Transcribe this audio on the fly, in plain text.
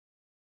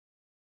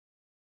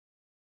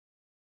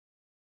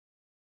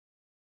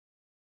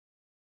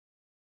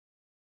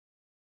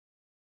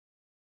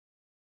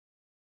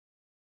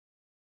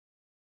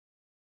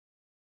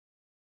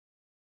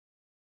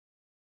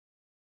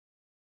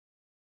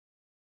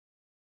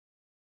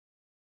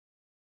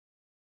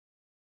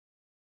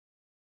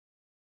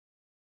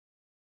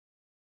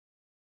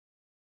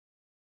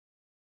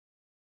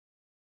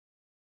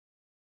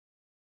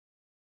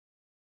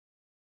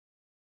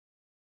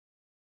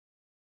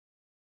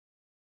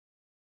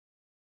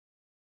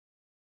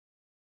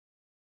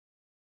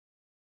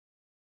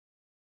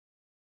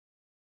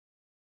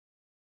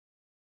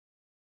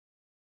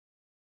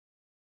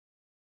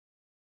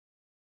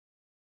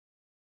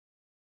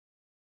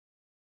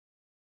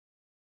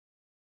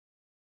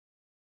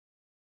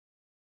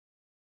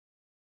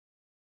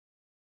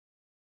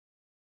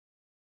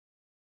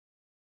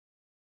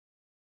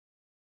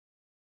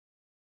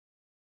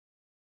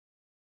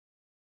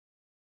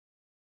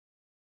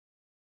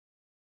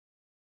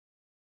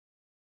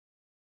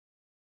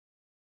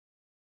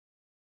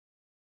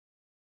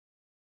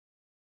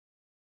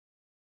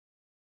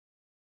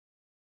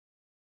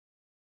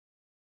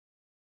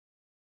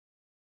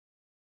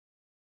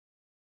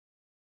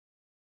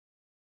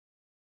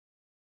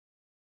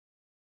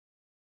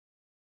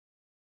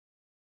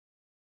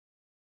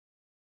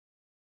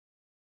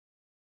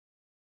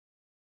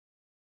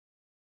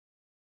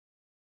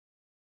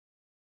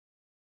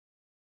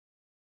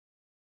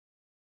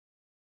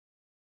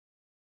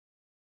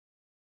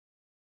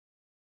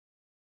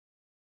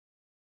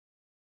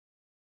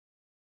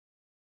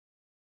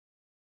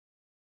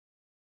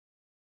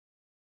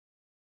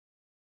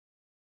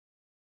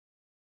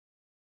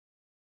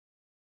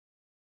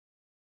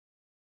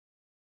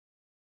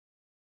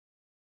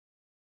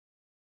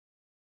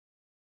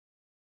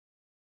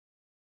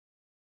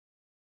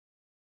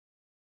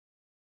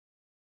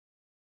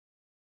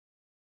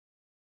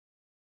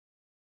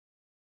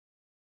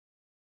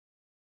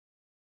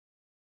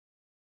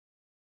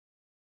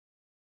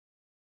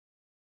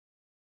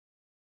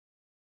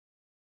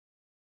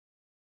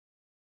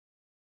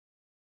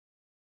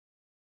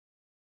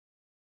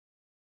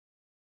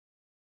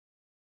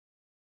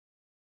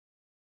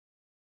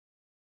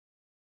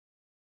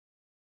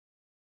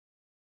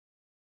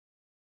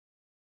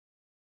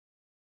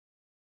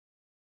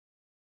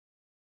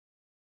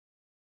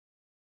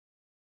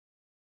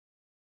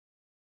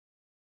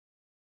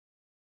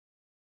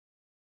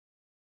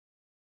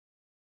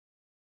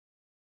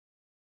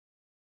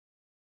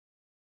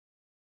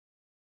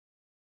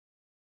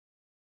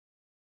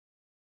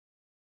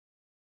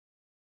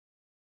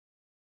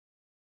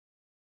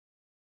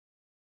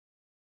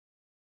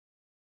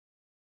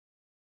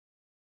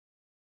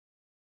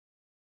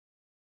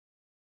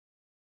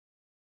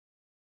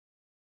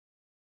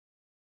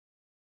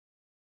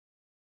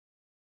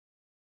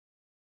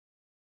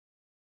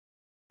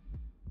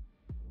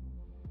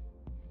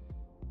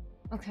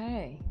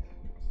Okay.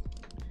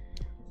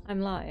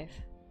 I'm live.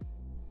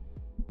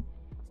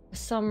 For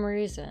some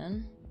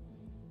reason,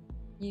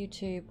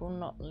 YouTube will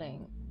not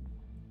link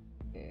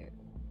to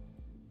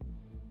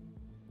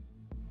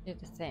the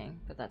thing,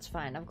 but that's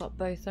fine. I've got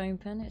both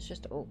open, it's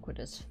just awkward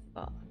as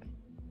fuck.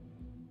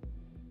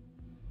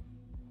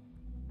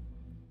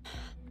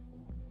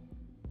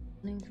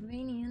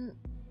 Inconvenient.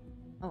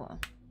 Oh well.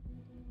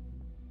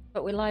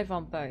 But we're live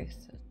on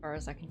both, as far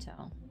as I can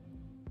tell.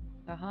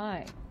 So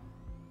hi.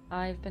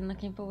 I've been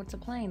looking forward to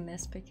playing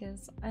this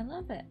because I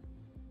love it.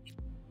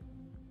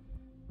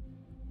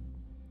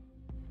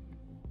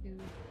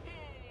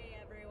 Hey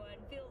everyone,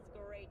 feels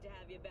great to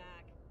have you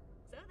back.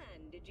 So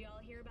then, did you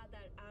all hear about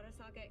that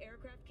Arasaka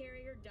aircraft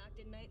carrier docked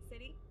in Night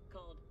City?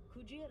 Called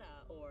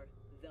Kujira, or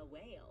the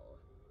Whale.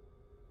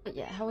 But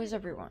yeah, how is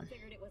everyone?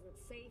 Figured it wasn't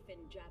safe in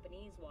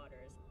Japanese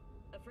waters.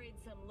 Afraid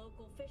some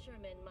local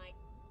fishermen might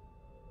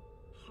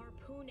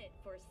harpoon it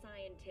for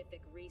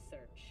scientific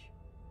research.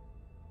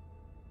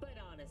 But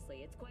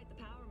honestly, it's quite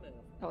the power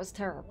move. That was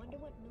terrible.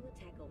 Wonder what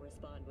Militech will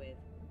respond with.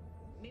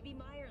 Maybe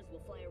Myers will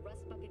fly a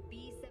Rust Bucket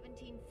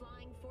B-17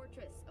 Flying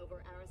Fortress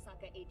over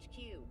Arasaka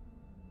HQ.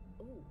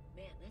 Ooh,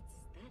 man,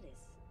 that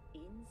is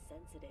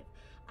insensitive.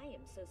 I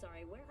am so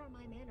sorry. Where are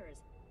my manners?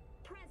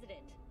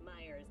 President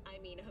Myers. I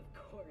mean, of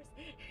course.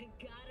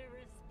 Gotta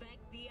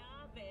respect the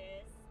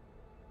office.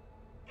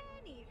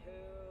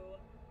 Anywho.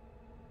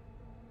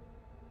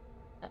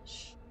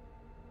 Shh.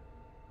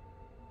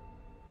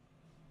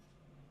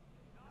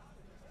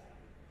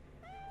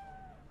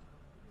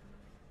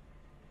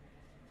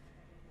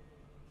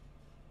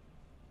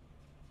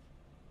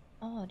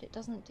 Odd, it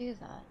doesn't do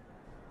that.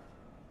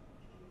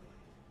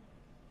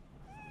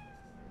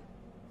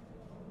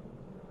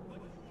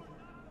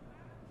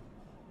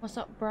 What's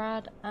up,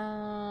 Brad?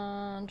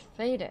 And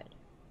Faded.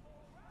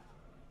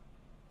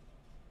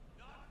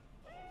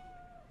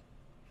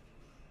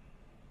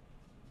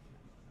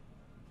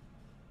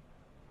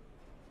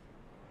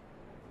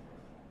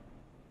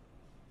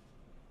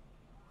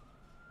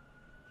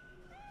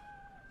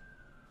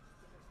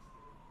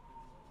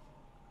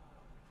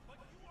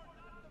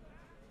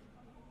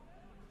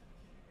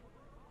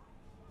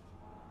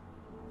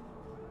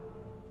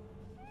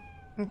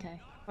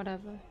 Okay,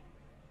 whatever.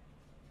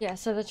 Yeah,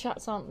 so the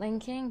chats aren't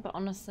linking, but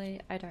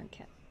honestly, I don't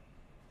care.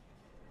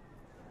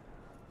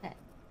 Hey.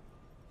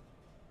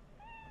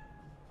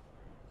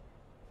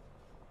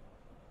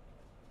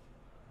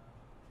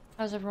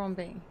 How's everyone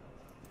being?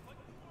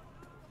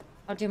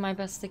 I'll do my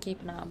best to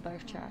keep an eye on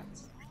both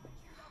chats.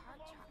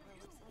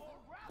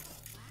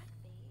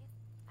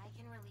 I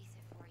can release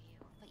it for you,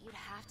 but you'd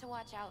have to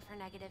watch out for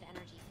negative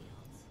energy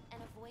fields and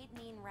avoid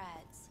mean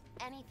reds.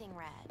 Anything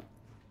red.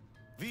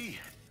 V!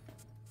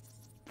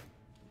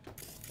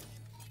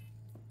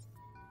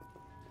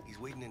 He's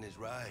waiting in his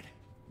ride.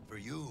 For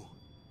you.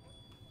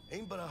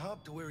 Ain't but a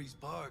hop to where he's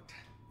parked.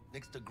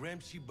 Next to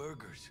Gramsci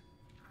Burgers.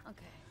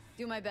 Okay.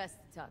 Do my best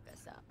to talk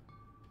us up.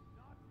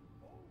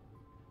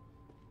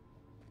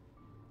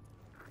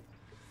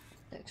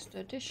 Next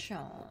edition.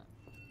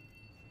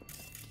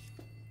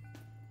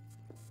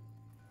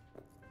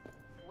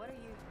 What are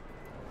you...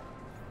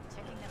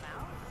 checking them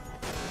out?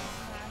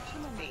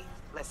 V,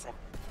 listen.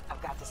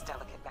 I've got this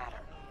delicate matter.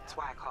 That's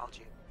why I called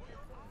you.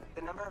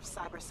 The number of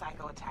cyber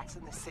psycho attacks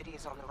in the city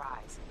is on the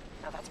rise.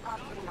 Now that's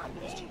probably not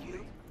news to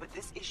you, but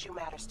this issue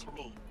matters to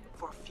me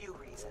for a few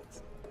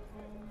reasons.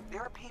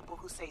 There are people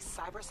who say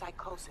cyber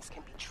psychosis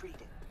can be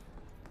treated.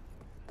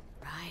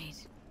 Right.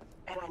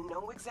 And I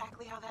know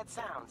exactly how that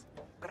sounds,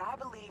 but I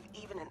believe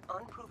even an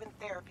unproven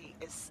therapy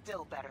is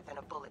still better than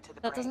a bullet to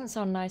the brain. That doesn't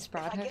sound nice,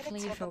 Brad. If I Hopefully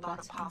get a you tip feel about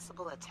better. a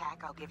possible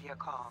attack, I'll give you a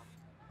call.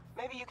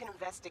 Maybe you can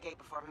investigate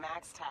before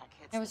Max Tac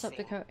hits Hey, what's the up,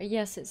 scene. Dakota?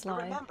 Yes, it's But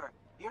live. remember,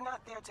 you're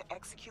not there to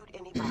execute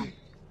anybody.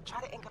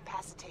 Try to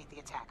incapacitate the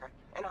attacker,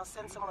 and I'll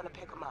send someone to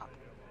pick him up.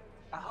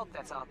 I hope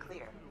that's all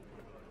clear.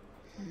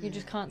 You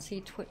just can't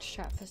see Twitch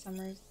chat for some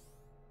reason.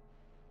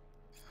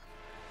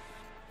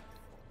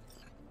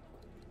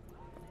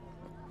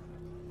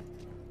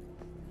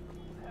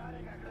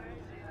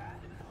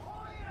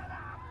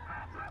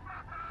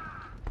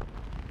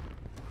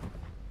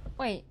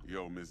 Wait.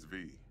 Yo, Miss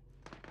V.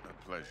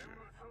 A pleasure.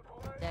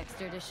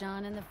 Dexter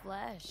Deshawn in the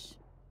flesh.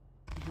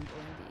 Ample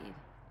indeed.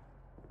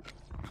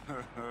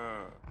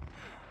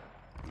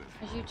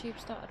 Has YouTube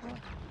started what?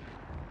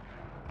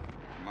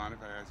 Mind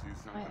if I ask you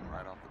something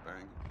right off the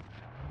bang?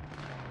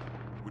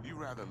 Would you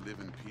rather live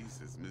in peace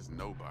as Miss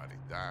Nobody,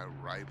 die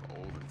ripe,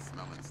 old, and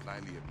smelling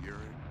slightly of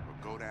urine,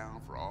 or go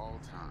down for all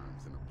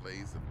times in a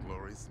blaze of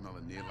glory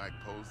smelling near like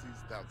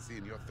posies without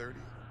seeing your 30th?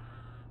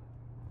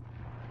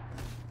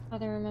 I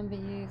don't remember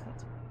you.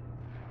 That's...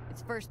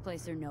 It's first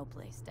place or no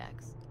place,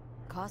 Dex.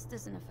 Cost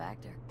isn't a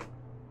factor.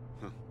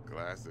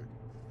 Classic.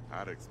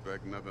 I'd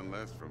expect nothing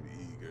less from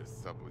eager,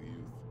 supple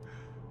youth.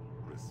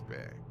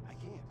 Respect. I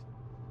can't.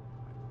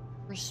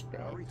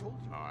 Respect. I already told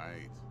you.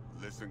 Alright,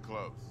 listen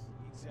close.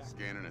 Exactly.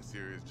 Scanning a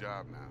serious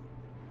job now.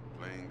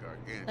 Playing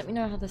gargantuan. Let me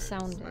know how the compared to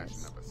sound smashing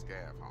is. up a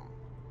scav home.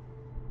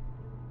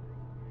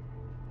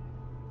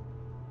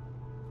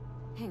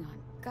 Hang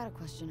on. Got a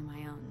question of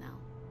my own now.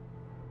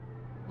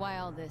 Why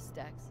all this,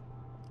 Dex?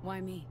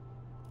 Why me?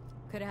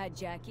 Could've had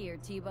Jackie or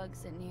T-Bug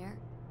sitting here.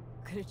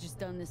 Could've just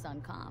done this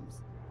on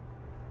comms.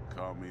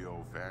 Call me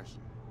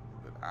old-fashioned,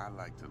 but I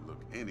like to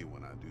look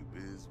anyone I do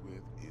biz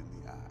with in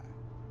the eye.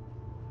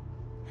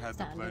 Had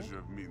the pleasure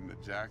of meeting the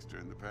Jackster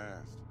in the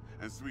past,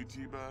 and Sweet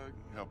T-Bug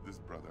helped this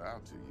brother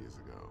out 2 years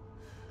ago.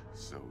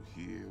 So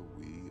here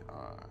we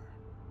are.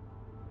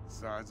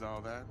 Besides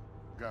all that,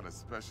 got a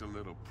special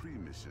little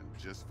pre-mission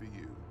just for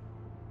you.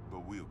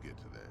 But we'll get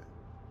to that.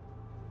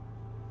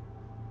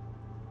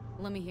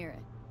 Let me hear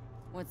it.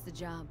 What's the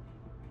job?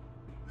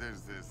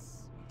 There's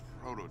this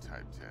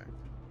prototype tech.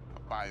 A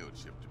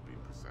biochip to be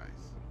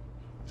precise.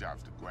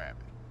 Job's to grab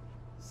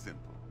it.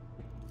 Simple.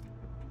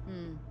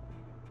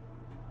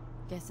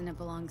 Guessing it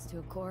belongs to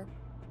a corp?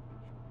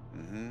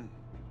 Mm-hmm.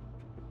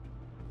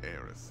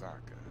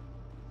 Arasaka.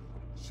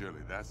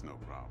 Surely that's no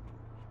problem.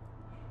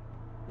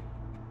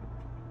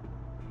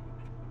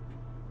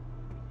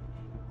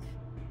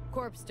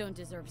 Corps don't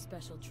deserve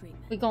special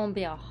treatment. We gonna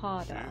be a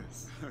hard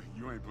ass.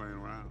 You ain't playing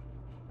around.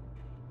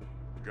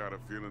 Got a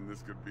feeling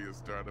this could be a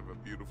start of a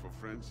beautiful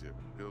friendship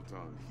built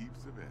on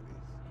heaps of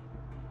eddies.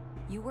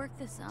 You work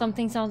this out.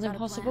 Something sounds Got a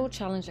impossible. plan?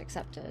 Challenge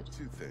accepted.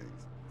 2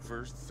 things.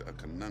 First, a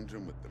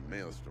conundrum with the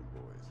Maelstrom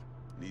boys.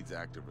 Needs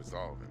active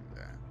resolving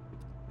that.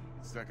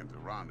 Second, a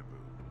rendezvous.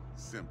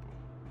 Simple.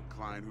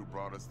 Client who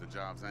brought us the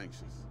job's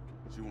anxious.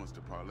 She wants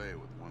to parlay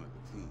with one of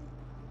the team.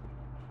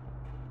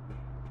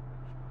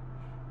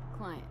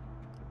 Client.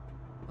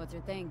 What's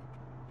her thing?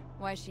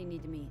 Why does she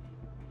need to meet?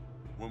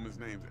 Woman's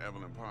name's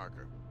Evelyn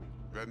Parker.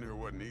 Vetting her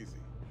wasn't easy.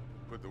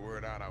 Put the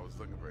word out I was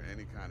looking for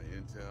any kind of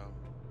intel.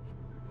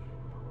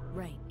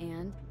 Right,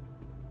 and?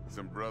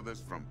 Some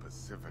brothers from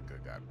Pacifica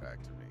got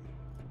back to me.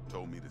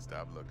 Told me to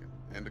stop looking.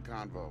 End of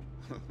convo.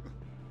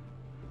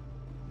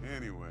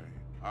 Anyway,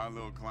 our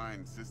little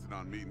client insisted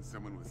on meeting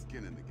someone with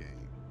skin in the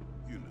game.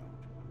 You know,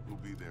 who'll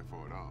be there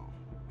for it all.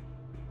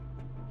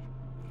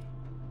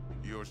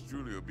 Yours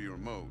truly will be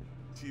remote.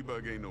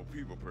 T-Bug ain't no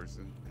people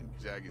person, and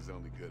Jaggy's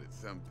only good at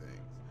some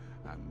things.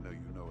 I know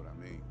you know what I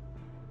mean.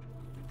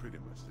 Pretty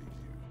much leaves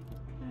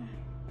you.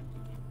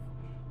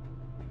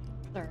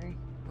 Sorry.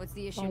 What's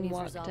the issue On needs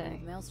what resolving day?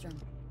 with Maelstrom?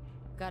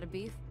 Got a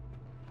beef?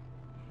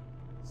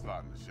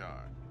 Slot in the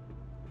shard.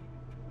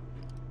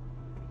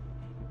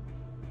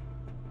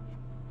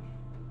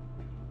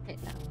 Wait,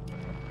 no.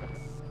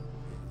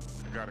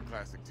 Got a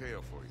classic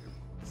tale for you.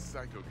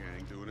 Psycho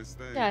gang doing its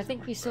thing. Yeah, I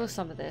think we saw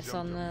some of this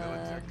on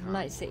the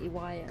Night City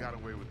Wire. Got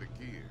away with the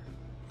gear.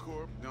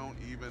 Corp don't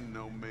even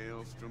know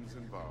Maelstrom's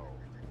involved.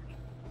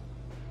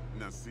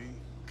 Now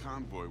see,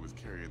 Convoy was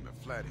carrying the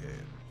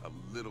Flathead, a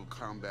little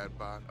combat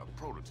bot, a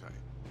prototype.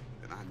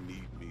 And I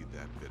need me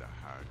that bit of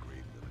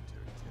high-grade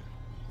military tech.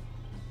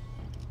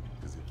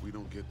 Because if we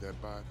don't get that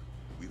bot,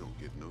 we don't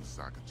get no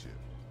soccer chip.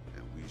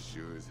 And we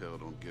sure as hell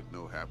don't get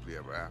no happily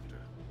ever after.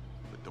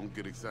 But don't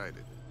get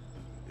excited.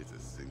 It's a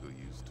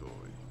single-use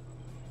toy.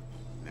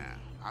 Now,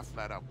 I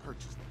flat out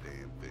purchased the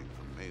damn thing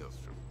from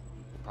Maelstrom.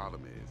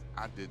 Problem is,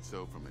 I did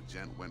so from a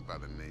gent went by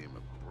the name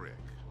of Brick.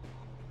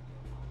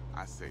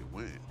 I say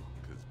when,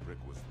 because Brick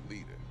was the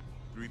leader.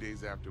 3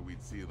 days after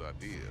we'd sealed our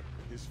deal,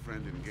 his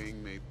friend and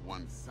gangmate,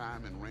 one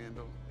Simon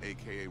Randall,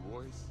 aka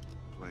Royce,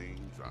 plain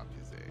dropped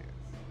his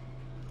ass.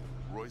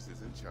 Royce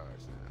is in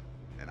charge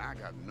now, and I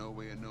got no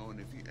way of knowing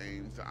if he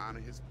aims to honor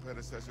his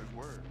predecessor's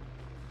word.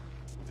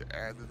 To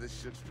add to this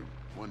shitstorm,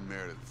 one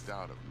merited the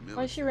style of military.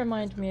 Why does she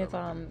remind me of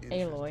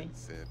Aloy?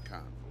 Said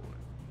Convoy.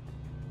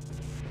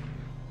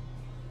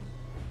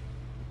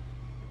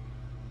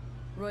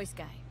 Royce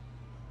guy.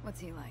 What's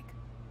he like?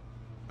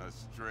 A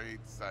straight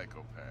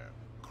psychopath,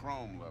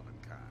 chrome-loving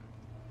kind.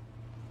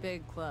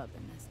 Big club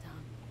in this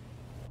town.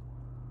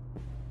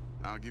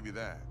 I'll give you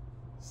that.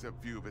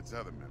 Except few of its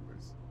other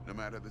members, no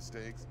matter the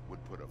stakes,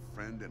 would put a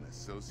friend and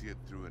associate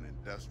through an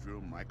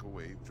industrial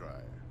microwave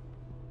dryer.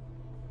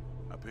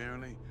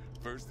 Apparently,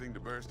 first thing to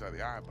burst are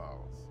the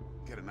eyeballs.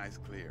 Get a nice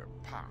clear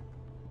pop.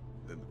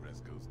 Then the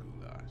rest goes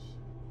goulash.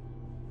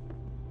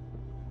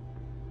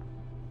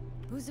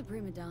 Who's the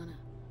prima donna?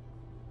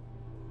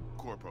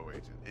 Corpo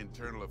agent,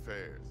 internal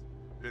affairs.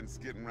 Been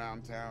skidding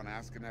around town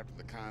asking after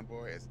the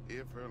convoy as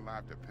if her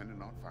life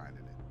depended on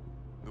finding it.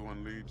 The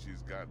one lead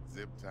she's got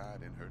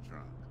zip-tied in her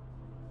trunk.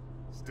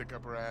 Stick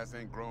up her ass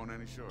ain't growing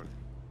any shorter,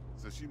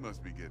 so she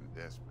must be getting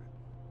desperate.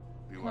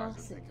 Be wise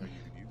to think how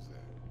you could use that.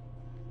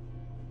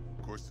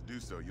 Of course, to do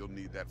so, you'll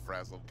need that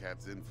frazzled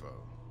cat's info.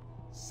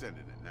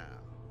 Sending it now.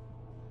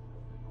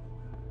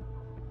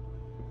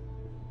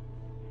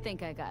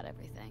 Think I got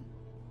everything.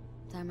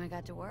 Time I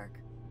got to work.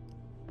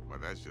 Well,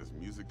 that's just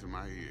music to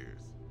my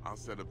ears. I'll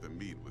set up the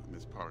meet with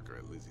Miss Parker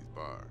at Lizzie's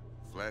bar.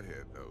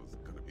 Flathead, though, is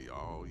gonna be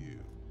all you.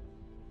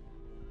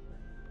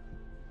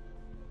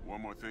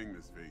 One more thing,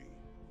 Miss V.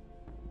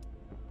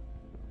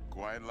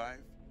 Quiet life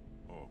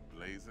or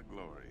blaze of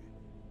glory?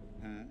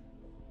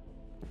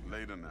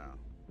 Later now.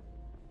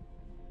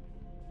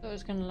 I thought it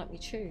was gonna let me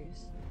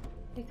choose.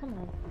 Hey, come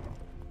on.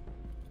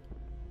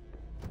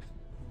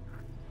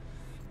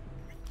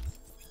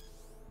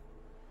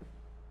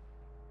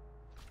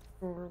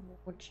 will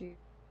reward you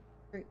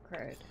street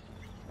cred.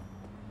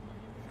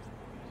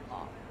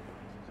 Oh.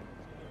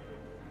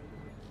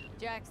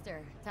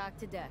 Jackster, talk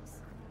to Dex.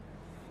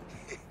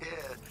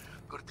 Yeah,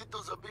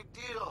 Gordito's a big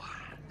deal.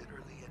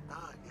 Literally and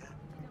not, yeah.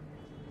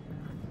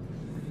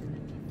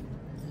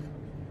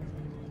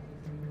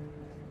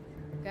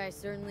 Guy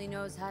certainly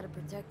knows how to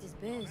protect his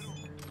biz.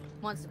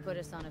 Wants to put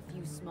us on a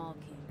few small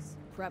kinks.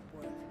 Prep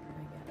work,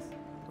 I guess.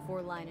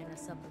 Before lining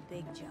us up a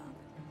big job.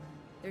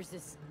 There's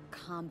this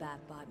combat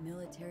bot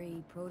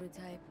military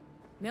prototype.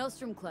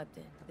 Maelstrom clept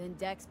it, then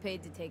Dex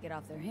paid to take it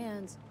off their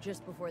hands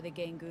just before the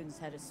Gangoons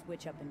had a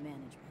switch up in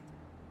management.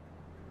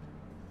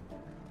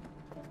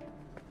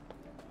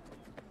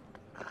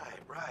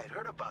 Right,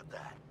 heard about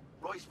that.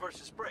 Royce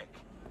versus Brick.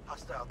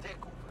 Hostile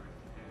takeover.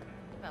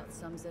 About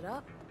sums it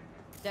up.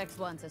 Dex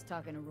wants us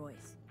talking to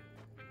Royce.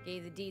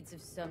 Gave the deeds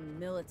of some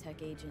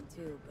Militech agent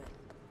too, but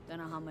don't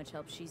know how much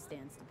help she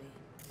stands to be.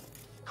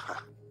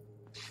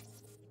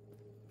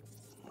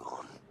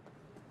 None.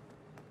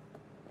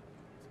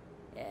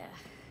 Yeah,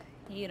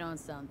 you don't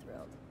sound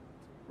thrilled.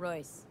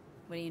 Royce,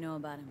 what do you know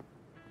about him?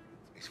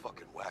 He's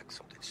fucking whack,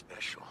 something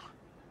special.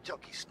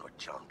 Junkies snort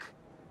junk.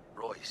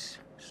 Royce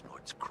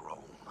snorts chrome.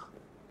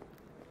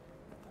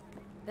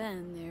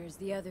 Then there's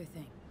the other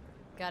thing.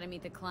 Gotta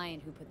meet the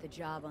client who put the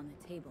job on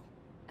the table,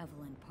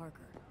 Evelyn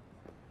Parker.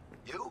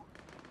 You?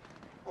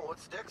 Well,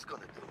 what's Dex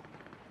gonna do?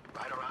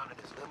 Ride around in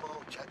his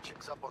limo, chat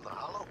chicks up on the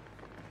hollow?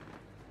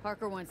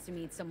 Parker wants to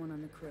meet someone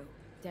on the crew.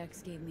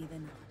 Dex gave me the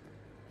nod.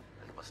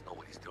 He must know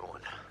what he's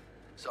doing.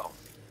 So,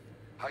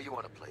 how you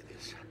want to play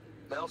this?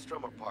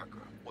 Maelstrom or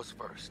Parker? What's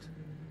first?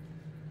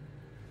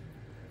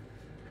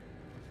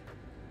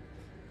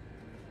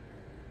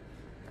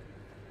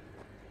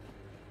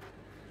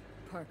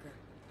 Parker.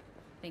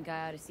 Think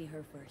I ought to see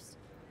her first.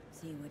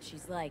 See what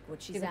she's like,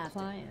 what she's Give a after.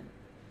 client.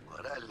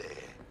 Orale.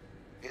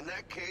 In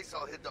that case,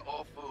 I'll hit the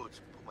all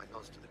foods. Put my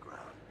nose to the ground.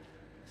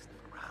 Stick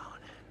around.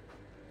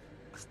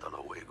 Hasta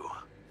luego.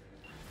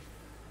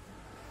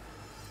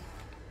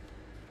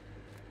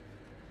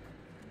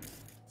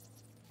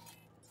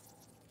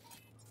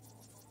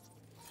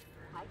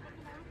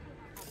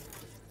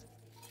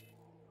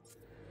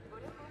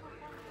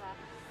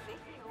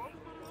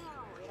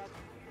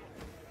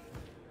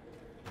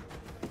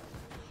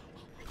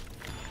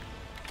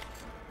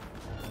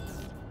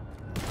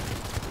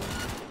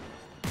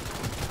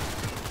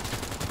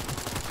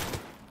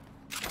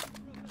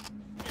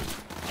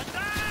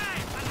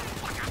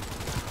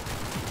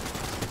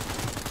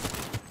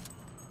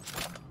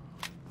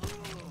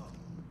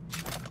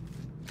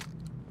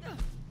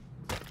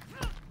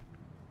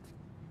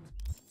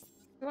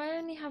 Do I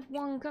only have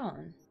one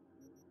gun?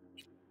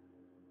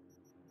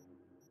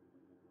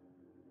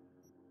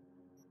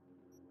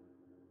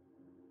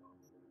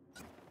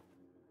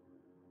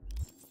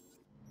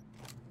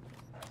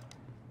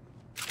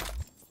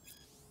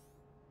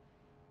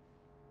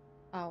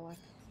 Oh, okay.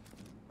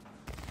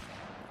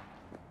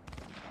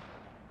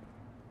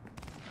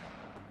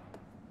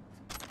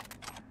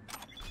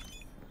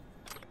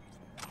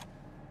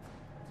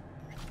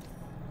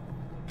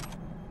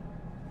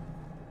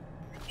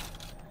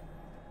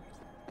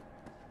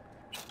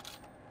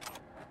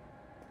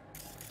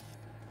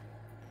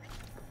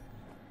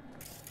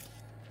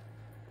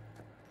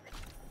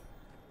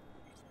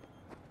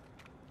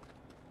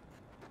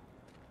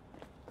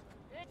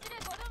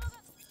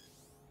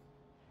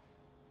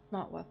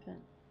 Smart weapon.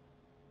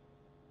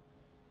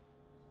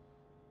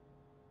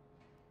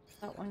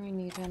 That one you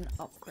need an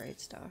upgrade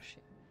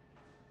starship.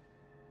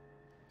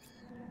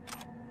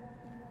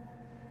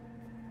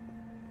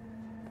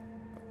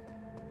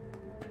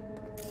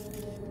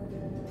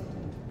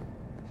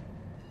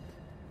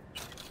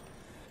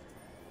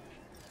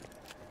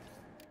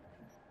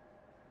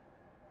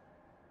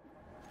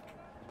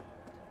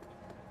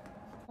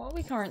 What are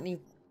we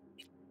currently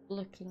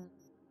looking?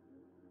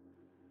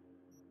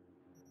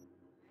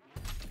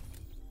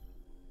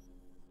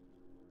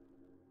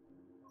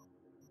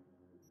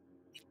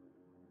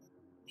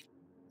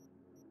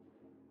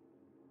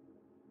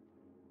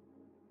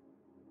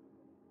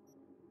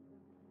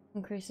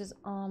 Increases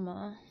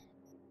armor.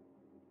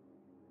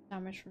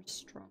 Damage from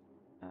strong.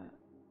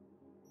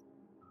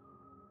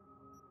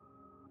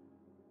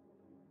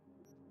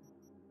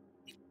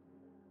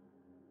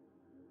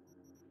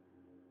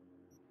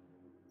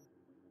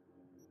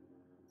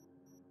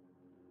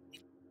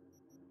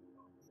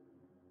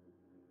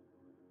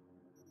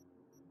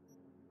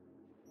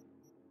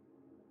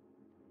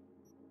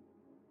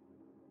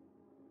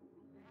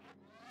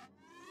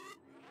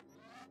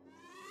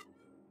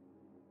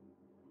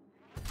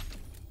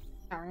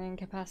 Carrying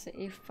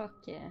capacity, fuck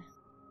yeah.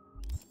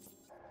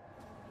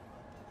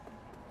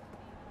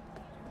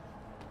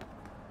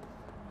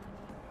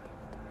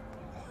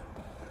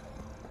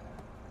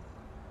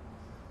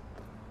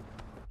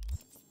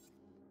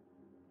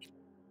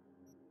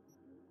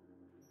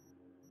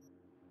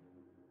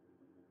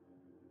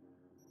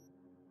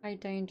 High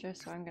danger,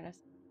 so I'm gonna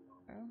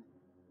go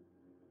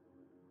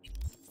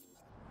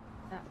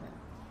that way.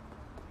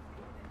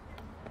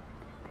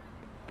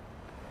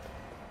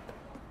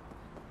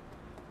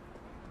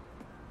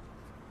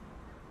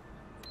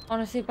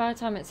 Honestly, by the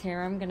time it's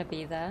here, I'm gonna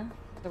be there.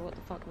 So what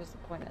the fuck was the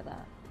point of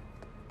that?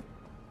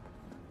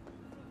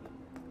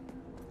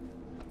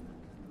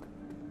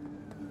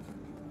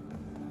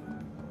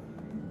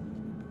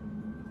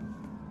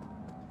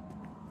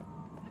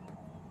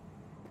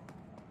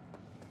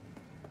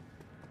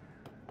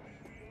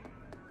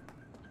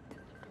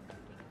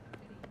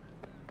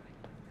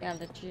 Yeah,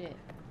 legit.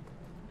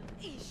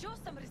 Hey, show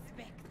some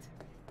respect.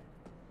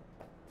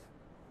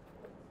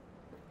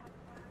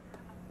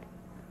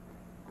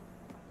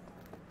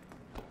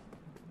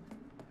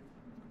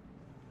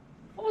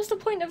 What was the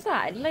point of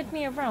that? It led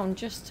me around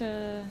just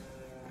to...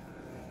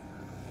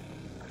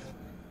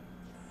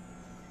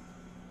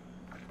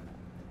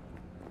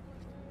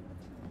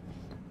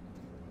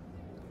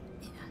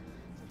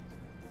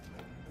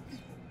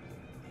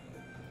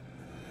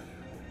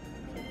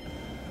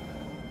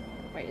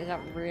 Wait, is that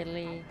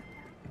really...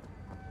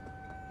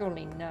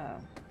 Surely no.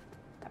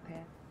 Up here.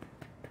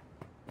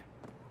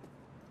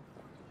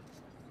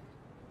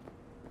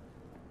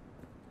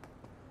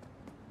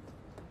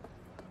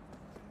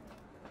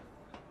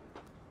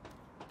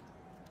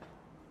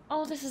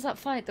 Oh, this is that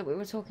fight that we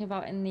were talking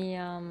about in the,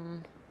 I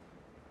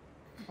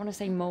want to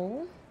say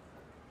mall?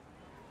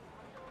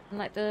 In,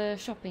 like, the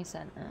shopping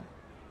centre.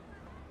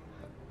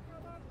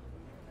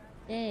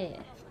 Yeah.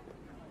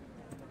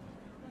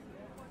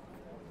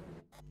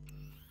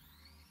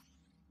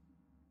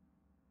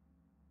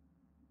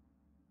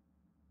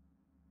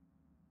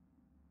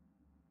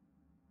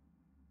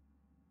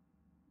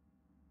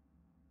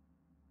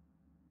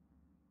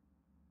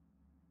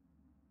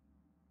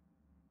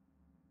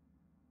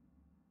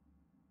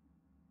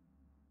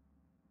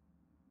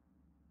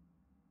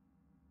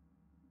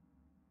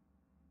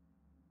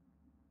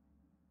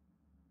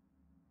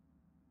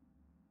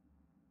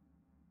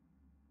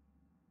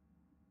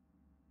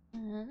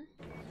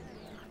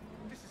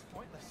 This is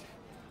pointless.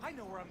 I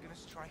know where I'm gonna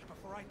strike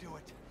before I do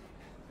it.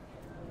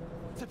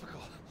 Typical.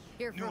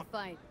 Here for a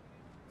fight.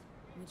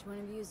 Which one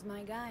of you is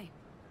my guy?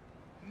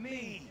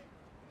 Me.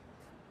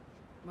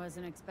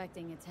 Wasn't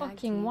expecting a tag Fucking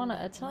team, one at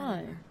a but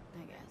time. whatever,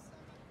 I guess.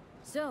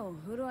 So,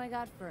 who do I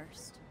got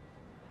first?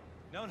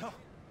 No,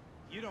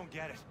 you don't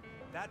get it.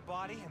 That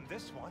body and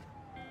this one,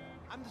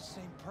 I'm the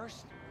same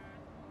person.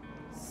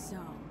 So,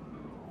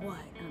 what?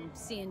 I'm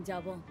seeing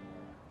double?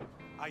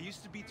 I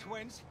used to be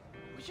twins,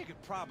 which you could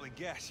probably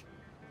guess.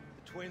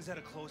 The twins had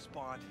a close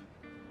bond.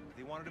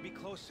 They wanted to be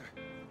closer,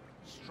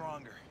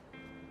 stronger.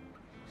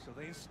 So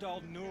they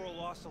installed neural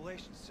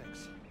oscillation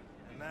sinks.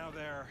 And now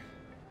they're,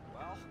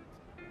 well,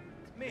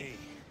 me.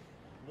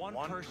 One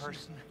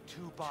person,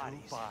 two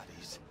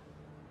bodies.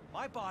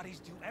 My bodies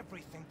do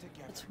everything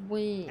together. That's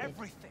weird.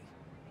 Everything.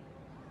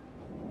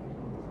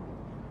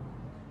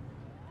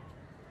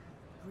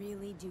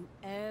 Really do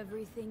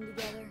everything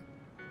together?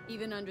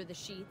 Even under the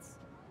sheets?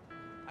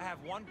 I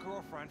have one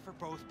girlfriend for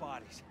both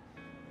bodies.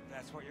 If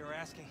that's what you're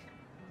asking.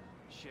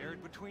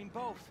 Shared between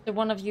both. Did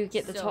one of you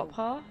get the So, top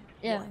half?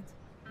 Yeah. What?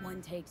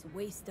 One takes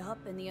waist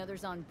up and the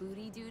other's on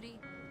booty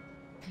duty?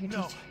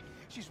 No.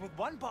 She's with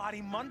one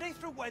body Monday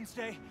through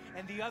Wednesday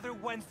and the other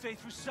Wednesday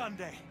through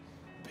Sunday.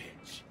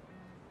 Bitch.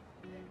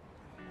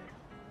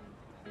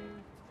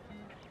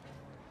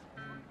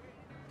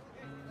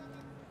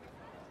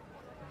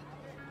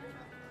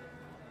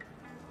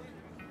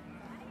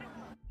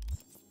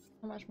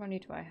 How much money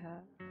do I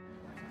have?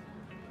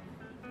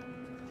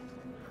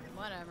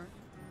 Whatever.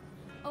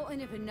 Oh,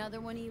 and if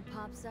another one of you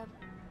pops up,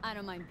 I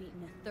don't mind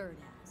beating a third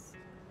ass.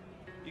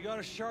 You got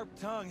a sharp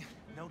tongue,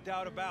 no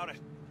doubt about it.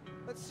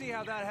 Let's see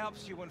how that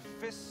helps you when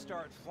fists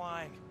start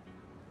flying.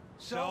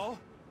 So,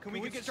 can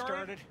we get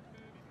started?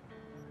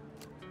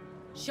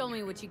 Show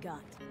me what you got.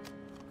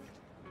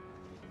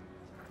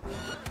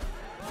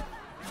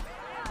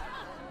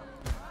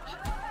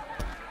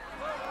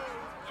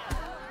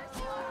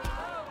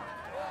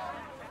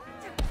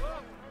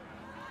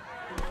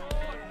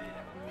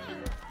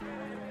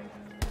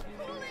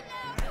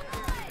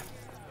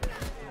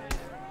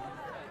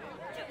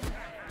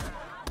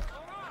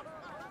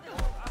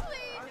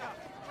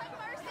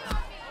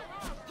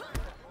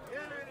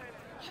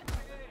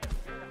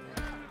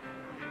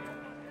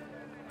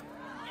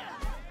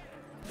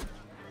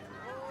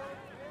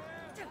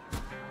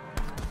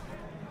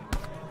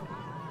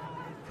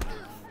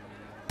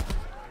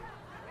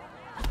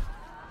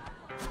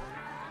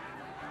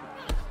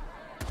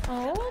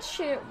 Oh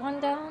shit,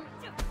 one down.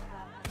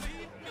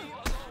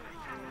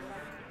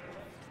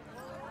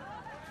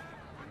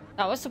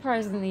 That was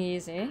surprisingly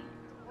easy.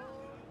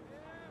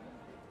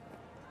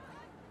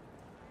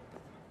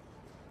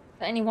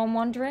 For anyone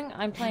wondering,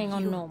 I'm playing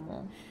on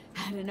normal.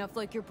 Had enough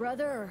like your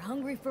brother or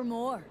hungry for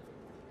more?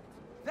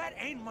 That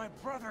ain't my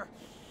brother.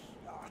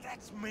 Oh,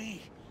 that's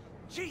me.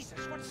 Jesus,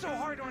 what's so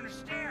hard to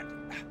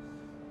understand?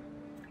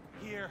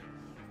 Here,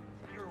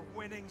 your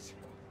winnings.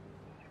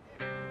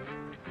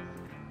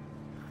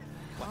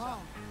 Oh.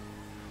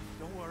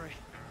 Don't worry.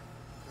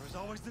 There's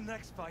always the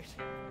next fight.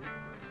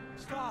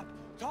 Stop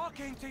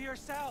talking to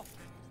yourself.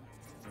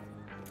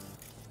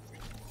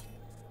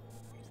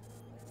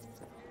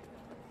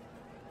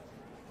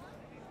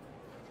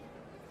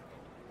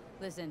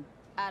 Listen,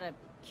 out of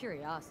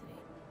curiosity,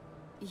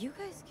 you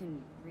guys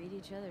can read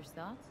each other's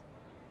thoughts?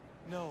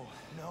 No.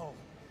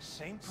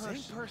 Same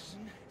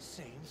person,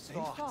 same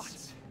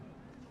thoughts.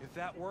 If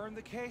that weren't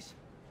the case,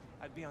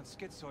 I'd be on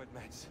schizoid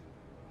meds.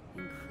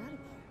 Incredible.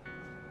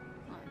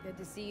 Well, good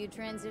to see you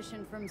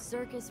transition from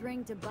circus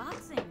ring to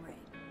boxing ring.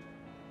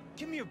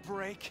 Give me a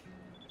break.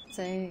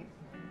 So,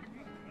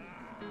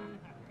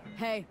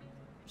 Hey,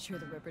 sure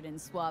the Ripper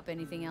didn't swap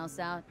anything else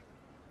out.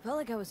 Felt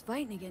like I was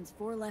fighting against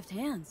 4 left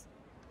hands.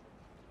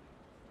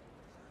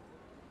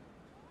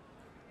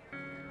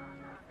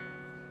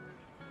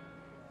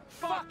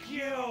 Fuck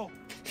you!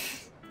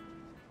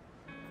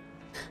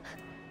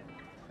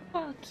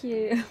 fuck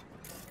you.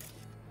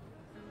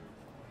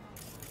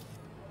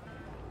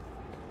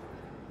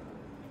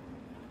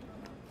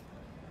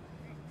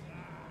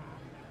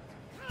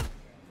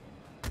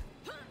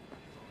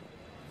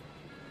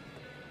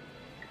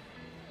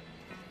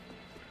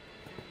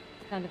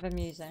 Kind of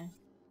amusing.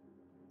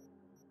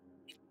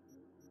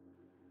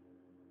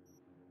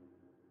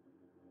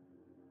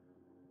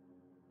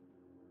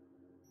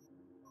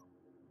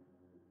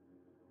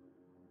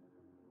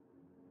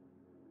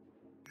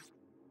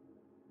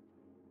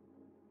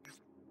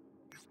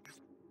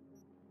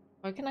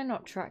 Why can I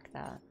not track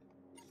that?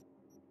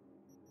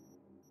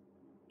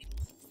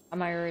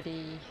 I'm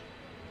already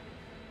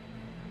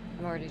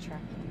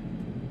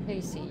tracking.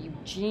 Casey, you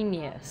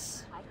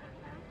genius.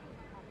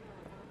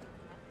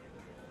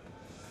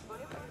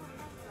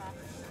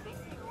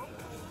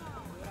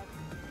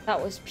 That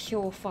was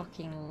pure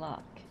fucking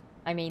luck.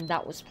 I mean,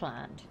 that was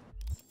planned.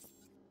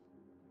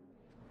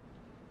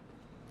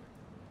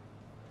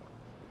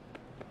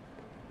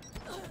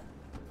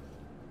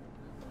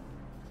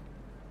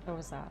 What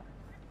was that?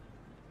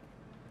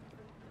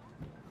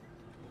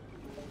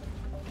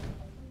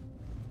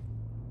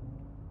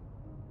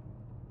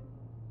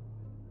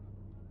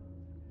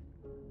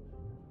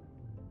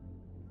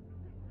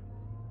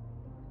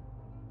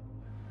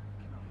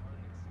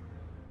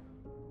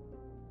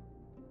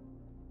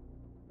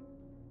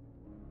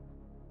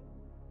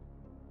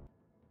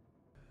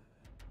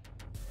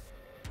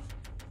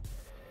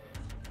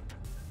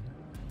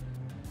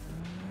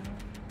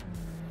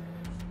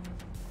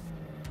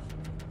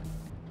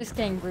 This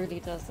game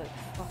really does it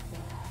fucking.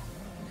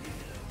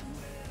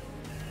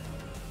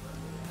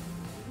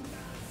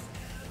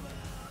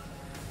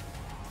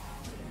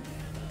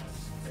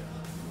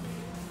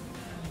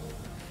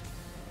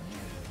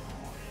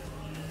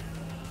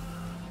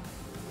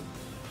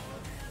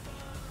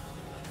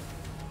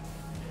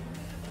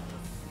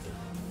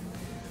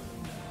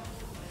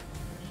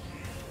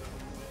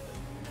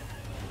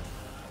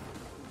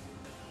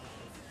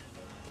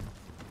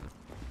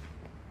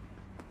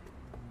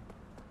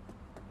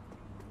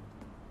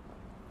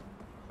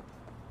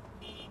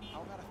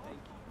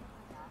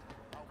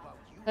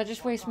 I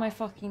just waste my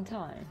fucking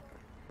time.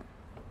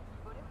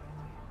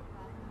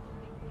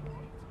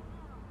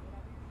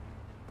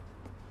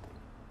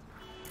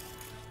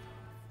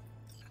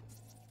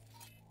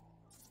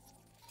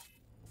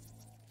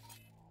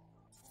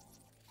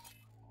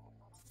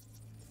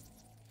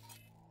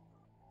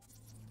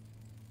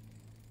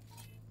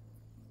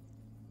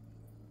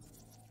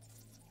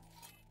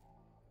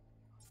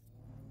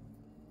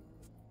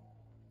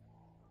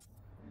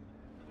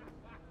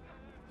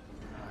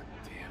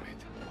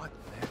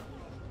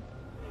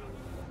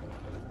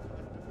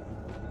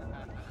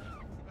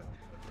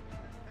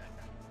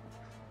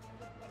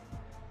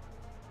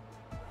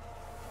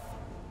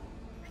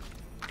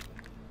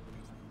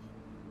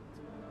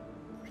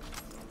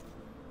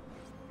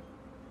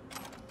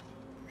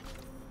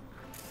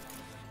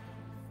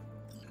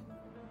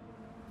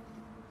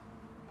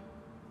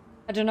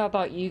 I don't know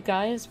about you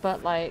guys,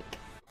 but like,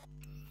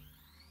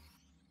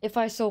 if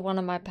I saw one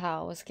of my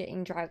pals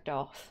getting dragged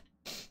off,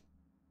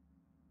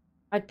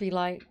 I'd be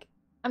like,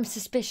 I'm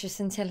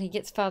suspicious until he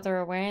gets further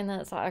away, and then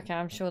it's like, okay,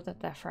 I'm sure that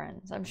they're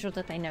friends. I'm sure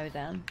that they know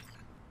them.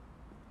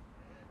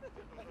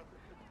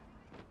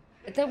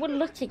 They were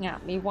looking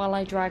at me while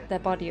I dragged their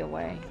body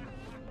away.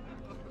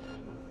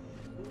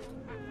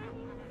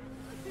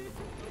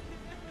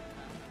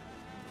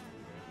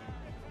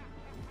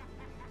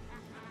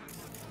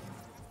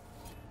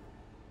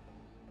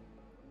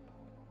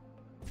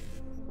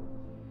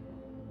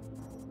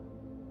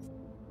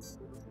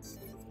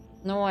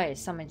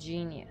 Nice, I'm a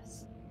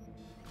genius.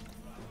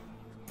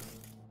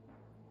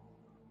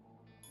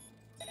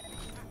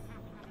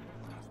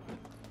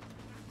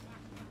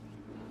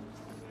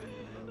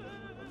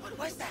 What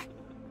was that?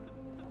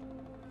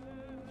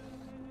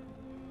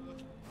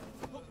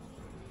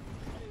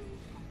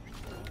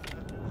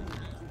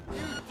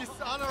 You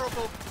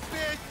dishonorable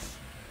bitch!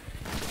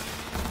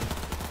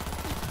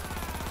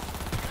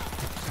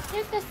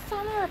 You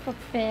dishonorable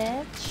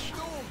bitch.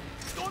 No!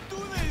 Don't do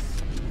this!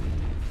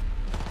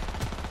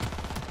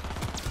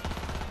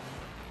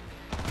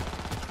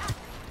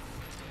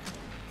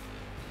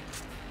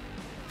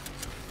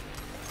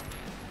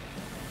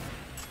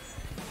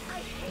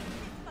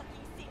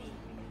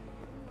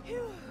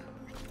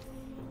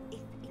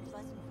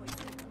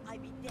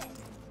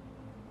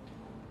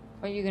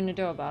 What are you gonna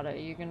do about it? Are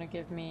you gonna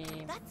give me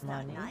That's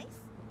money? not nice,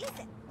 is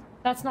it?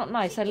 That's not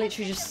nice. I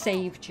literally just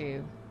saved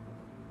you.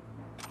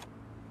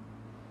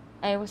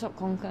 Hey, what's up,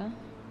 Conker?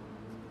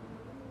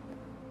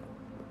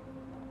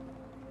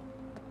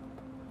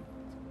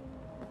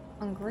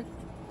 Hungry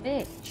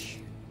bitch.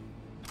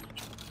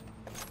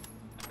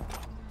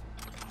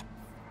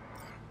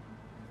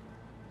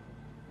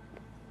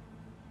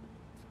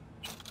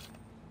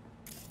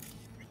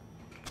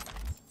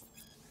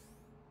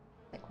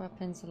 Thick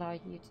weapons allow you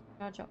to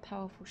charge up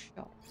powerful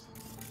shots.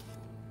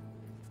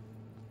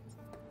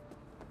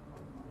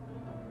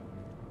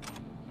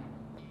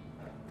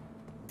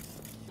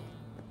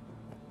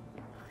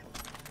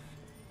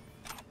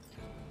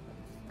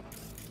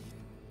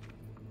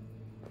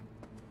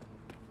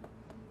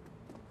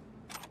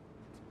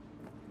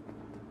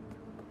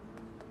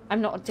 I'm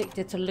not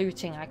addicted to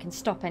looting. I can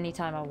stop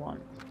anytime I want.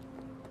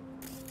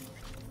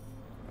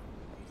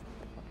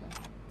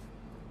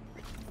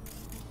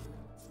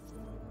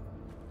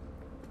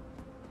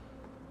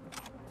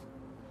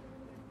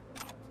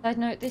 Side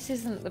note, this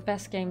isn't the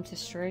best game to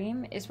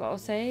stream, is what I'll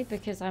say,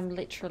 because I'm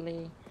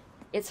literally...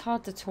 It's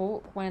hard to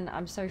talk when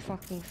I'm so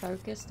fucking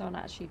focused on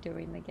actually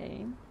doing the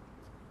game.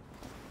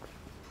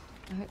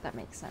 I hope that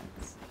makes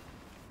sense.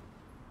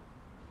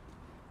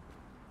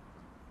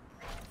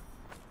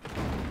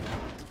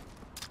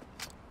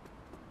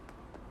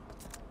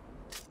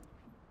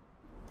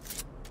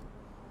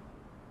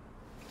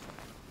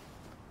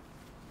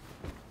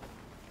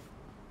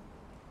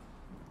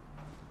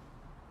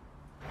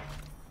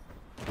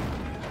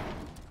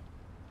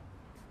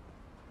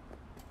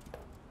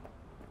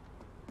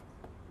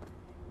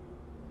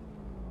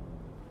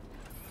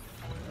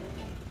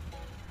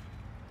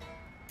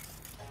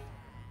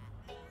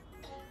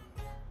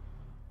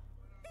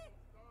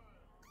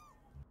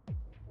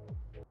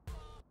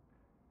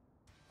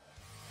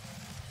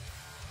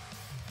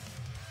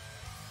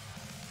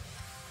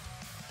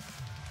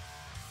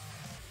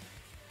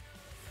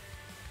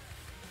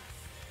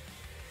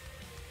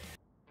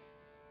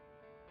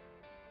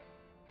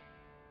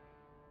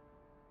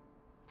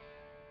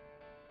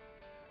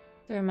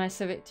 Doing my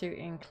civic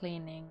duty and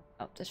cleaning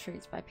up the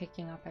streets by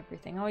picking up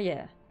everything. Oh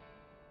yeah,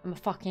 I'm a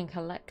fucking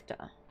collector.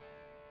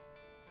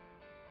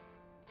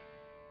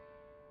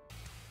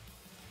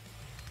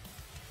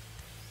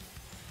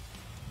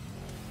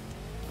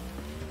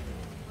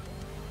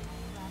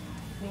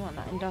 You want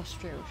that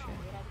industrial shit.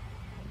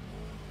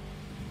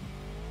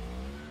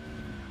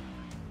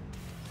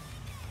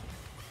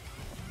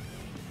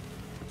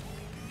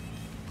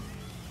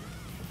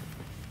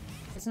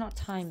 It's not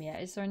time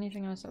yet. Is there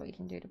anything else that we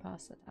can do to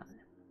pass the time?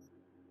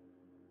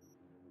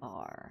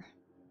 R.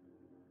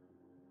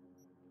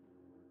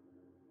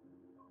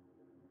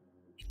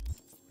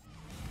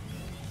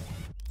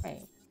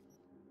 Wait.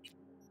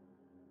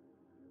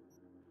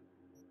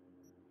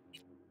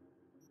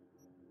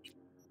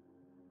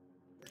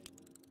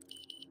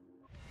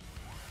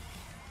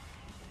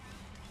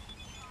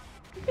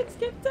 You can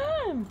skip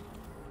time!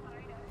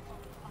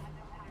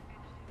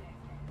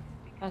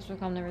 Has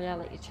become the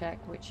reality check,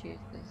 which uses.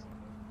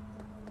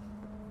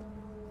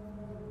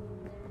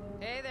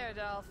 Hey there,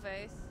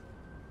 dollface.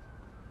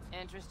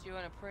 Interest you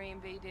in a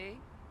preem BD?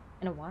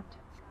 In a what?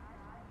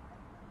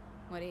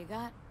 What do you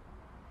got?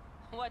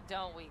 What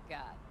don't we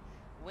got?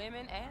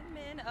 Women and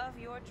men of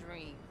your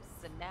dreams.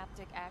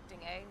 Synaptic acting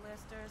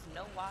A-listers,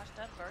 no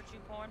washed-up virtue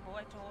porn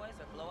boy toys,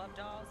 or blow-up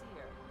dolls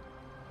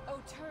here.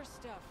 Auteur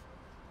stuff.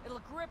 It'll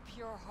grip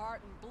your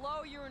heart and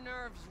blow your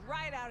nerves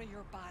right out of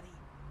your body.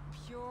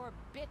 Pure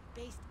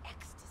bit-based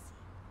ecstasy.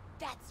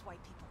 That's why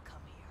people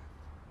come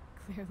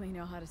here. Clearly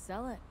know how to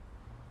sell it.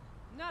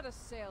 Not a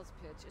sales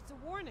pitch, it's a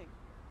warning.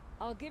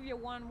 I'll give you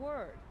one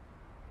word.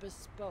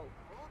 Bespoke.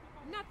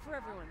 Not for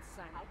everyone's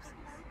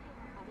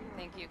synapses.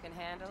 Think you can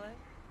handle it?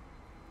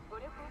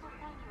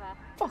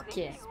 Fuck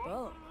yeah.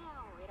 Bespoke.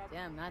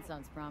 Damn, that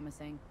sounds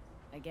promising.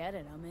 I get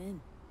it, I'm in.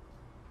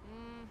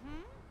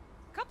 Mm-hmm.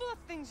 Couple of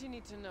things you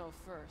need to know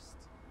first.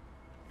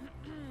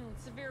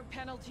 Severe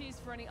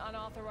penalties for any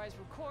unauthorized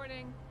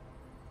recording.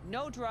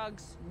 No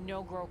drugs,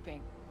 no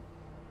groping.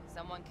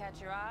 Someone catch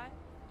your eye?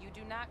 You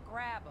do not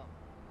grab them.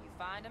 You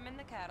find them in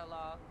the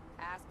catalog,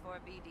 ask for a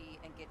BD,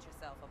 and get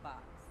yourself a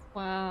box.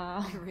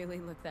 Wow. I really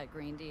look that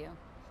green to you.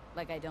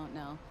 Like I don't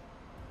know.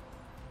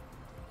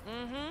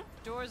 Mm-hmm.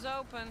 Doors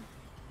open.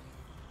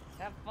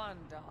 Have fun,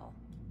 doll.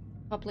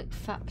 Public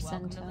FAP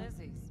Welcome to Center.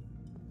 Lizzie's.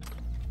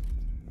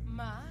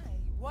 My,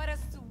 what a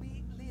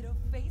sweet little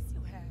face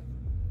you have.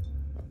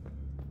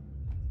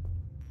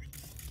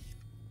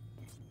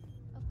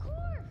 Of course!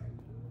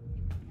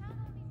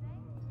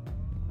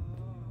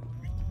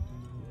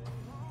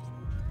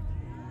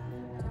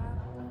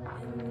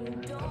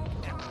 You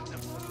can count on me,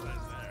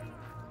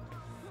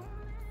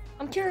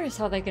 I'm curious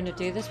how they're going to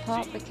do this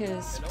part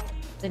because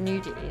the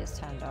nudity is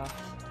turned off.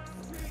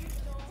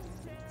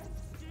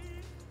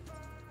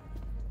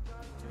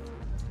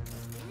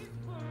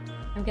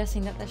 I'm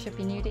guessing that there should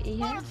be nudity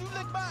here.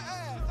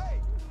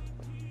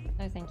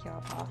 No, thank you,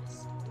 I'll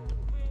pass.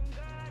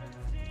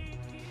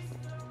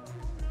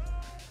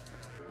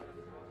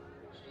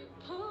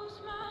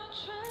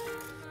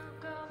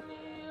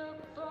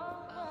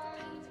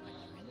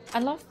 I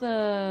love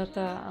the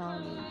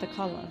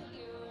color.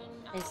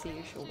 It's the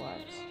usual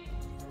words.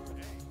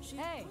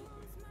 Hey,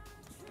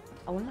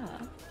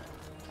 Hola.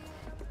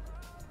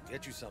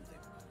 Get you something.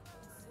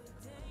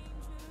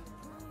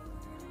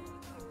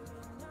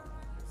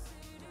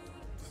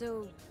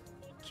 So,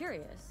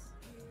 curious.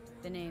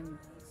 The name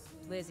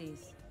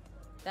Lizzie's.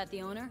 That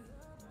the owner?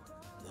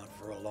 Not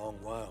for a long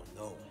while,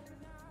 no.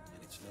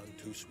 And it's none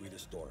too sweet a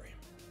story.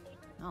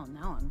 Oh,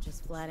 now I'm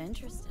just flat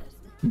interested.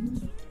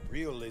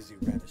 Real Lizzie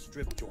ran a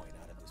strip joint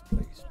out of this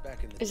place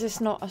back in the Is this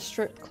not a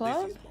strip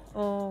club?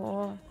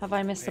 Or have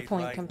I missed the Paid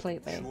point right,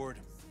 completely? Insured,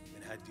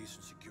 and had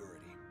decent security.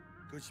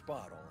 Good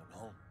spot, all in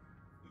all.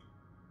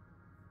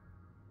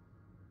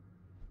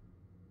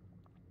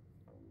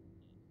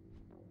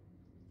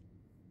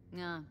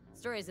 Nah,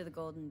 stories of the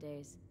golden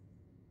days.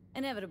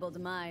 Inevitable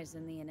demise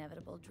and the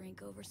inevitable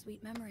drink over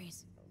sweet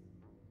memories.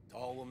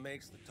 Tall one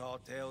makes the tall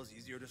tales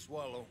easier to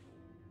swallow.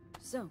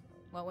 So,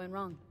 what went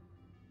wrong?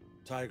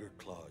 Tiger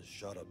Claws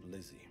shot up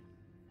Lizzie.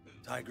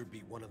 Tiger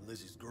beat one of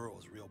Lizzie's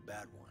girls real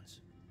bad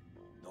once.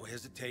 No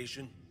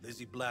hesitation,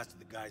 Lizzie blasted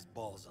the guy's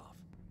balls off.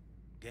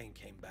 Gang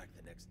came back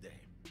the next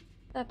day.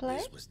 That play?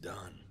 This was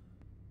done.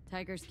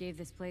 Tigers gave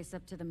this place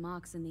up to the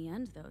Mox in the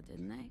end, though,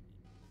 didn't they?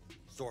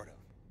 Sort of.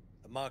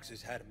 The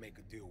Moxes had to make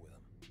a deal with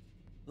them.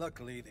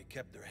 Luckily, they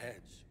kept their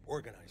heads,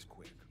 organized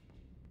quick.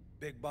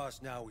 Big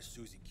boss now is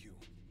Susie Q.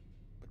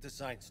 But the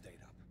sign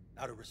stayed up,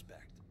 out of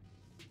respect.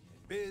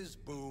 And biz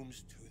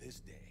booms to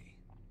this day.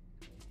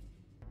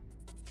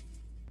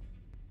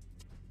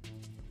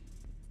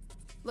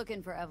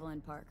 Looking for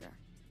Evelyn Parker.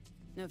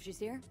 Know if she's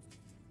here?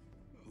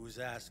 Who's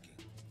asking?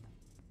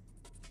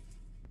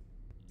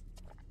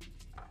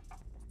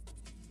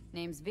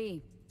 Name's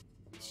V.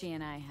 She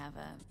and I have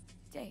a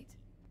date.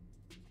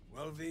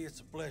 Well, V, it's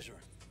a pleasure.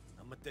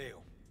 I'm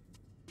Mateo.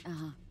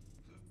 Uh-huh.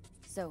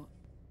 So,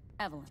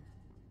 Evelyn.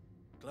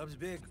 Club's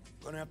big.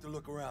 Gonna have to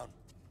look around.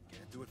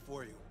 Can't do it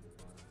for you.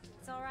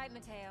 It's all right,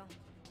 Mateo. I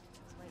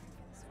was waiting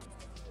for this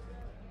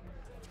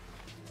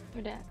one.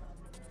 Your dad.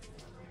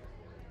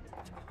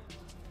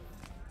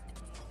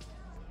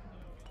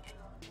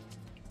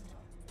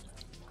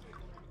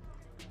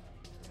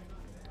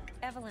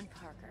 Evelyn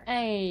Parker.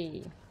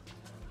 Hey.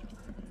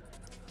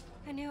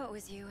 I knew it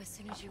was you as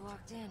soon as you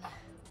walked in.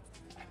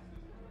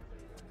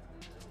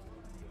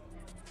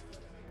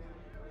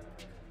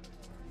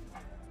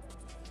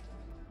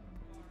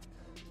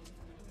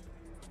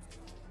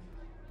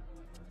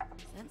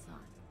 Scent's on.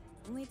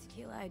 Only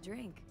tequila I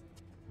drink.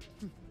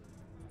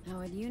 How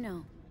would you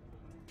know?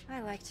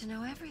 I like to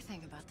know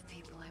everything about the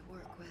people I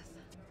work with.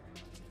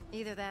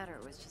 Either that or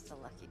it was just a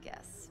lucky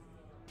guess.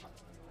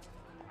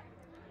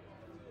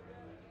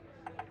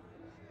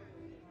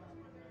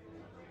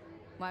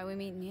 Why we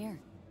meeting here?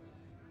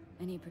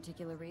 Any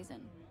particular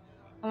reason?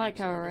 I like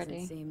her Actually, it already.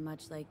 doesn't seem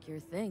much like your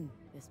thing,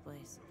 this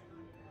place.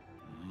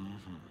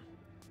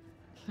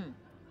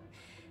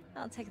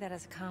 I'll take that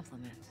as a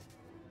compliment.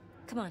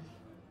 Come on.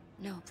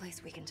 Know a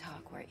place we can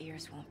talk where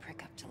ears won't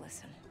prick up to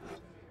listen.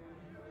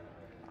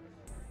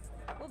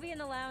 We'll be in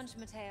the lounge,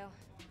 Mateo.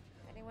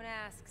 If anyone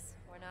asks,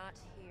 we're not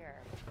here.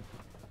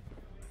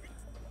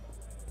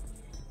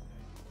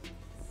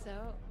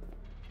 so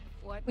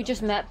what? We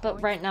just met,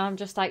 but right now I'm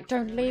just like,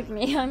 don't leave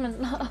me, I'm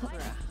in love.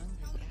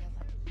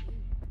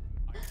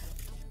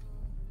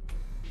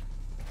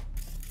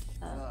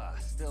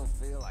 Still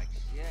feel like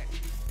shit.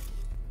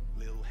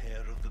 Little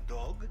hair of the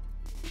dog?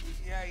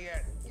 Yeah.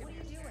 What are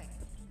you doing?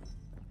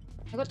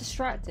 I got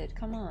distracted,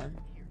 come on.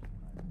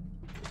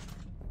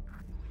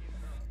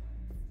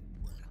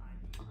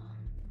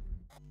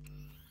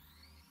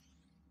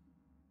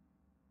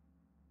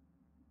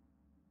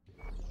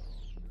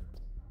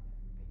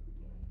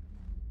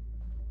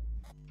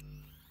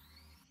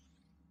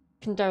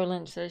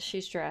 Condolences,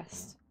 she's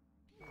dressed.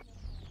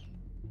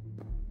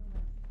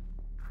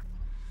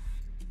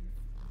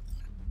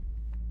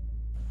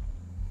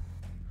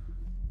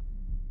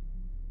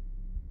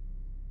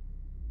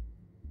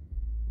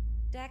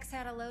 Dex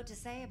had a load to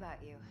say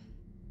about you.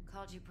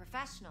 Called you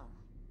professional,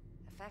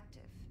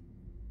 effective,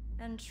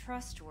 and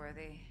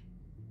trustworthy.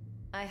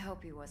 I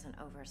hope he wasn't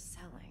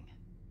overselling.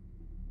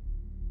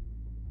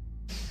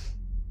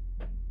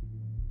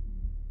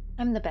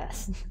 I'm the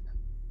best.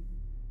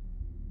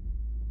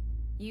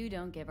 You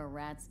don't give a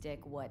rat's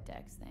dick what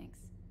Dex thinks.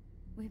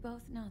 We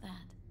both know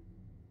that.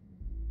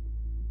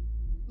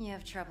 You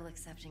have trouble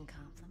accepting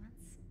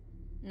compliments?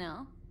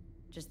 No,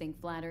 just think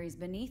flattery's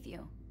beneath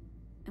you.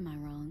 Am I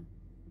wrong?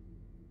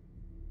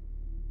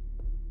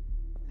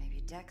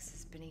 Maybe Dex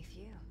is beneath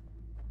you.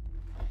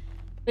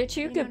 Bitch,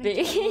 you We could know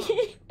each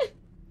be.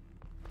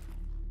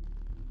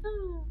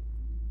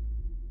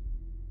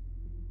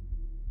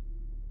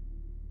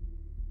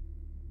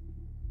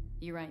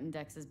 You writing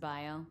Dex's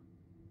bio?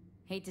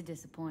 Hate to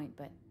disappoint,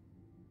 but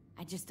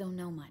I just don't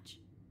know much.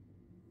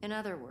 In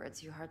other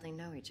words, you hardly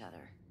know each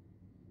other.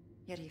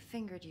 Yet he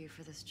fingered you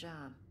for this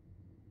job.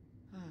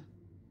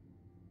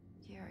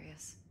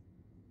 Curious.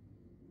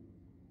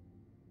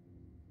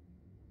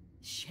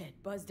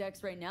 Shit, buzz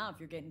Dex right now if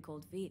you're getting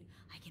cold feet.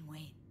 I can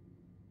wait.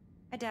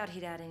 I doubt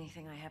he'd add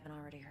anything I haven't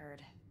already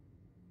heard.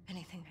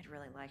 Anything I'd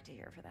really like to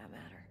hear, for that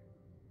matter.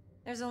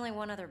 There's only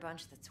one other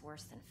bunch that's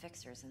worse than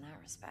fixers in that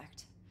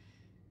respect.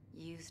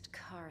 Used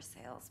car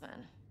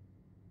salesmen.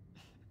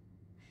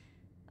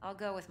 I'll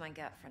go with my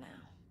gut for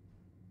now.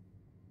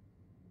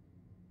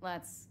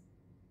 Let's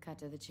cut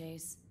to the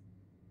chase.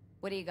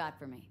 What do you got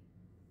for me?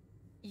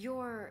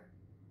 Your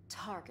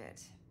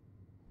target.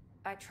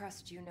 I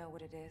trust you know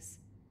what it is.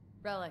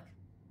 Relic.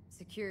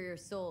 Secure your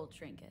soul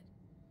trinket.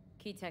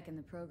 Key tech in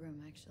the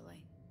program,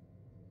 actually.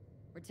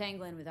 We're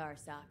tangling with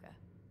Arasaka.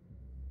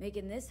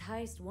 Making this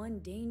heist one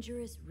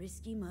dangerous,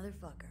 risky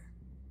motherfucker.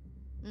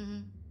 Mm-hmm.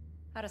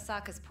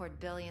 Arasaka's poured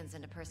billions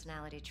into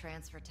personality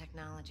transfer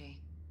technology.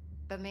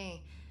 But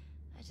me,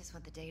 I just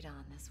want the data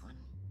on this one.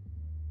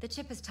 The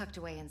chip is tucked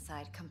away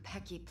inside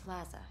Konpeki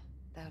Plaza,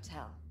 the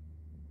hotel.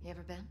 You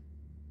ever been?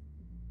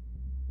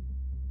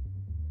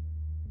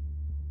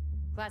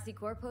 Classy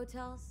Corp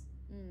hotels?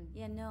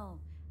 Yeah, no.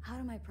 Out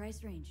of my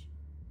price range.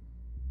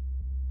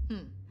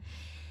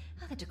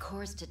 Well, the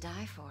decor's to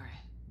die for.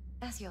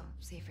 As you'll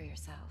see for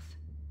yourself.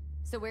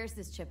 So where's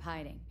this chip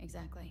hiding,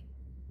 exactly?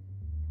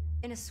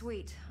 In a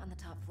suite on the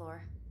top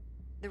floor.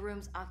 The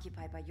room's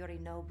occupied by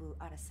Yorinobu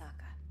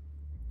Arasaka.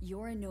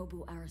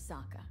 Yorinobu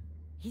Arasaka?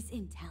 He's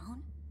in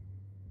town?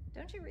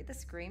 Don't you read the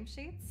scream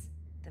sheets?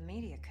 The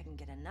media couldn't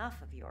get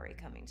enough of Yori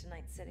coming to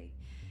Night City.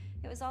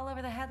 It was all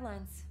over the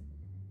headlines.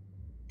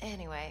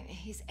 Anyway,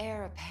 he's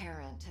heir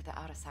apparent to the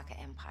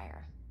Arasaka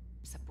Empire.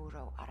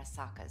 Saburo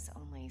Arasaka's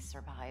only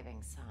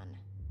surviving son.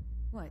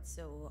 What,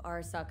 so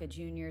Arasaka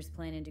Jr.'s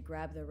planning to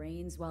grab the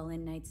reins while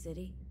in Night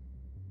City?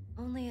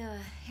 Only a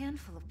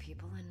handful of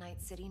people in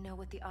Night City know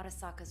what the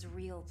Arasaka's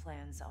real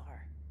plans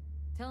are.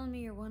 Telling me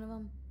you're one of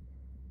them?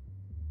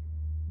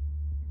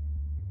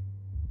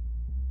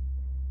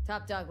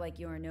 Top dog like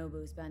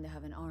Yorinobu's bound to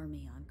have an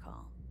army on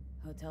call.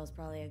 Hotel's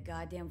probably a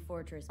goddamn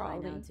fortress by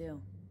now,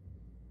 too.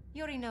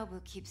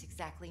 Yorinobu keeps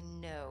exactly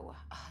no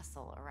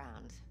hustle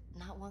around.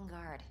 Not one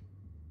guard.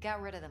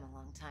 Got rid of them a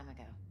long time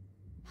ago.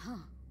 Huh.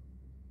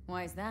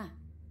 Why is that?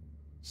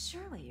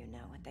 Surely you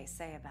know what they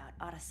say about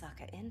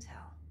Arasaka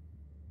intel.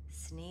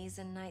 Sneeze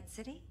in Night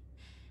City,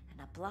 and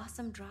a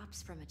blossom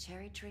drops from a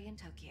cherry tree in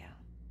Tokyo.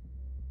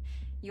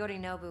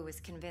 Yorinobu was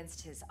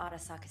convinced his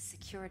Arasaka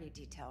security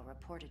detail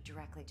reported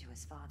directly to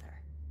his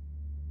father.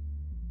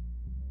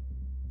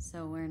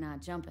 So we're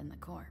not jumping the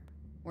Corp.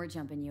 We're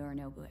jumping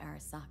Yorinobu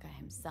Arasaka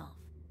himself.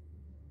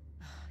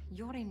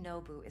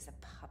 Yorinobu is a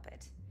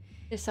puppet.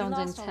 This sounds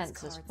he lost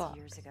intense all his as cards fuck.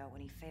 years ago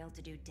when he failed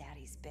to do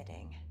Daddy's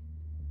bidding.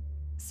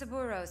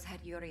 Saburo's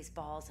had Yori's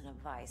balls in a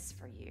vice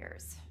for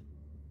years.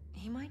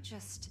 He might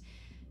just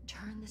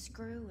turn the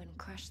screw and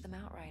crush them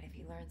outright if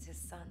he learns his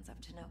son's up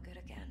to no good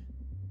again.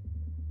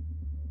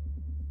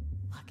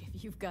 Look,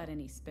 if you've got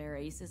any spare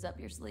aces up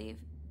your sleeve,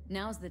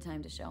 now's the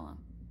time to show them.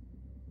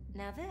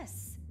 Now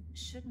this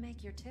should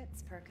make your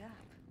tits perk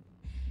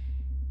up.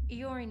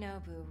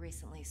 Yorinobu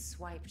recently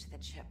swiped the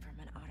chip from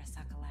an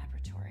Arasaka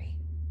laboratory.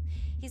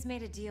 He's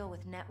made a deal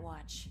with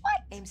Netwatch.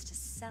 What? Aims to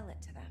sell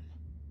it to them.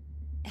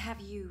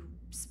 Have you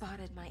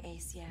spotted my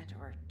ace yet,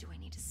 or do I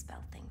need to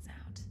spell things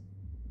out?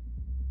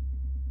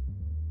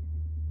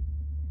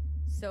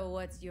 So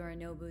what's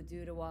Yorinobu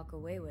due to walk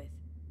away with?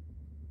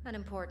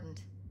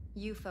 Unimportant.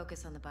 You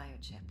focus on the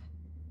biochip.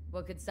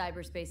 What could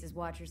cyberspace's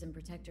watchers and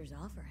protectors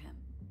offer him?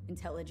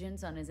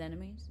 Intelligence on his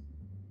enemies?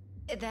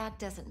 That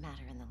doesn't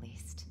matter in the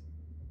least.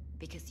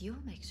 Because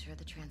you'll make sure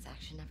the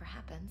transaction never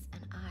happens,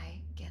 and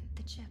I get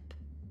the chip.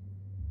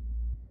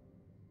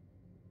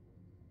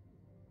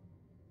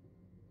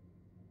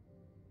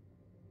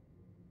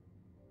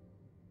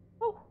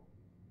 Oh.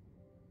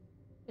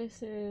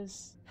 This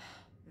is...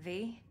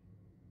 V?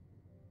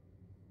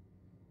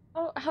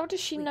 Oh, how does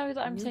she know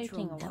that I'm Neutral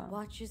taking a while?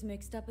 Netwatch is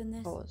mixed up in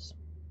this? Pause.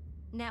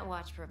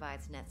 Netwatch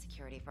provides net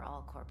security for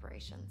all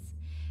corporations,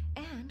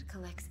 and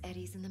collects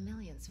eddies in the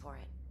millions for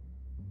it.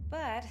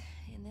 But,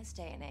 in this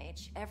day and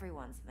age,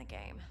 everyone's in the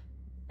game,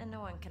 and no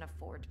one can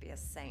afford to be a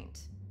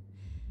saint.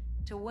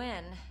 To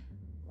win,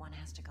 one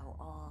has to go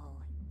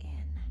all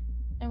in.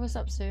 Hey, what's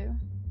up, Sue?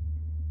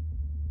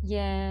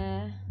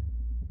 Yeah.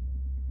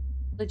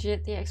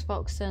 Legit, the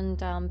Xbox and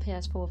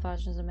PS4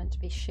 versions are meant to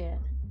be shit.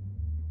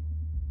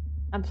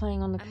 I'm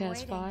playing on the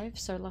PS5, waiting.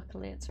 so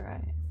luckily it's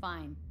alright.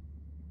 Fine.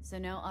 So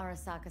no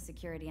Arasaka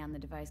security on the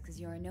device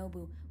because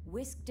Yorinobu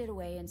whisked it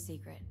away in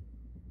secret.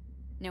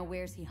 Now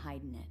where's he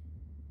hiding it?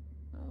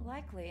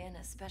 Likely in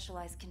a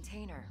specialized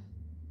container.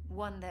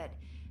 One that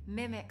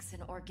mimics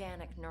an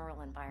organic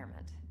neural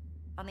environment.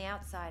 On the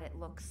outside, it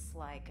looks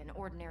like an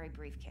ordinary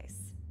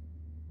briefcase.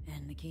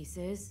 And the case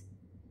is?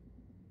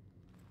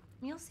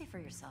 You'll see for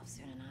yourself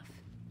soon enough.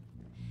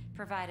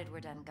 Provided we're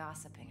done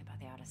gossiping about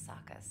the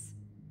Arasakas.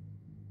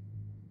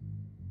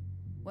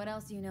 What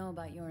else do you know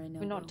about Yorinobu?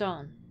 We're not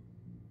done.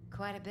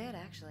 Quite a bit,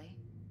 actually.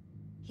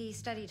 He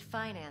studied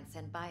finance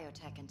and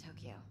biotech in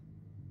Tokyo.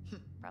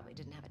 Probably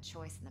didn't have a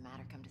choice in the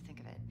matter, come to think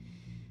of it.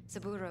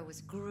 Saburo was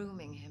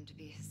grooming him to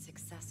be his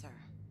successor.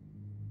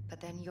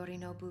 But then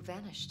Yorinobu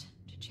vanished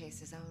to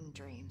chase his own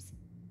dreams.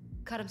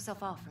 Cut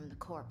himself off from the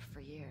Corp for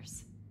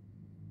years.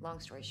 Long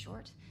story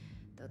short,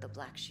 though the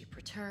black sheep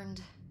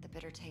returned, the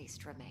bitter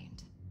taste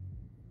remained.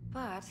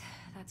 But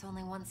that's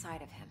only one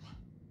side of him.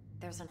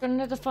 There's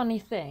another funny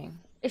thing.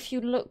 If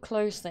you look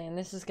closely, and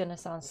this is gonna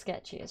sound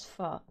sketchy as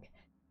fuck,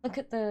 look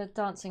at the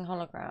dancing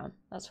hologram.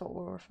 That's what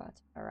we'll refer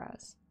to her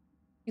as.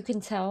 You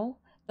can tell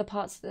the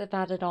parts that they've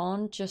added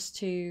on just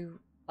to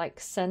like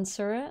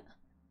censor it,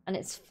 and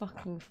it's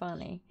fucking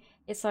funny.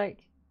 It's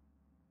like,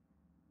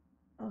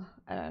 oh,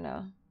 I don't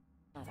know.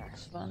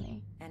 It's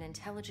funny. An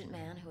intelligent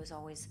man who has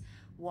always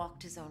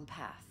walked his own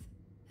path,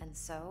 and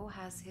so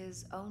has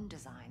his own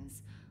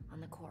designs on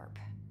the corp.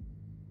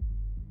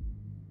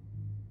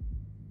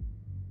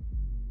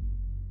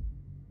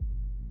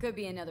 Could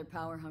be another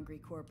power-hungry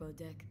corpo,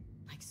 Dick.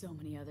 Like so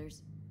many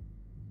others.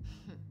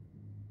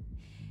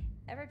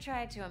 Ever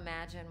tried to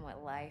imagine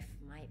what life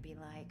might be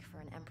like for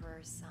an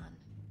emperor's son?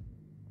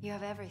 You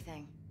have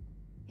everything,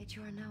 yet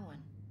you are no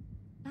one.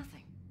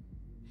 Nothing.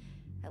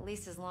 At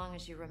least as long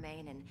as you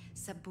remain in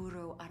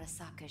Saburo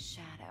Arasaka's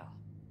shadow.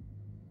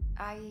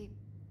 I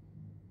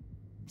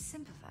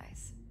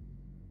sympathize.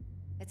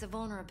 It's a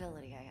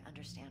vulnerability I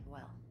understand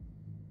well.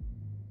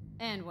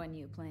 And one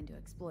you plan to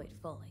exploit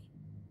fully.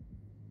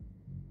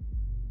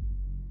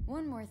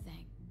 One more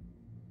thing.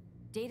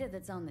 Data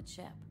that's on the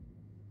chip.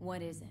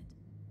 What is it?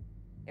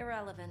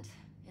 Irrelevant,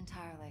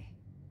 entirely.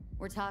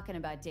 We're talking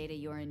about data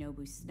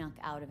Yorinobu snuck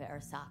out of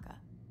Arasaka.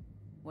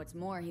 What's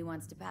more, he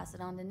wants to pass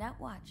it on to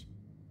Netwatch.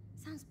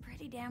 Sounds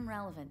pretty damn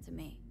relevant to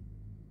me.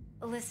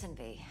 Listen,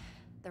 V.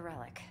 The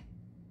relic.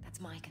 That's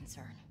my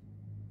concern.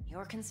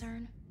 Your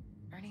concern?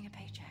 Earning a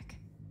paycheck.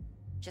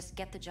 Just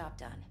get the job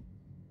done.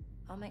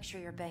 I'll make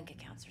sure your bank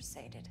accounts are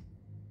sated.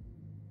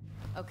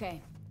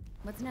 Okay.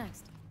 What's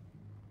next?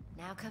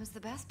 Now comes the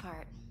best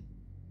part.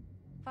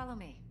 Follow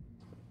me.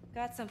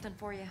 Got something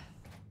for you.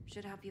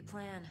 Should help you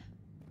plan.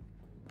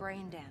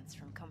 Brain dance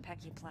from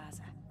Konpeki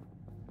Plaza.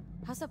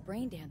 How's a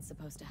brain dance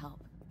supposed to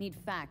help? Need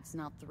facts,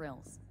 not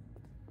thrills.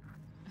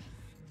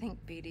 Think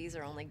BDs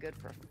are only good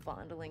for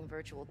fondling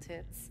virtual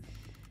tits?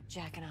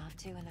 Jacking off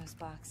to in those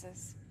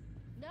boxes?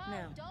 No,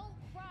 don't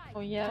cry. Oh,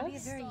 yes? It can be a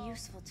very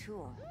useful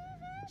tool.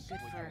 Good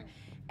for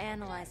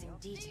analyzing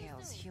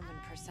details human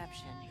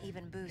perception,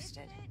 even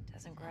boosted,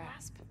 doesn't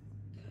grasp.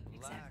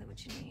 Exactly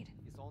what you need.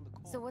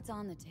 So what's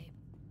on the tape?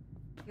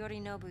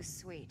 Yorinobu's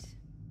suite.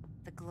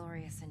 The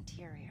glorious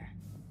interior.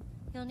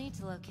 You'll need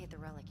to locate the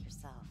relic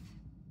yourself.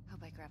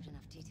 Hope I grabbed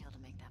enough detail to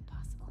make that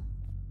possible.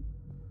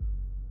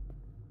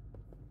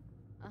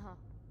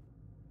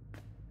 Uh-huh.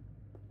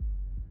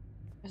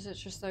 Is it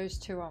just those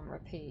two on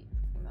repeat,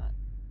 pretty much?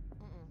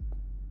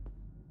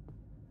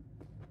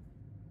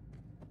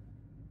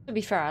 To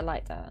be fair, I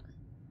like that.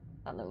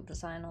 That little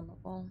design on the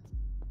wall.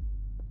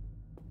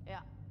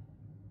 Yeah.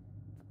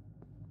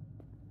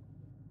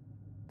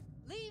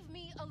 Leave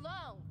me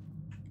alone.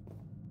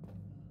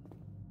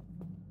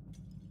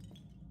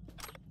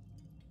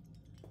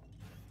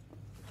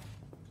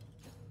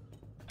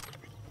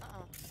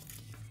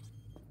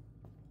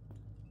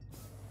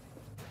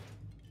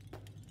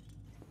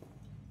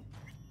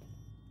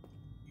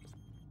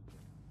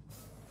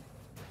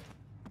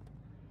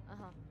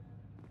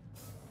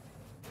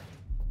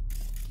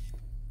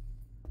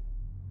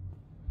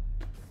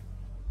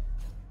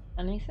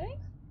 Anything?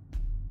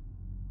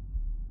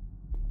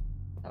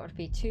 That would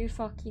be too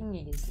fucking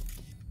easy.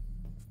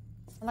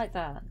 I like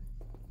that.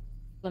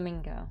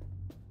 Flamingo.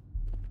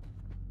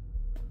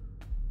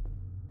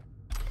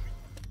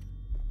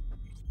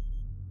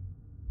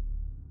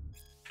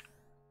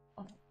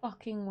 A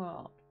fucking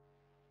world.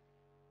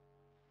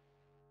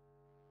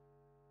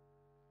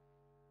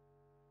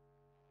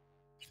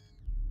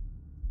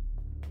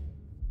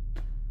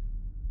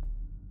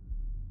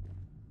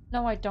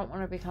 No, I don't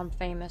want to become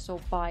famous or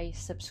buy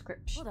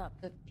subscription. Hold up.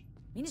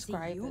 You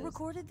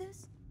recorded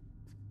this?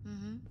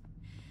 Mm-hmm.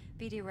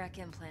 BD rec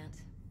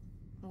implant.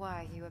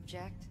 Why, you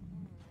object?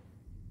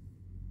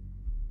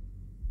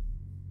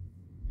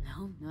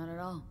 No, not at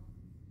all.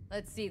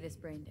 Let's see this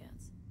brain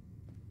dance.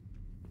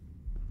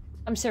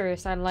 I'm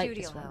serious, I like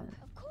Judy this will one. help.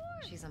 Of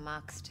course. She's a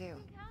Mox too. You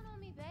can count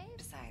on me, babe.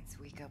 Besides,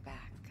 we go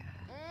back,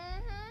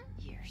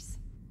 Mm-hmm. years.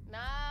 No,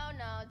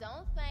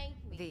 don't thank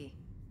me. V,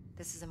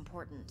 this is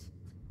important.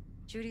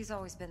 Judy's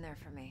always been there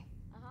for me.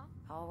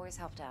 Always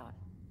helped out.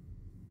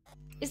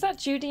 Is that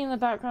Judy in the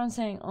background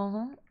saying,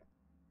 uh-huh?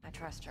 I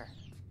trust her.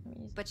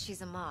 But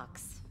she's a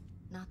Mox,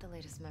 not the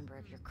latest member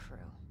of your crew.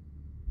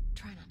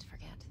 Try not to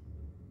forget.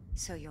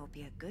 So you'll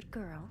be a good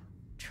girl,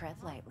 tread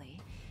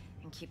lightly,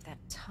 and keep that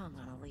tongue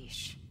on a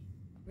leash.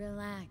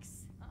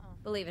 Relax.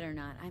 Believe it or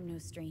not, I'm no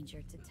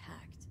stranger to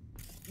tact.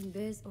 In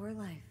biz or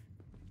life.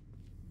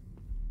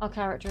 Our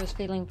character is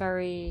feeling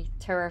very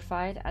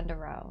terrified and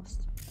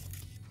aroused.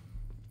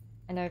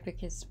 I know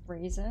because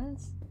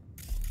reasons.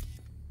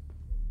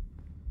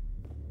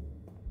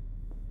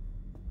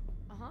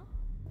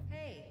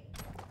 Hey,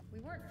 we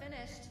weren't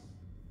finished.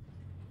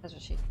 That's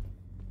what she.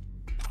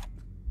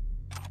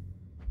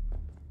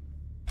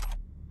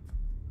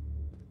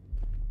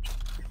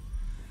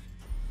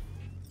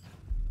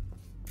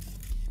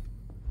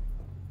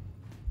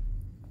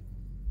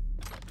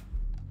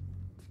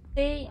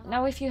 See,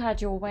 now if you had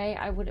your way,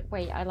 I would...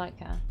 Wait, I like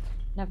her.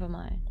 Never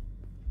mind.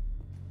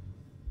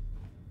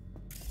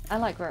 I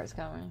like where it's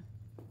going.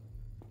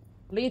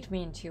 Lead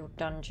me into your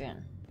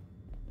dungeon.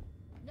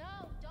 No,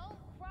 don't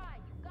cry.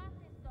 You got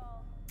this,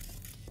 doll.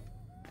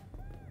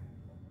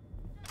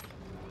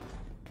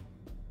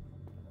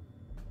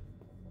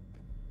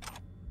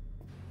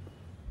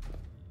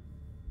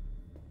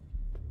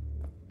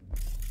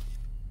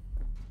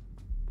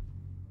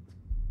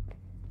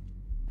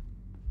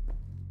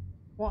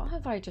 What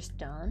have I just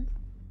done?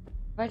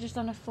 Have I just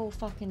done a full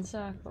fucking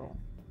circle?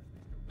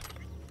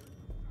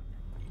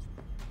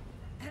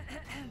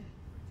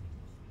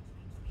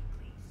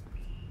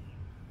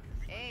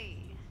 Hey,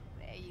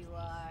 there you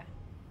are.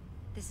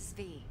 This is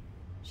V.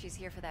 She's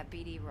here for that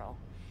BD role.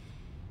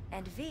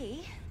 And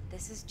V,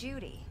 this is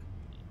Judy.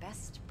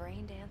 Best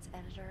brain dance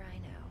editor I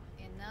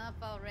know. Enough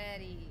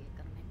already. You're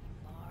gonna make me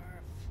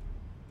barf.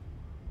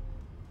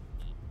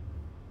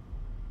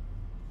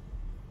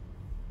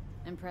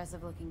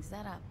 Impressive looking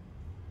setup.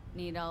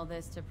 Need all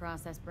this to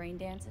process brain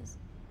dances?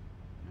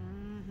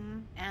 Mm-hmm.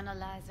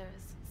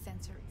 Analyzers,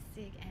 sensory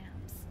sig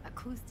amps,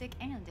 acoustic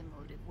and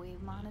emotive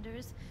wave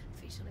monitors,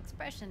 facial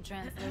expression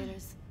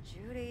translators.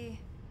 Judy.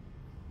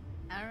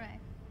 All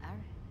right.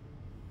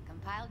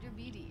 Compiled your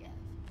BDF.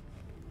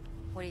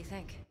 What do you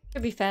think? To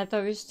be fair,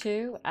 those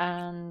two,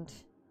 and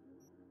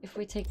if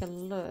we take a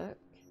look...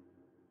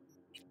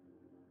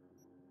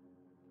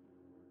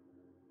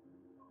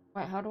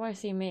 Wait, how do I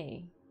see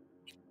me?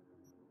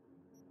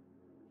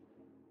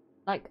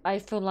 Like, I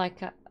feel like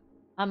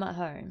I'm at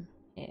home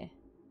here.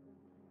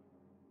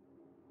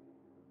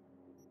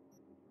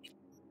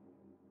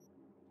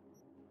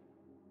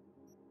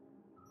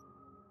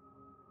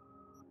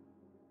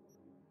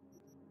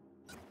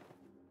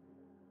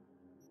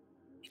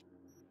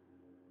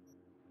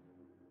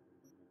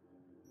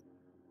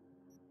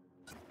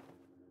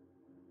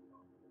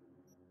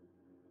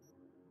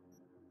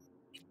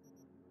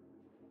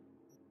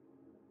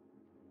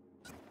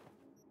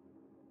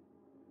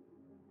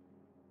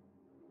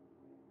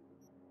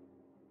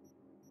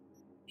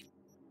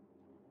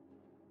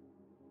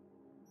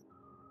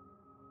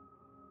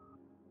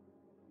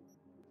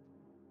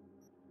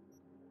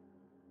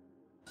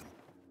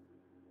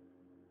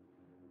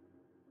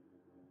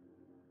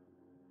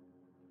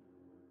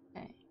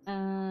 Okay,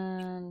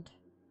 and...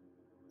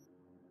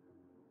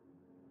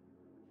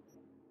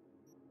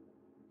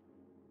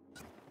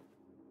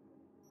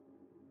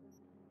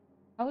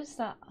 How is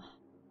that?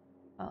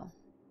 Oh.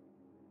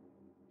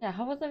 Yeah,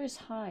 how are those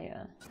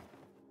higher?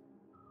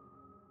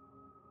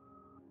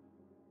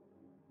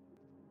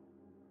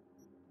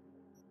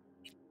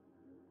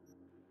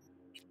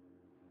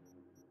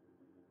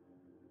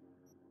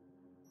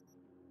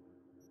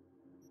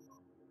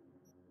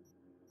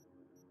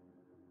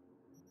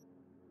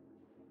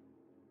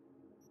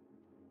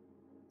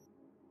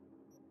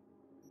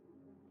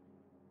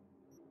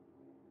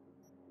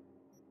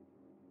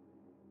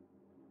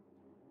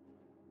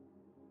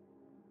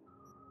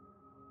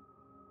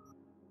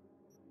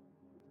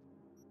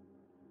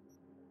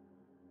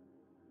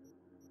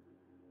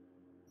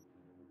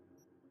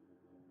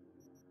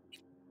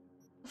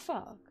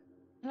 Fuck.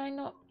 Can I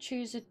not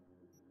choose a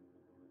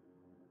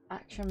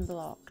action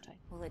blocked?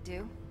 Will it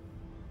do?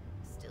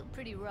 Still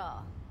pretty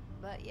raw,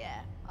 but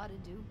yeah, ought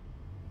to do.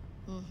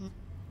 Mm-hmm.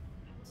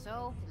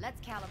 So, let's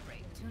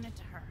calibrate. Tune it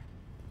to her.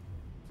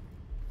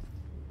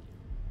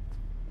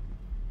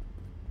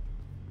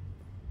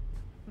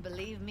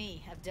 Believe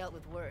me, I've dealt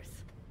with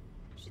worse.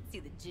 Should see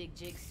the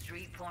jig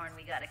street porn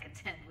we gotta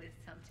contend with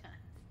sometimes.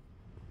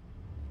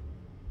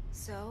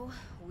 So,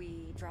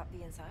 we drop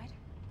V inside?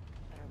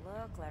 Let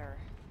her look, let her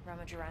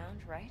rummage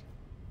around, right?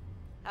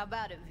 How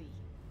about it, V?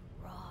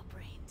 Raw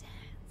brain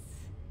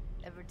dance.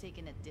 Ever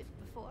taken a dip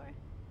before?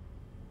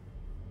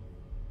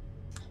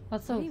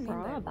 What's so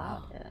raw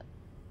about it?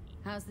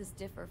 How's this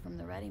differ from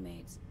the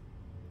ready-mades?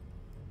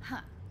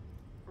 Huh.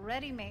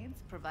 Ready-mades,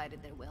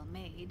 provided they're well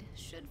made,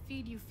 should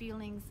feed you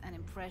feelings and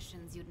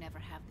impressions you'd never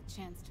have the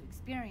chance to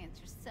experience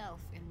yourself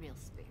in real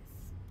space.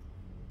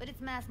 But it's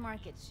mass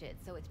market shit,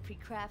 so it's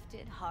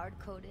pre-crafted,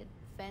 hard-coded,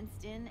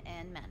 fenced in,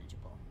 and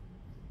manageable.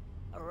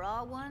 A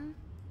raw one?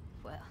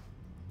 Well,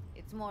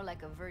 it's more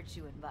like a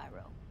virtue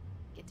enviro.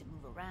 Get to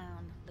move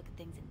around, look at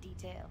things in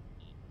detail.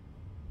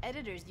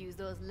 Editors use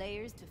those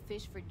layers to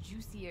fish for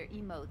juicier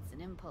emotes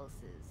and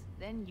impulses,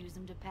 then use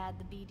them to pad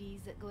the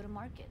BDs that go to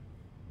market.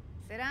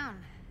 Sit down,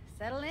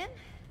 settle in,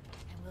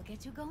 and we'll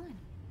get you going.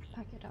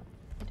 Pack it up.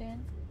 Put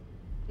in.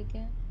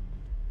 Begin.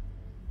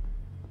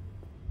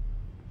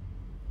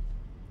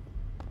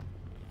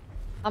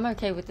 I'm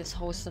okay with this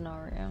whole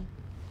scenario.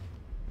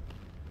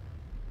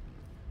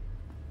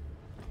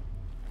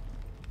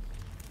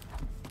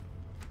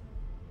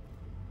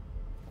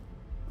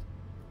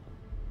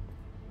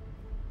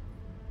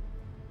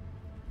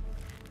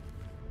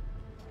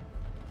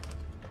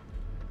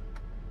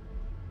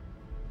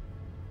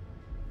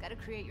 Gotta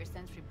create your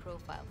sensory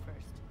profile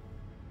first.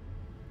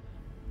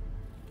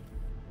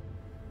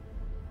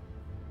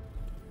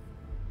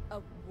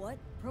 A what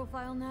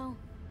profile now?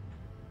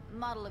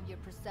 model of your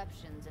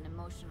perceptions and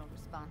emotional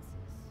responses.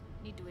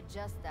 Need to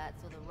adjust that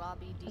so the raw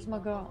BD That's my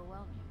won't girl.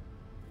 overwhelm you.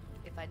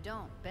 If I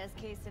don't, best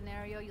case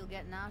scenario, you'll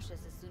get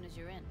nauseous as soon as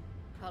you're in.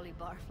 Probably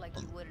barf like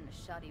you would in a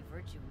shoddy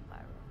virtue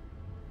enviro.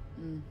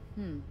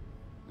 Mm-hmm.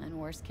 And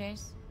worst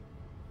case?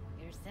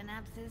 Your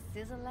synapses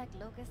sizzle like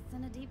locusts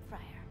in a deep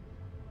fryer.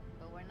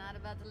 But we're not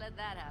about to let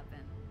that happen.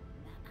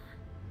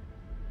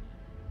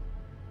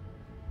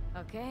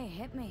 Nuh-uh. Okay,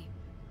 hit me.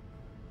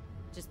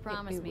 Just Hit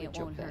promise me with it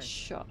your won't best hurt.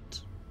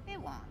 shot. It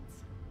won't.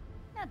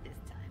 Not this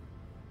time.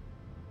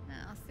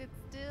 Now sit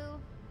still,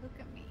 look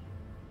at me.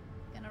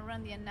 Gonna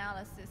run the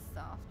analysis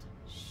soft.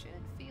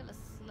 Should feel a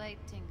slight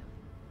tingle.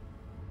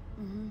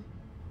 Mm-hmm.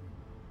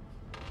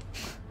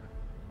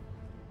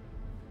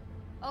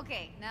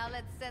 Okay, now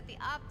let's set the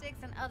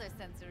optics and other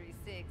sensory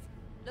sigs.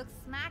 Look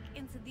smack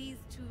into these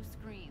two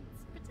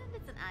screens. Pretend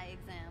it's an eye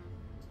exam.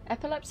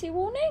 Epilepsy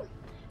warning?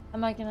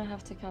 Am I gonna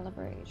have to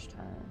calibrate each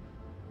time?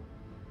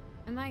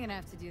 Am I gonna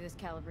have to do this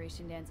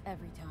calibration dance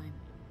every time?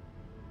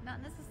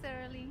 Not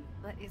necessarily,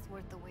 but it's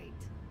worth the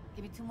wait.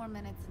 Give me 2 more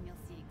minutes and you'll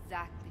see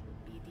exactly what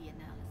BD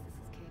analysis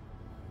is capable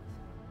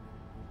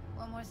of.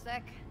 1 more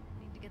sec.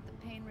 Need to get the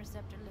pain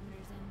receptor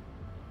limiters in.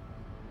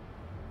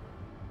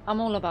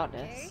 I'm all about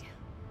Okay. this.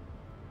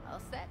 All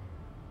set.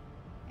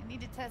 I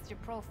need to test your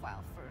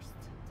profile first.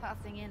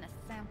 Tossing in a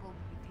sample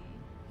BD.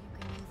 You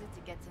can use it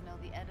to get to know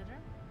the editor.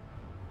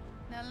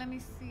 Now let me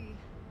see.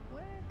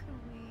 Where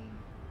could we...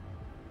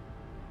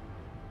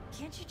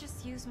 Can't you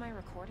just use my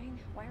recording?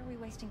 Why are we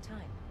wasting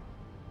time?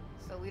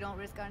 So we don't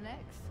risk our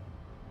necks.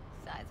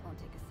 Size won't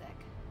take a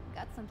sec.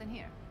 Got something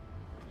here.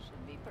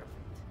 Should be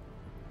perfect.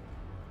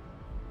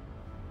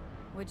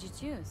 What'd you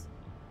choose?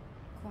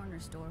 Corner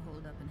store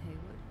holdup in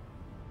Haywood.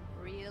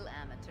 Real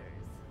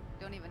amateurs.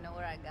 Don't even know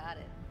where I got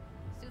it.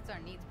 Suits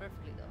our needs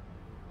perfectly though.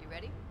 You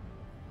ready?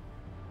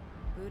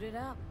 Boot it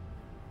up.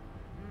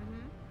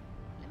 Mm-hmm.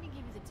 Let me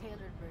give you the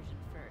tailored version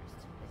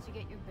first. Let you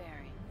get your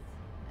bearings.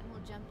 Then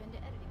we'll jump into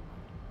editing mode.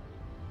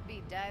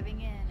 Be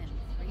diving in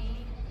 3, 2,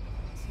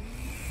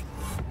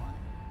 1.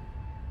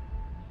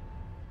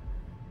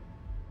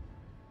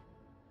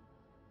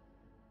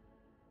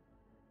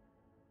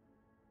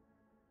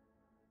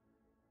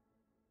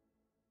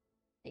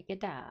 Take it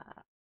down.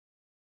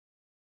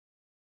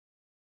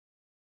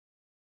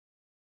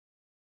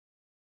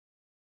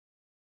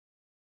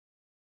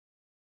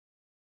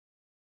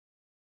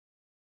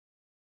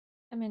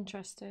 I'm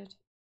interested.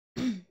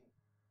 Plan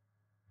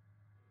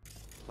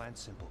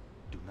simple.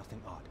 Do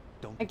nothing odd.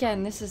 Don't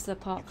Again, this is the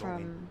part You go in,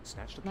 from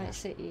snatch the Night cash,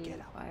 City get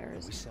out, Fire, and we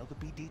isn't it? sell the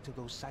BD to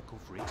those psycho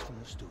freaks from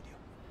the studio.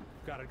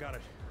 Got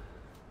it.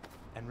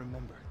 And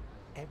remember,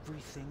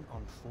 everything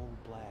on full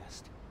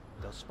blast.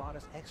 They'll spot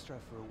us extra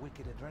for a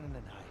wicked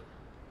adrenaline high.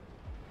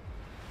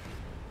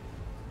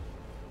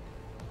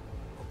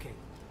 Okay,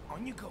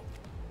 on you go.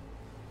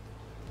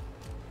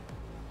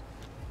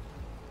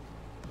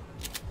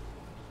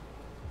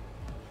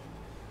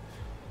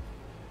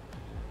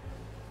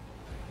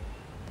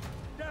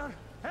 Down,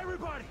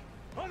 everybody,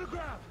 on the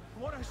ground.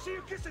 I want to see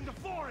you kissing the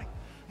flooring.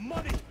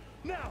 Money,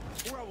 now,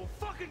 or I will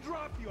fucking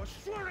drop you. I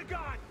swear to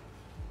God.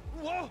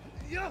 Whoa,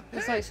 yeah.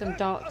 It's like some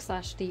dark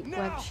 / deep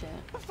now, web shit.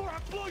 Before I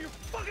blow your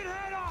fucking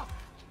head off.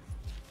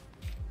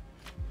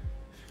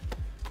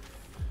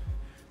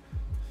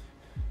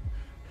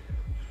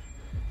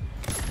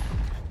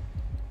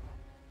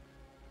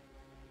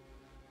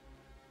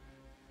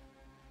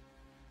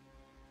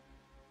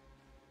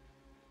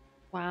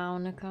 Wow,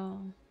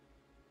 Nicole.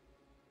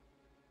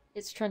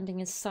 It's trending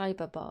as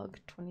Cyberbug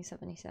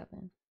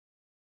 2077.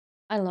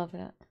 I love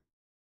it.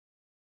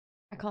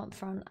 I can't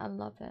front, I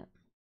love it.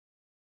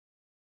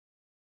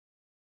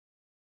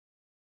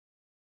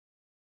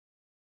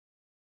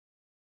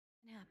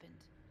 What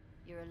happened?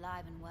 You're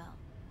alive and well.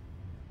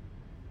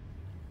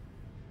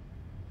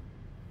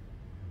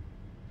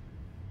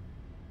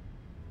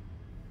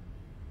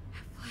 A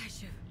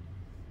flash of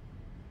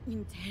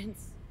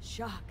intense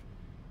shock.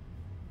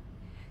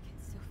 I can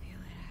still feel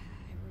it.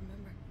 I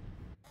remember.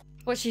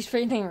 What she's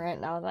feeling right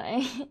now, that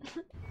ain't.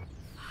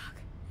 Fuck.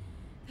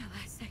 That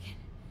last second.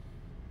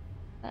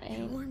 That You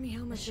ain't warned me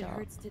how a much it shot.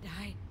 hurts to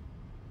die.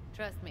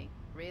 Trust me,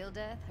 real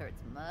death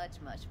hurts much,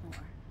 much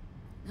more.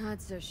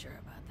 Not so sure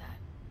about that.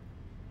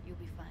 You'll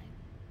be fine.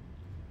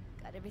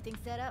 Got everything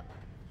set up?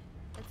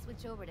 Let's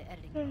switch over to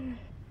editing mode.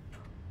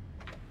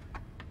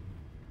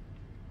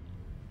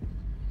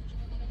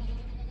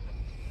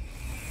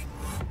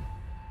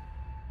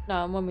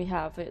 No, and when we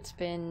have, it's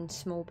been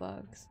small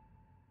bugs.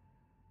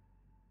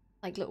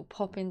 Like little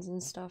pop-ins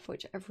and stuff,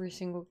 which every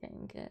single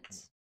game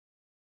gets.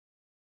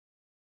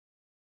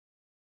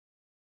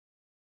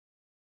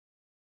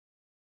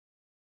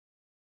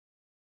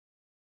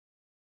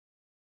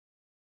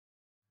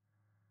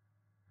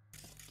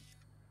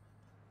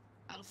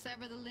 I'll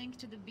sever the link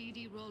to the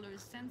BD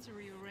Roller's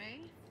sensory array.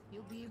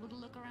 You'll be able to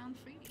look around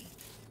freely.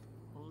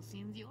 Whole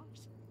scene's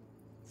yours.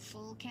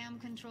 Full cam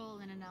control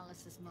in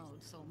analysis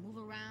mode, so move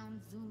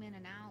around, zoom in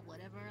and out,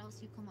 whatever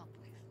else you come up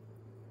with.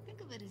 Think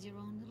of it as your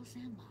own little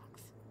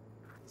sandbox.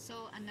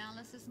 So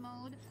analysis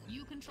mode,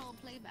 you control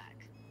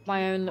playback.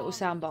 my own little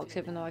soundbox,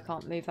 even though I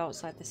can't move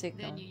outside the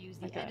signal. Then you use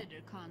the Okay.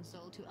 editor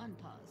console to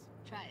unpause.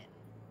 Try it.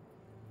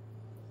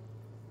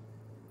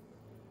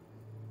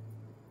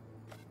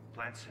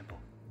 Plan simple.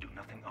 Do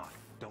nothing odd.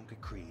 Don't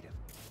get creative.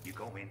 You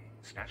go in,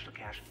 snatch the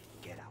cash,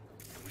 get out.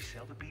 And we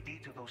sell the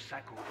BD to those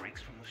psycho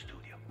freaks from the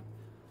studio.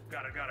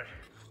 Got it, got it.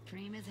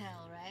 Dream as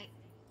hell, right?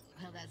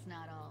 Well, that's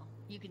not all.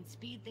 You can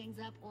speed things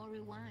up or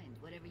rewind,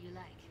 whatever you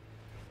like.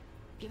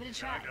 Give it a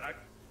try.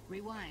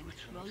 Rewind.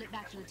 Roll it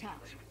back to the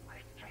top.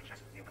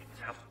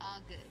 Ah,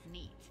 good.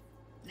 Neat.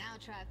 Now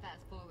try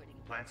fast forwarding.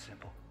 Plan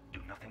simple.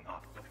 Do nothing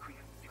odd. Don't get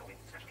creative. You go in,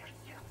 snatch the cash,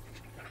 get out.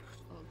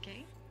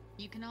 Okay.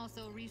 You can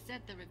also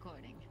reset the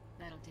recording.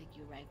 That'll take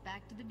you right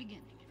back to the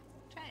beginning.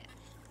 Try it.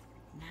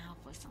 Now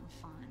for some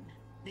fun.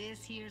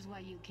 This here's why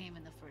you came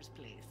in the first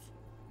place.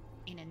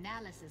 In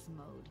analysis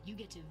mode, you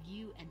get to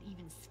view and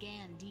even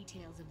scan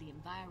details of the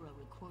enviro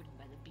recorded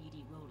by the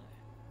BD roller.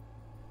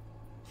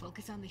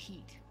 Focus on the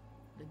heat.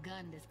 The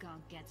gun this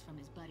gonk gets from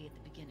his buddy at the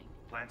beginning.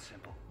 Plan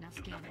simple. Now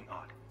Do scan nothing it.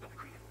 odd. Don't get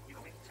creative. You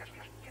go in, snatch the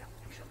cash, get out.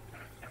 We sell it.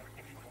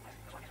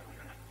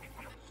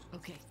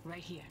 Okay,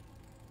 right here.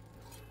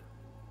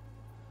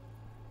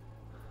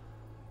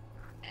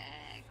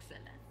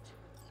 Excellent.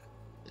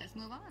 Let's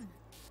move on.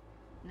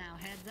 Now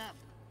heads up.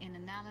 In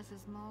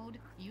analysis mode,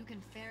 you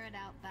can ferret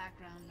out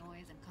background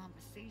noise and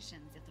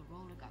conversations if the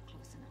roller got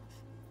close enough.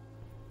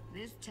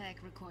 This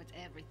tech records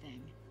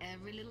everything,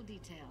 every little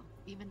detail,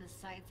 even the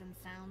sights and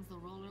sounds the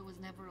roller was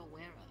never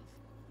aware of.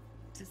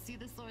 To see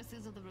the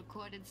sources of the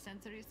recorded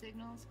sensory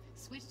signals,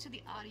 switch to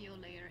the audio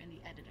layer in the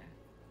editor.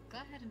 Go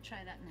ahead and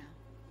try that now.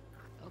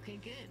 Okay,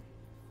 good.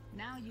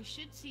 Now you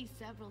should see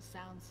several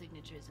sound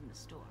signatures in the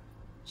store.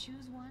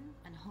 Choose one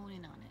and hone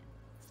in on it.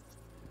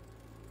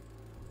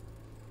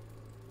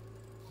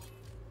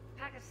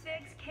 Pack of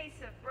 6, case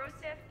of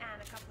Brosif,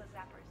 and a couple of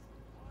zappers.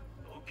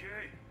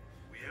 Okay.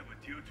 We have a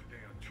deal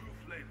today on 2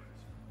 flavors.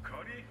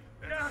 Cuddy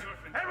and surf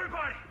and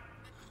everybody!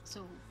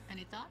 So,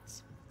 any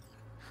thoughts?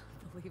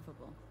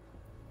 Unbelievable.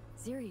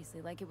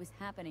 Seriously, like it was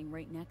happening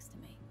right next to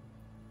me.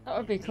 That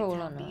would be cool,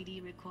 It's how on it.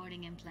 BD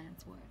recording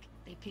implants work.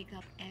 They pick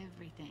up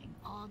everything,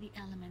 all the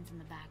elements in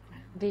the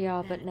background.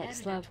 VR, Then but an next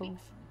editor level.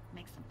 tweaks them,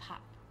 makes them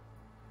pop.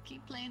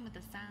 Keep playing with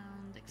the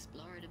sound,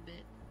 explore it a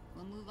bit.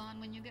 We'll move on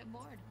when you get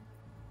bored.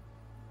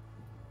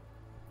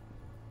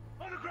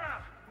 On the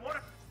ground! You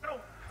wanna... No!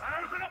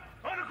 On the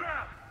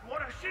ground! You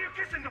wanna see you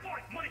kissing the boy?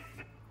 Money!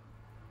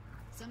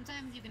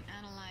 Sometimes you can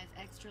analyze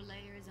extra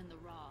layers in the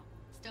raw.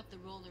 Stuff the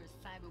roller's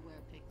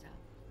cyberware picked up.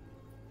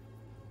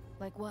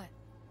 Like what?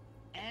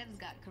 Ev's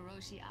got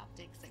Kiroshi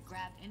optics that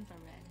grab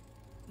infrared,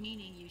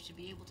 meaning you should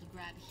be able to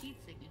grab heat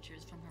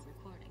signatures from her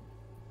recording.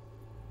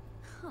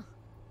 Huh.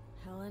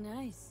 Hella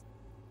nice.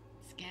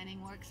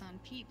 Scanning works on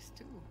peeps,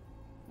 too.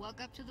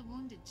 Walk up to the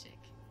wounded chick.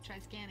 Try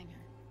scanning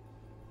her.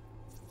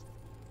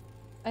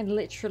 I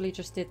literally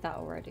just did that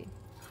already.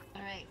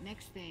 Alright,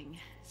 next thing.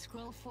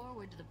 Scroll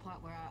forward to the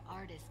part where our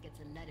artist gets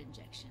a lead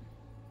injection.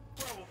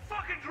 Bro, I will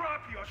fucking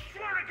drop you, I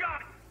swear to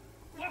God!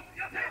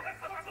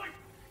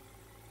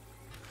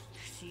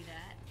 See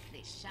that?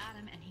 They shot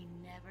him and he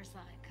never saw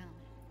it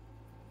coming.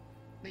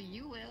 But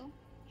you will.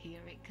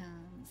 Here it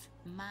comes.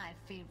 My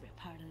favorite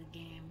part of the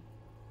game.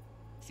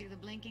 See the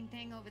blinking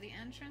thing over the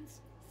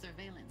entrance?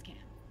 Surveillance cam.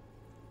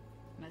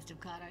 Must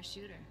have caught our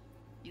shooter.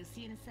 You'll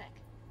see in a sec.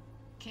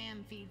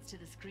 Cam feeds to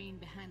the screen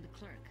behind the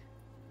clerk.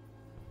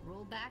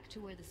 Roll back to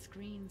where the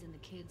screen's in the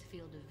kid's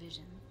field of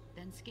vision,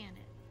 then scan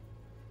it.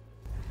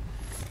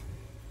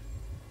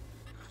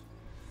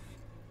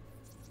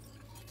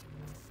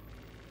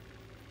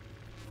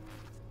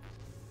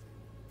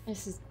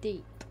 This is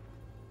deep.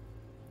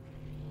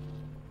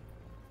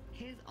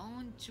 His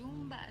own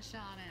Chumba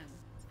shot him.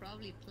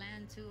 Probably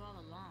planned to all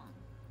along.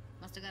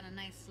 Must have got a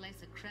nice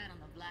slice of cred on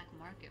the black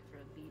market for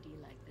a BD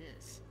like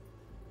this.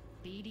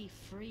 BD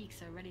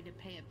freaks are ready to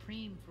pay a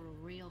preem for a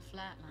real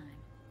flatline.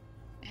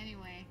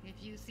 Anyway, if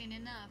you've seen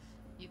enough,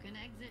 you can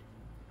exit.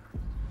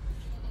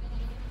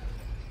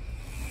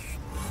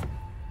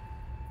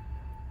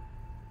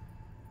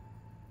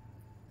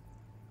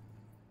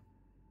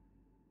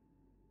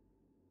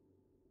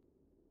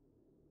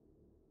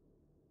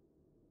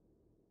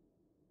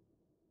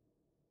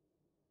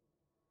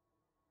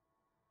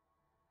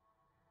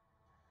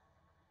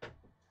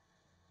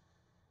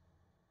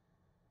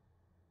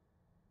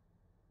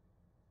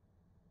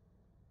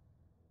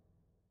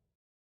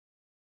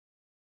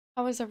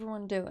 How is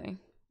everyone doing?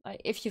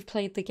 Like, if you've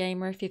played the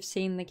game or if you've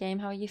seen the game,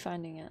 how are you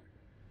finding it?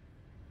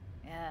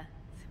 Yeah,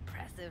 it's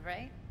impressive,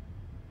 right?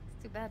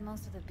 It's too bad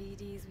most of the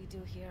BDs we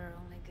do here are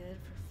only good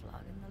for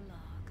flogging the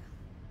log.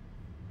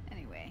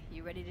 Anyway,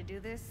 you ready to do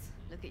this?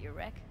 Look at your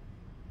wreck?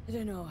 I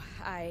don't know,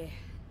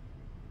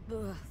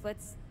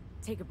 let's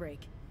take a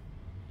break.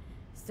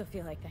 Still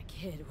feel like that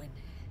kid when...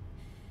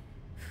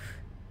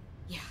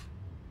 Yeah,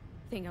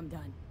 think I'm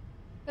done.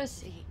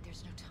 See,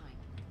 there's no time.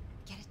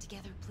 Get it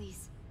together,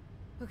 please.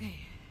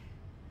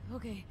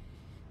 Okay.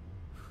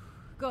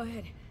 Go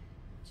ahead.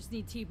 Just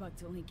need T-Bug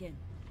to link in.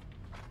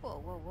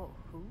 Whoa,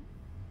 who?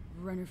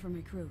 Runner for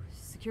my crew,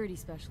 security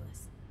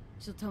specialist.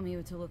 She'll tell me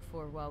what to look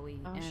for while we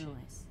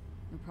analyze.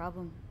 No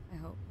problem, I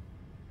hope.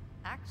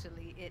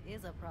 Actually, it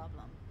is a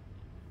problem.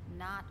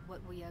 Not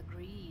what we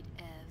agreed,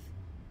 Ev.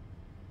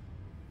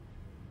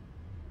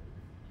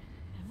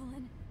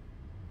 Evelyn,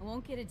 I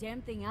won't get a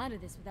damn thing out of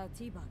this without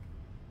T-Bug.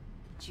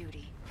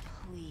 Judy,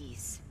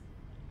 please.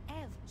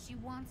 Ev, she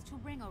wants to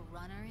bring a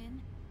runner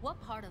in? What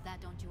part of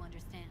that don't you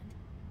understand?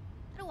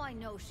 How do I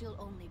know she'll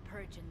only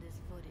perch in this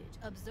footage,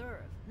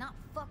 observe, not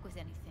fuck with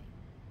anything?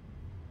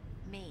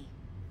 Me.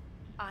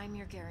 I'm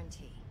your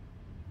guarantee.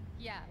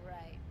 Yeah,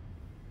 right.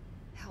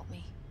 Help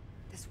me.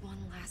 This one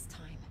last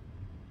time.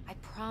 I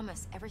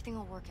promise everything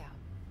will work out,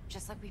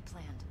 just like we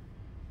planned.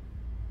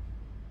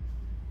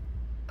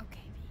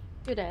 Okay, V.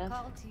 Good Ev.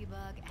 Call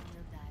T-Bug and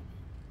we'll dive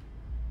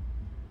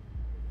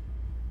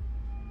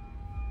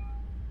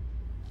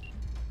in.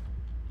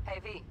 Hey,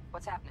 V,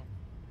 what's happening?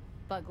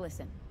 Bug,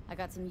 listen. I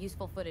got some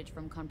useful footage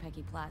from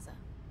Konpeki Plaza.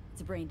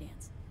 It's a brain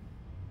dance.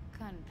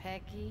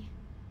 Konpeki?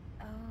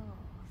 Oh,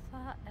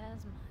 thought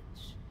as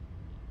much.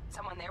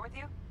 Someone there with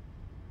you?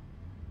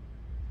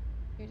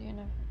 Judy and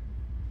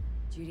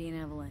Judy and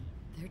Evelyn.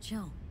 They're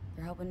chill.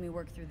 They're helping me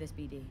work through this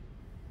BD.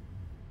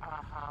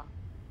 Uh-huh.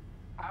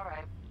 All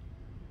right.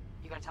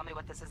 You gonna tell me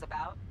what this is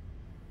about?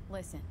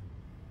 Listen.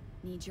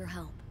 Need your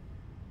help.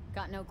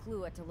 Got no clue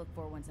what to look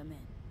for once I'm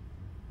in.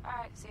 All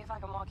right, see if I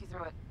can walk you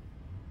through it.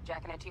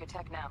 Jacking into your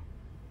tech now.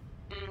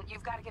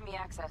 You've got to give me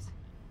access.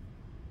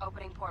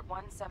 Opening port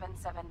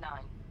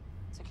 1779.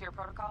 Secure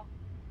protocol?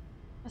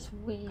 That's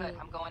weird. Good,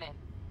 I'm going in.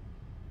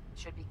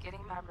 Should be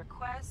getting my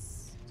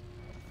request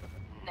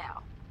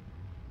now.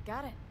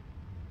 Got it.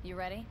 You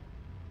ready?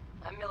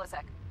 A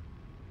millisec.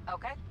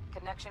 Okay,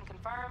 connection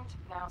confirmed.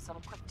 Now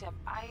some quick tip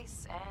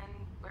ice and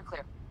we're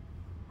clear.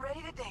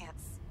 Ready to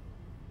dance.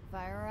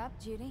 Fire her up,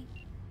 Judy.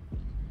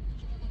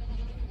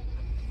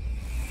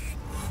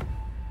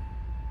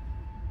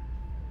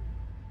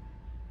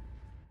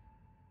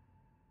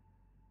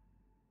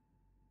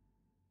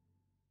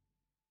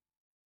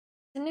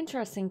 It's an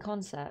interesting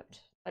concept,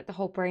 like the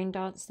whole brain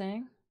dance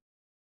thing.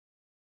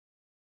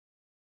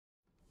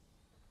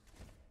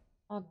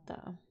 Odd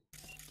though.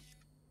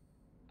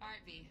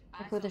 Alright, V.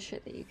 Like all the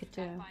shit that you could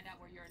do. Find out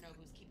where you know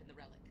who's keeping the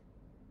relic.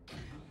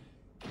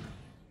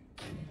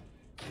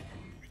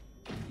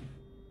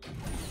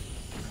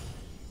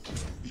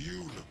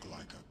 You look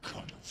like a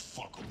cut of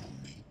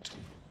fuckable meat,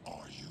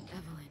 are you?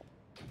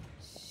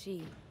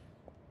 Evelyn.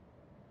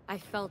 I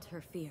felt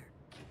her fear.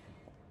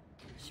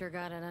 Sure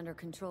got it under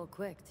control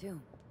quick, too.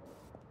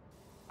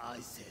 I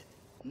said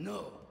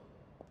no.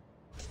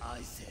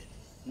 I said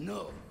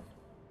no.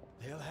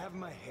 They'll have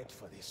my head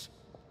for this.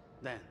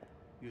 Then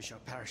you shall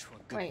perish for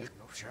good. Wait,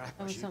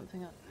 there was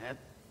something up. Head.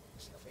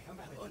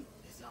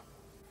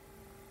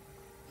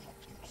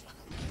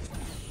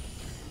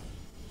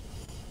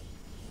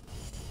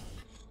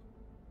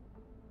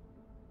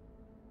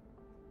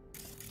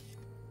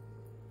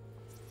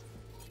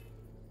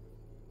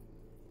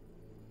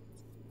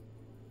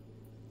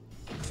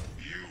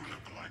 You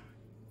look like...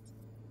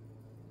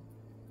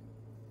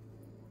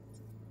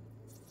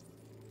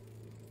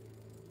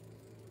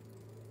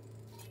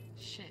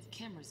 Shit,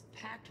 camera's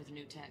packed with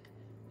new tech.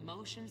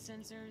 Motion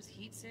sensors,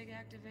 heat sig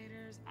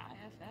activators,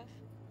 IFF.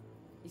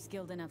 You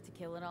skilled enough to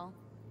kill it all?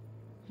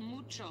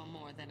 Mucho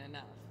more than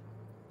enough.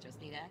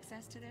 Just need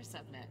access to their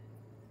subnet.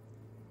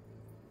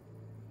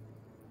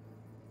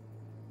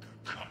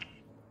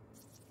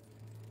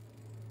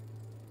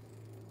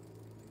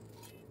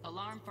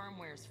 Alarm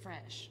firmware's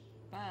fresh,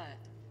 but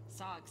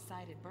saw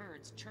excited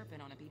birds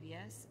chirping on a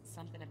BBS.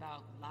 Something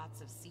about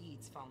lots of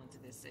seeds falling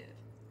to this sieve.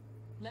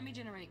 Let me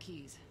generate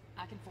keys.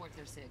 I can forge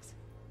their SIGs.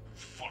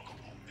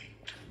 Fuckable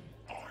meat,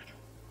 are you?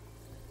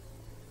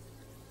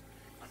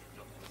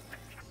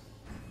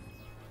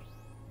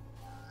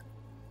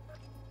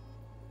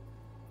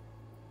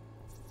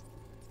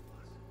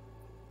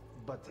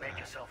 But make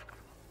yourself.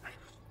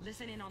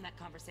 Listen in on that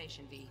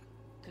conversation, V.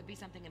 Could be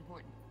something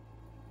important.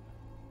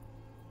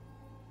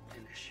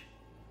 Finish.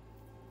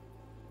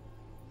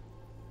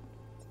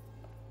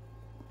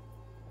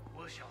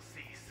 We shall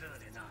see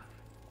soon enough.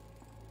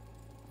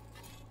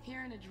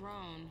 Hearing a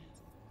drone.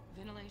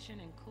 Ventilation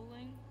and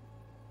cooling?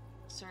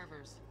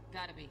 Servers.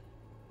 Gotta be.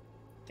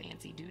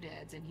 Fancy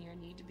doodads in here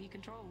need to be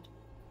controlled.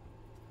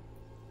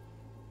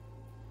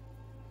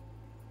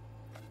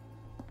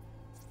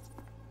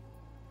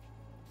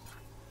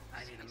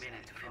 I need a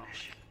minute to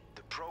finish.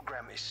 The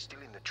program is still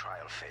in the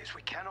trial phase.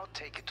 We cannot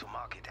take it to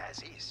market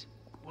as is.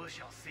 We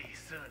shall see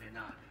soon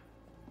enough.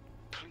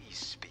 Please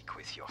speak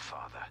with your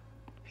father.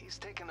 He's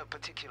taken a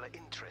particular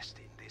interest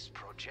in this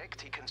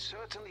project. He can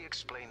certainly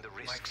explain the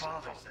risks My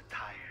involved. father's a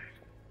tired,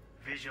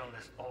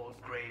 visionless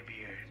old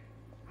graybeard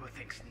who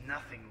thinks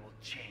nothing will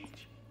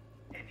change,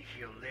 and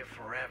he'll live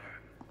forever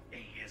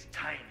in his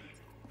tiny,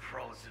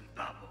 frozen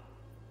bubble.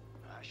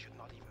 I should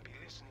not even be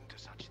listening to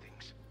such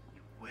things.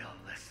 You will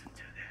listen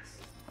to this.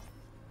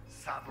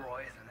 Saburo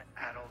is an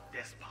adult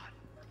despot,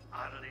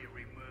 utterly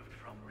removed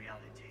from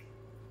reality.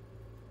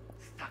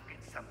 Stuck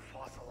in some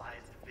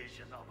fossilized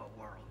vision of a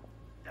world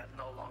that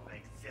no longer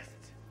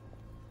exists.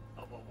 A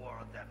of a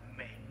world that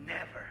may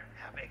never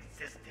have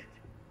existed.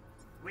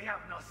 We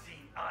have not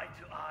seen eye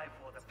to eye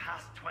for the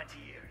past 20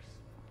 years.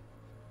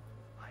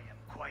 I am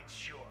quite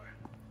sure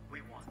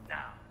we want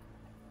now.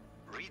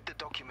 Read the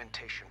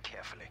documentation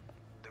carefully.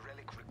 The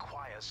relic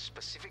requires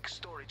specific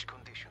storage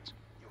conditions.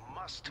 You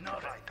must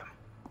provide them.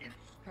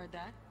 Heard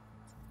that?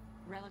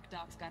 Relic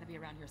doc's gotta be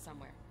around here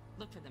somewhere.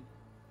 Look for them.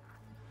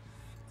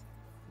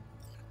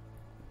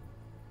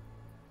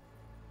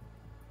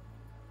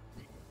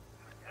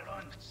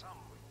 Some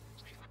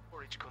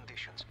storage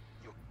conditions.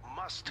 You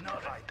must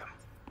provide them.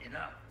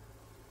 Enough.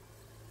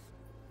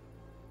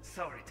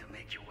 Sorry to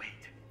make you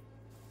wait.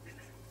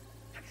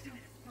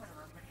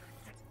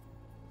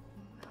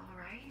 All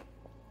right.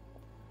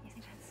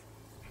 Easy chance.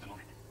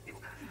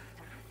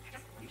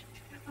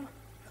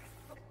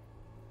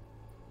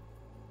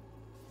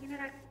 You know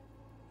that?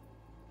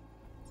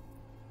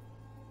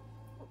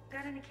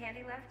 Got any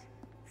candy left?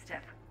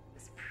 Steph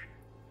was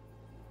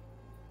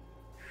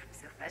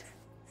so fast.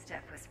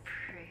 Steph was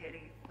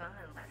pretty fun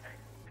last time.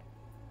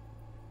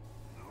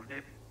 Moved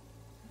it.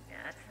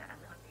 Yeah, that's I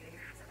love you.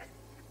 So fast.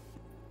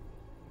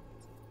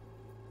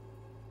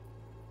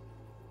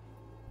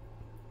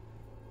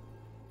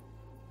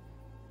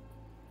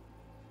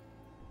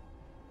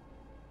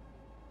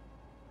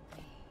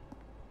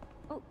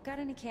 Oh, got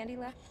any candy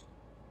left?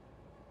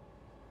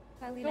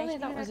 Surely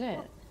that was it.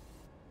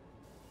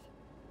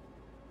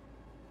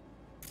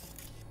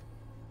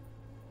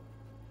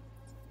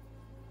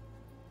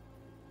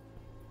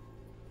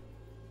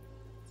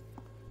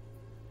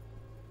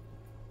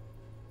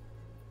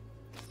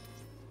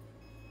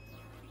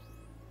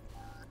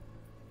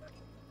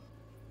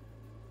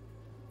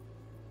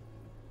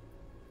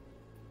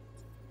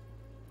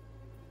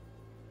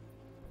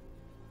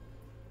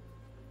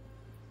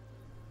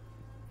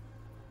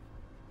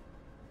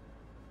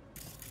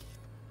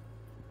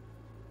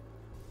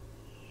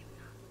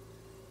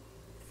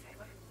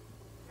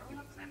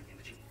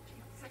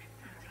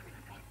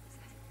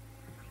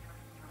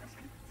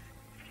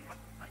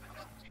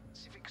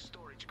 Specific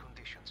storage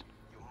conditions.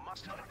 You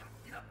must have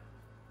them.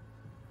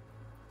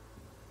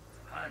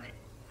 Honey.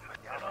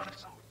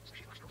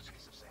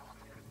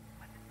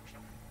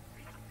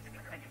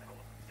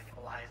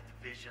 Civilized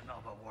vision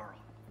of a world.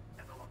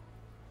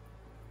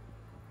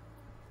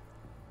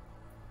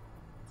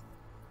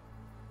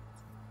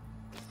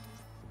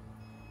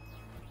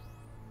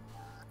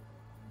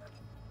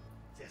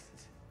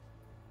 Exists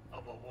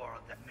of a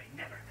world that may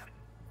never have.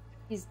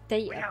 His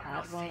data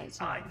pad while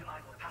it's on.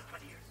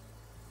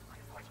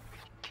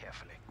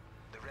 Carefully.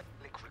 The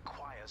relic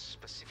requires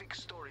specific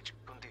storage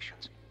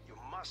conditions. You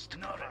must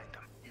provide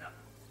them.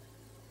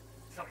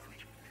 Sorry to make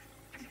you.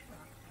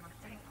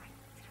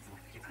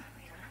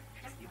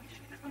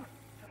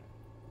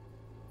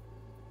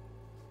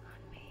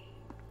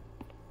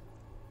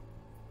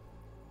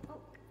 Oh,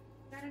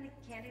 got any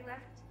candy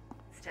left?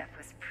 Steph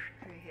was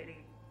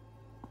pretty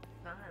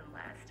fun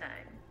last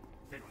time.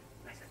 Good one.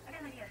 Nice. I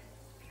got an idea.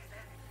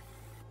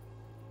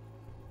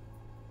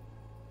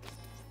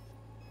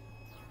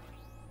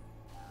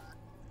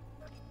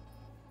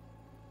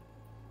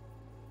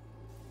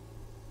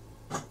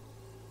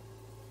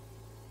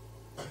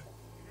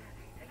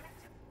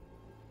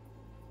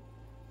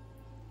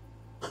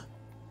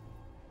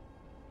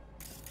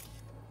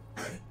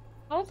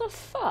 How the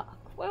fuck?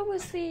 Where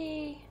was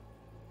the...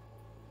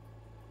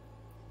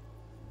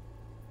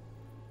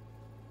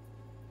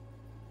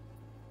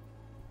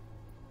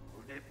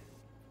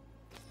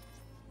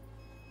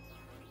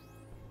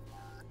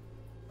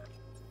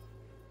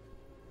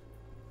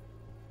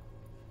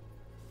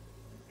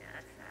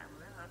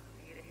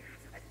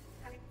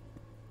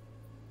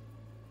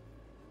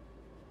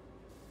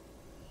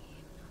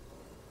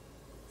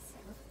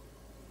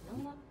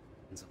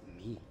 Of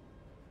me.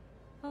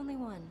 Only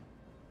one.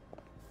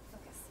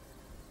 Focus.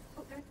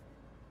 Oh, good.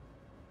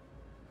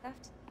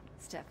 Left.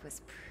 Steph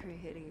was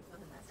pretty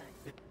fun last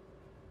time.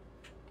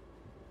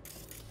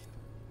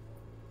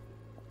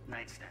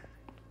 Nightstand.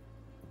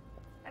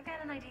 I've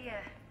got an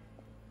idea.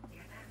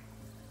 Hear that?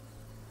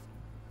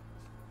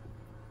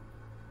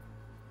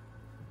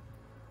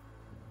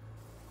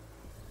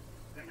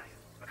 Very nice.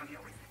 But come here.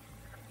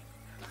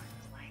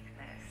 Like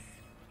this.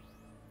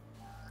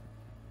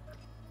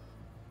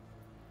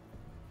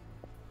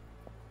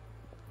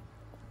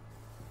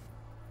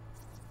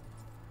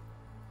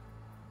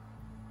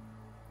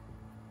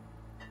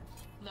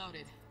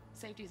 Loaded.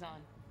 Safety's on.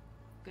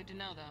 Good to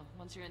know, though.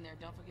 Once you're in there,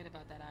 don't forget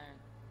about that iron.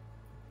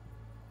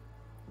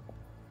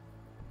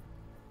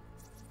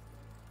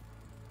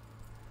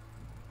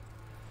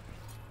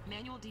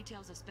 Manual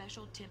details a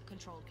special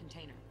temp-controlled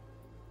container.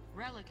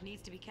 Relic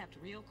needs to be kept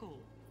real cool.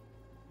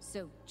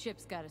 So,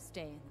 Chip's gotta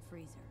stay in the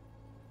freezer.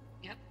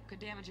 Yep, could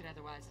damage it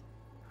otherwise.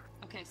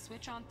 Okay,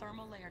 switch on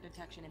thermal layer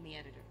detection in the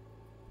editor.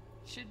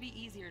 Should be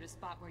easier to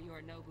spot where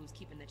Yorinobu's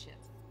keeping the chip.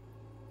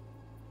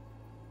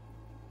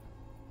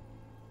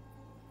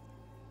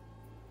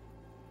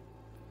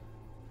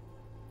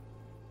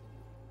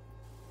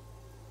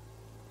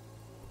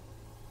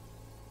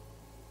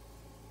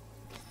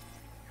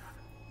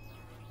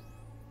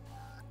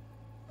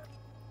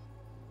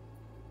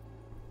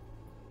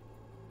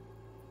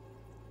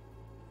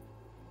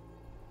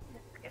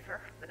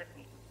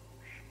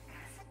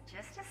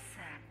 just a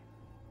sec.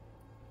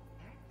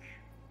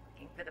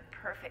 Looking for the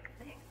perfect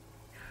thing.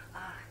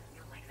 Ah,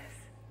 you'll like this.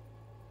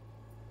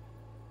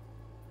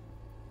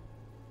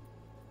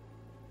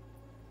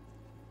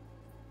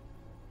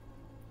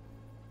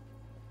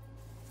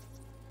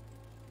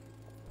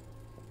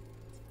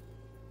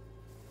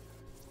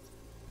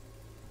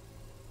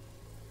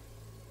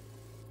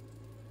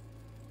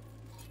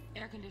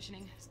 Air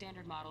conditioning,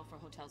 standard model for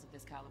hotels of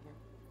this caliber.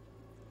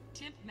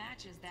 Temp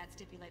matches that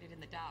stipulated in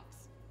the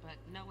docs, but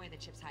no way the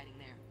chip's hiding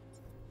there.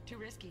 Too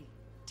risky.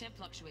 Temp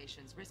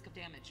fluctuations, risk of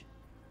damage.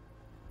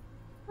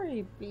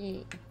 Pretty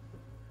big.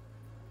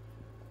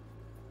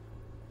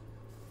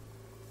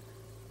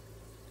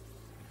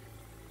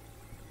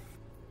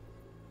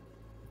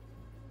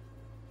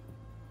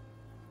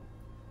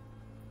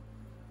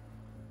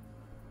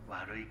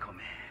悪い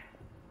米。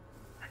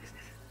何です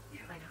です。い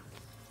る。I know.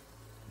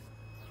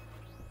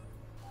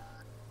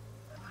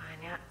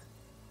 Anya.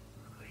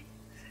 はい、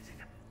先生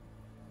だ。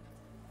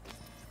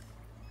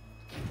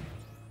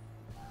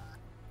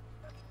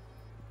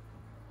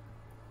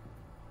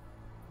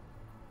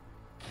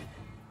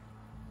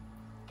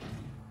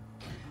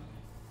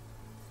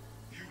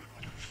You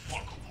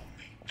unfuckable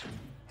meat,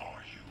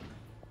 are you?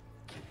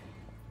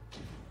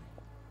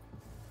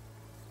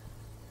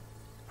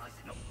 I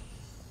said no.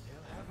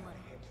 They'll have my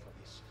head for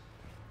this.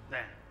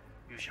 Then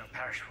you shall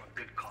perish for a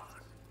good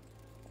cause.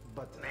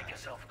 But Make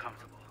yourself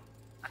comfortable.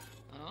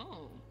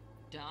 Oh,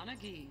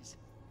 Donaghy's.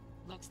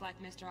 Looks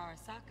like Mr.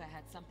 Arasaka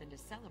had something to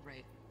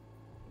celebrate.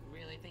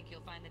 Really think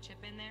you'll find the chip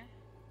in there?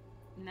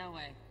 No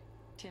way.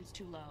 Temp's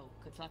too low.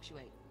 Could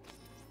fluctuate.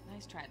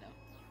 Nice try, though.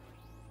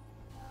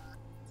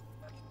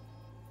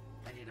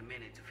 I need a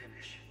minute to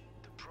finish.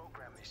 The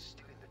program is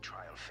still in the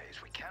trial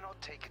phase. We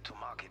cannot take it to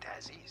market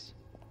as is.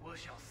 We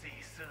shall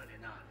see soon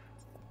enough.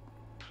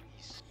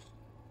 Please.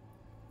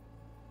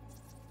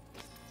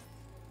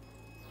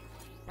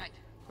 Right.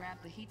 Grab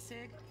the heat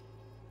sig.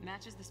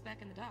 Matches the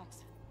spec in the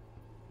docs.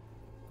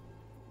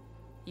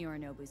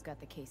 Yorinobu's got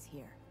the case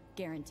here.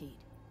 Guaranteed.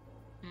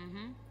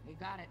 Mm-hmm. We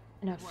got it.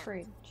 In a Good work.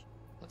 fridge.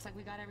 Looks like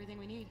we got everything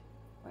we need.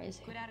 Where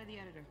is Quit he? out of the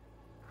editor.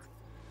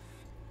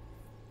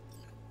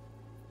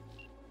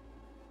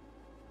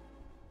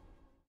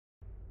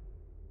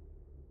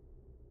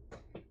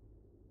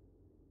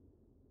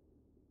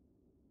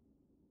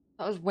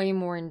 That was way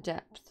more in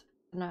depth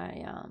than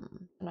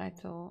I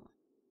thought.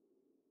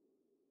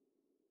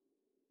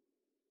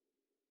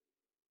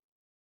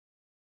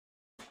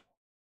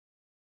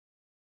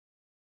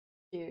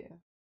 Yeah.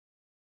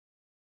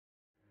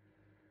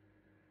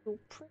 So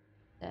pretty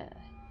there.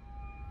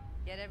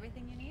 Get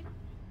everything you need?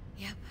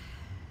 Yep,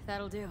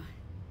 that'll do.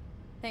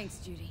 Thanks,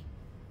 Judy.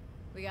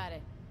 We got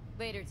it.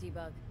 Later,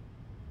 T-Bug.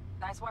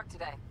 Nice work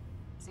today.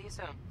 See you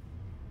soon.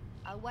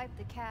 I'll wipe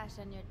the cache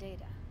on your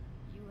data.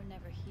 You were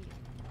never here.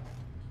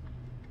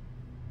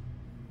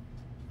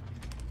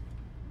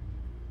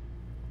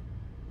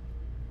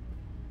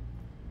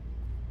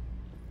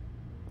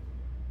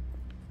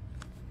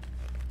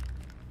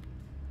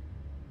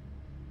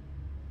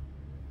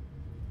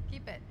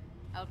 Keep it.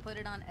 I'll put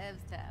it on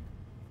Ev's tab.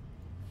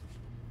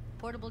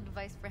 Portable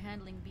device for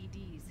handling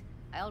BDs.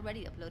 I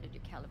already uploaded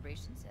your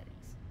calibration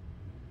settings.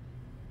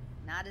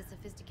 Not as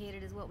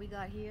sophisticated as what we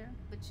got here,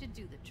 but should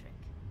do the trick.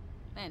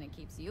 And it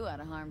keeps you out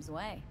of harm's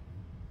way.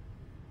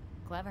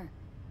 Clever.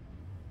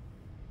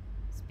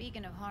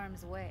 Speaking of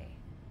harm's way,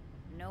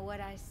 know what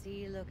I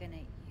see looking at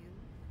you?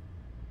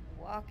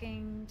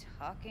 Walking,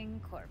 talking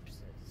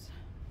corpses.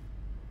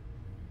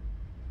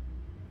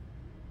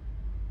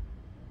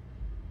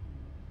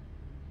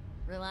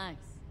 Relax.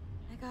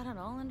 I got it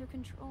all under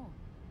control.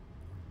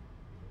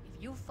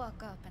 If you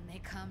fuck up and they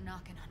come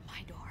knocking on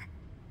my door.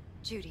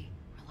 Judy,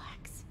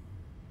 relax.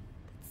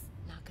 That's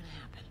not gonna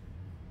happen.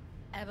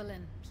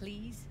 Evelyn,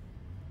 please.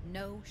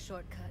 No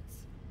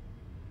shortcuts.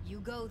 You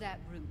go that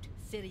route,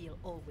 City'll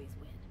always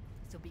win.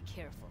 So be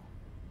careful.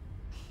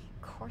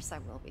 Of course I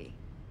will be.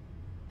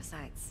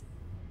 Besides,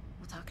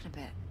 we'll talk in a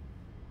bit.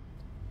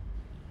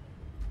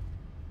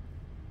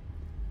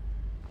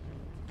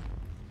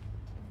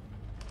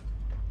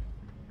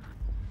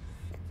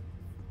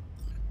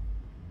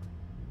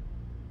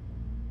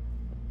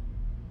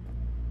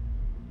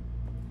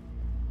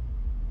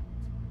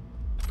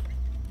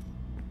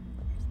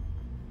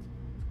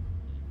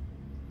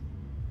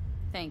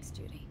 Thanks,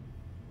 Judy.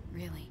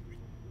 Really.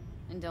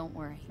 And don't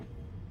worry.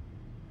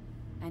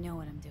 I know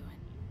what I'm doing.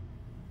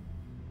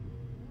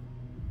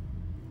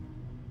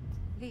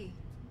 V,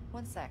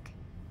 one sec.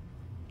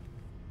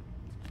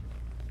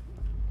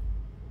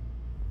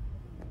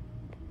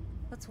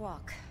 Let's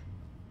walk.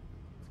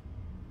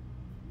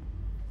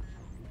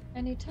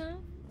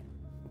 Anytime?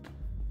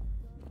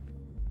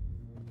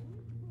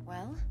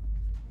 Well,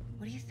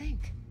 what do you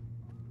think?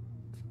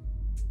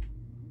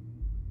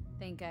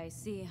 Think I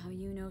see how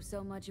you know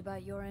so much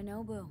about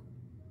Yorinobu.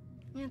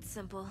 It's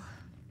simple.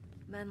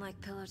 Men like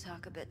pillow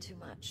talk a bit too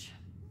much.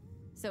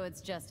 So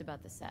it's just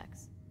about the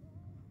sex.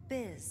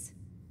 Biz.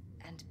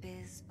 And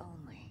biz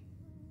only.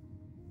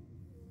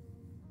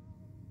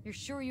 You're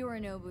sure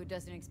Yorinobu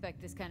doesn't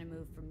expect this kind of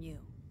move from you?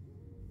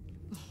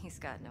 He's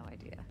got no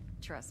idea.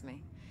 Trust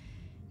me.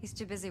 He's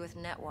too busy with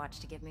Netwatch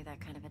to give me that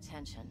kind of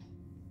attention.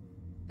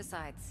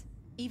 Besides,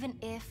 even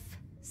if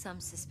some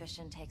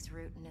suspicion takes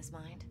root in his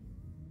mind,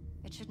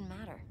 it shouldn't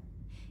matter.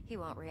 He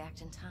won't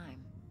react in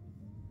time.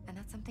 And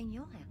that's something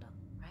you'll handle,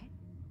 right?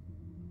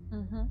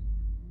 Mm-hmm.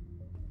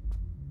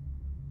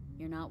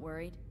 You're not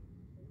worried?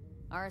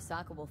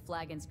 Arasaka will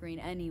flag and screen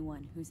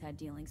anyone who's had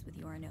dealings with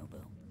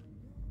Yorinobu.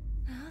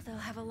 Oh, they'll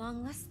have a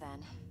long list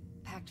then.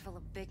 Packed full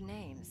of big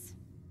names.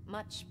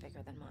 Much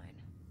bigger than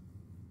mine.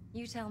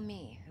 You tell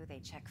me who they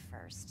check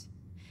first.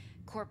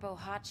 Corpo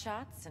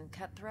hotshots and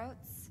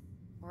cutthroats?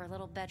 Or a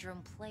little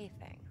bedroom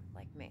plaything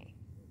like me?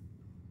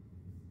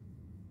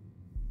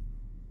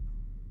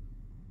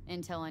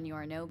 Intel on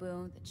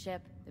Yorinobu, the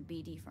chip, the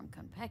BD from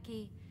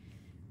Konpeki.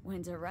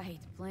 Winds are right.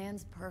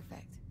 Plan's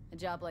perfect. A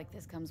job like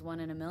this comes 1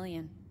 in a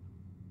million.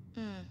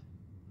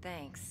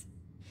 Thanks.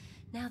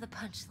 Now the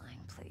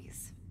punchline,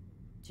 please.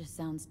 Just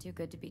sounds too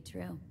good to be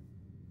true.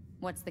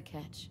 What's the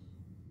catch?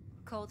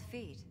 Cold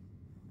feet.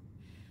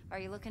 Are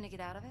you looking to get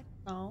out of it?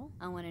 No.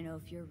 I want to know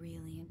if you're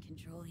really in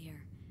control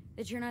here.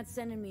 That you're not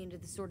sending me into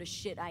the sort of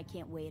shit I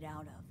can't wade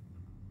out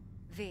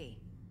of. V,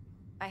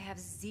 I have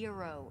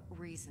 0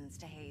 reasons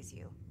to haze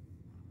you.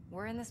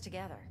 We're in this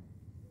together.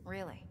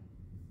 Really.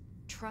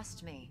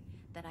 Trust me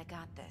that I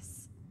got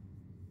this.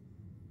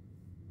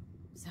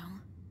 So,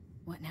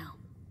 what now?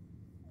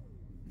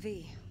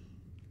 V,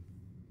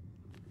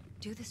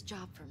 do this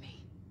job for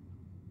me.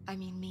 I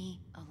mean me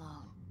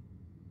alone.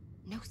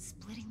 No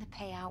splitting the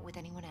payout with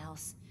anyone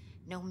else.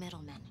 No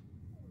middlemen.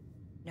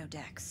 No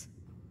Dex.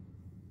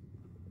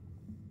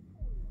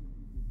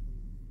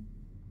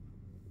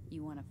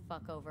 You want to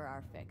fuck over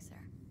our fixer.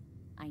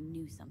 I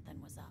knew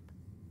something was up.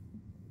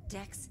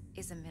 Dex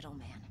is a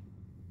middleman.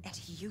 And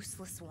a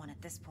useless one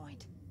at this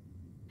point.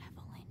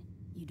 Evelyn,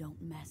 you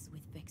don't mess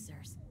with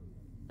fixers.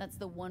 That's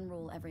the one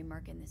rule every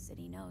merc in this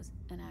city knows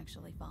and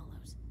actually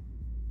follows.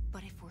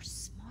 But if we're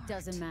smart...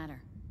 Doesn't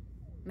matter.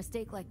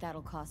 Mistake like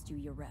that'll cost you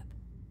your rep.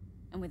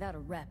 And without a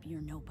rep,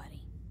 you're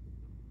nobody.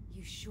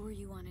 You sure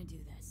you want to do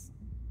this?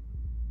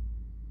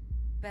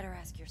 Better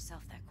ask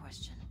yourself that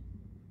question.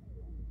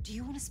 Do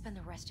you want to spend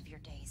the rest of your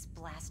days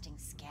blasting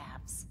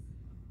scabs?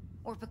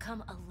 Or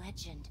become a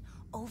legend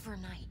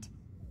overnight?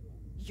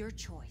 Your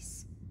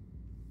choice.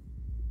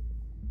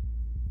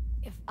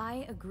 If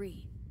I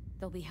agree,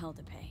 there'll be hell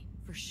to pay,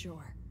 for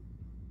sure.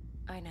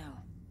 I know.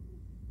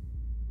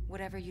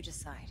 Whatever you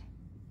decide,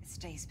 it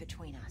stays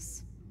between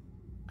us.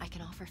 I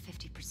can offer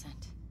 50%.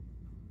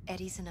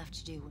 Eddie's enough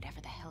to do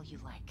whatever the hell you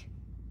like.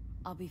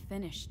 I'll be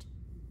finished.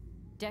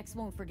 Dex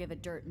won't forgive a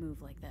dirt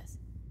move like this.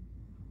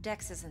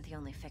 Dex isn't the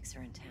only fixer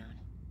in town.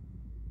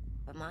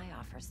 But my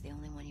offer's the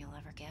only one you'll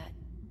ever get.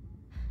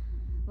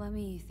 Let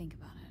me think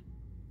about it.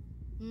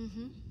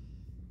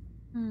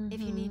 If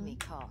you need me,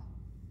 call.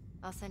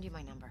 I'll send you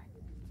my number.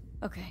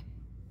 Okay.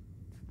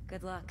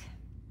 Good luck.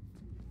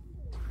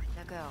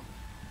 Now go.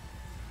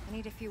 I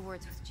need a few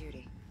words with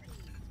Judy.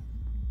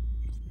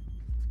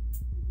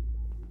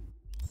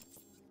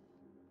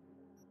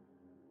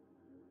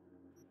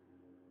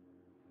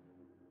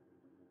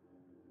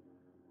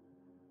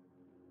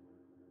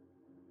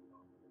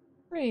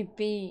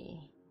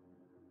 Ruby.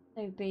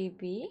 So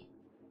baby.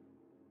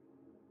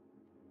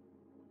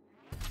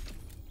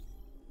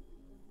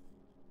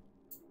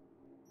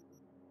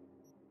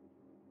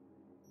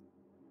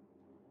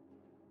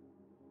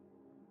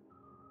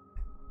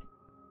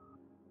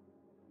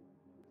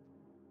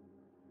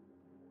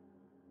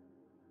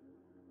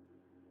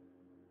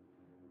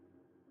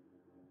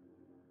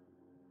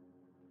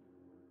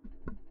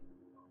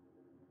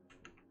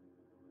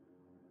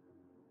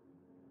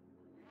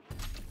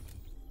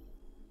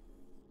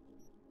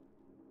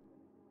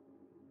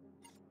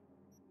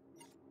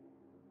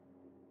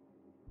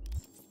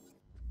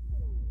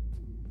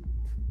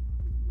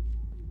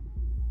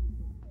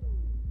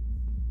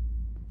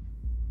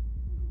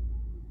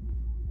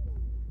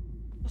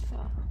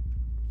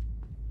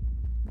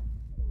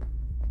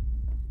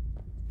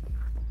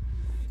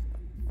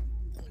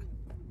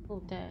 Full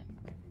deck.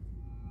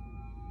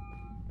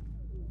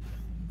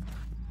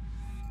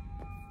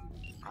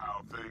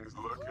 How things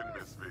looking,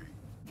 Miss V?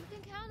 You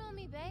can count on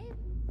me, babe.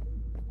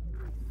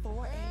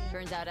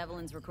 Turns out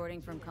Evelyn's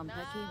recording from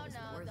Konpeki was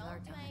worth our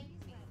time.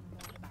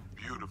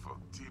 Beautiful.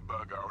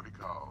 T-Bug already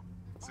called.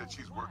 Said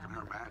she's working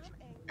her magic.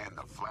 And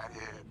the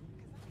flathead.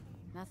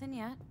 Nothing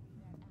yet.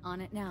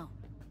 On it now.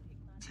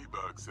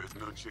 T-Bug says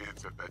no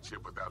chance at that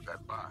chip without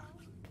that bond.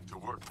 To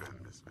work then,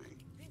 Miss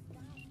V.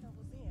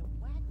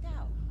 Whacked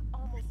out.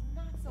 Almost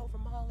knocks over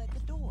Maul at the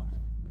door.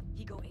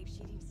 He go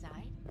apeshit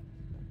inside?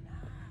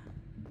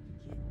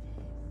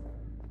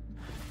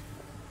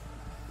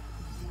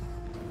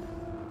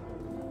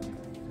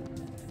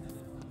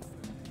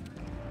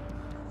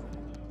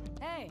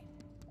 Hey!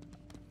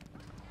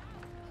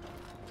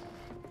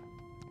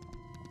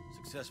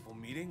 Successful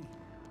meeting?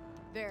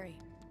 Very.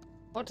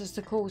 What does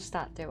the call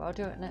stat do? I'll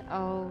do it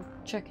I'll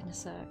check in a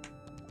sec.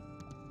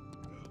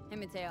 Hey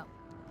Mateo,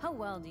 how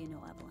well do you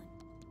know Evelyn?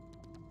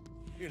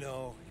 You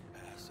know,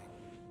 in passing.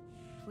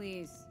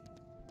 Please.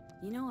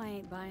 You know I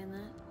ain't buying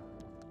that.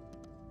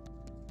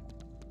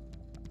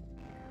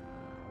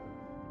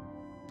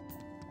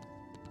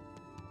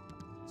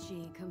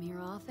 She come here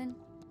often,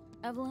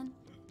 Evelyn?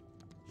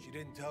 She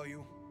didn't tell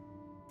you?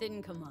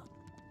 Didn't come up.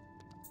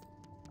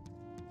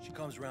 She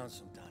comes around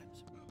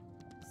sometimes.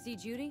 See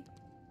Judy?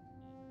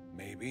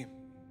 Maybe.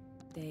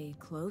 They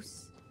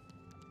close?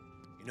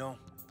 You know,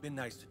 been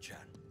nice to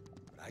chat,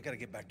 but I gotta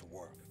get back to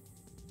work.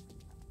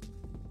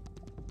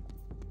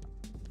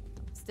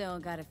 Still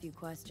got a few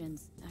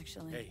questions,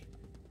 actually. Hey,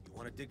 you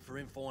wanna dig for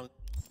info on...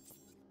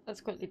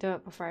 Let's quickly do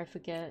it before I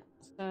forget.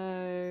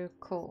 So,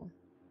 cool.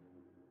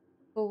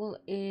 Cool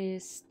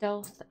is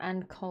stealth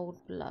and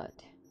cold blood.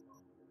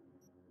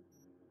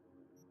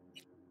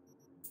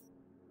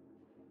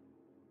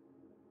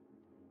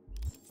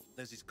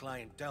 Lizzie's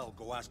clientele,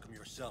 go ask them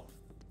yourself.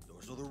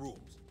 Those are the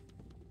rules.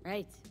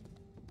 Right.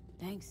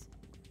 Thanks.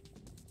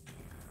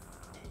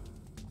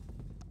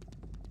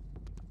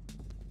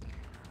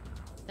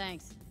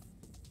 Thanks.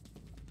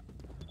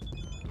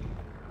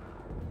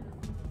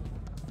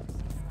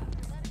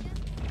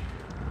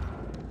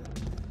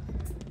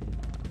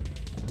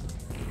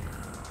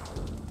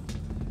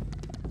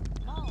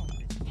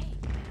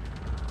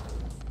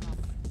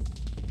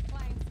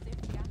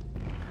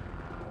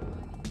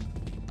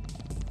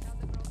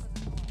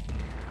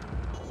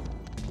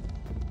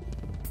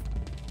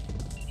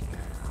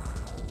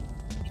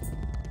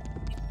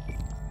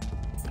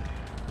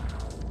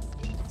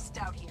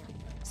 Stout here.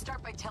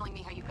 Start by telling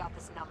me how you got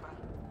this number.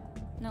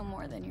 No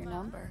more than your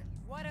number.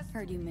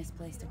 Heard you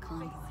misplaced a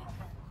convoy.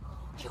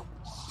 You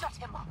shut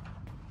him up.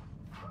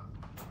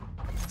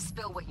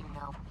 Spill what you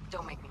know.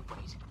 Don't make me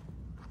wait.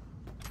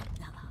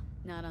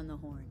 Not on the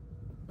horn.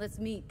 Let's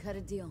meet, cut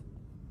a deal.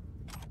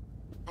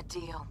 A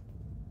deal.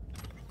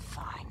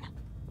 Fine.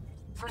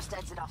 First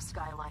exit off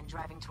Skyline,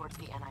 driving towards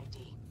the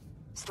NID.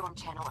 Storm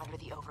channel under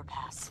the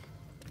overpass.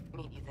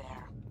 Meet you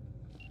there.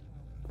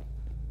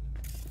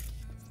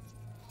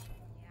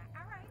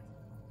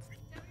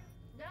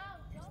 No,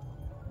 don't.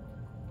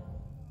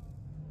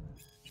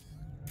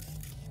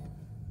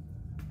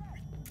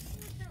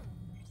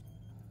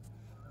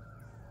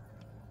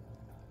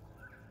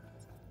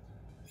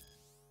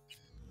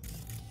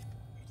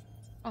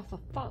 Oh, for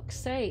fuck's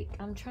sake,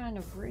 I'm trying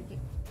to read.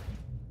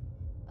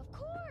 Of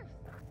course.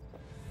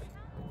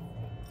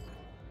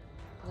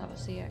 That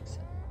was the exit.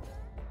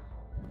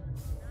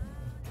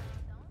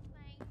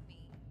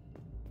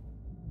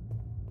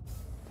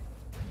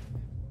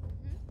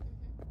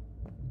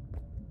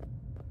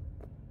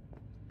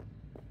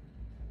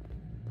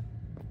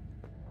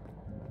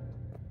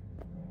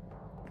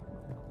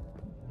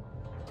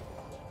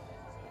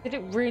 Did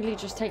it really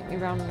just take me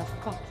around in a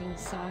fucking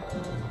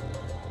circle?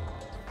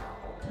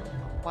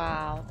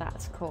 Wow,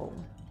 that's cool.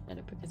 Did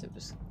it because it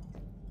was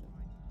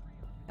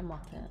a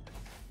Muppet.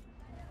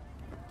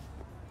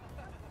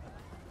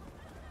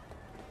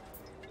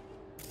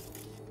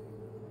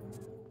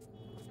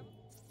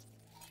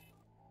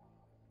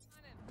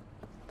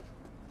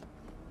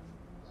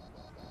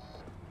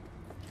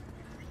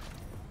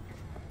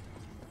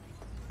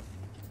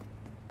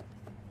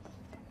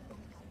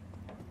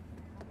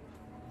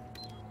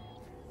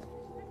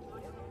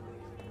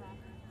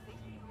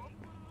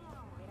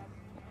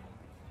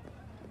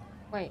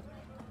 Wait.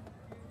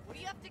 What do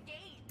you have to gain?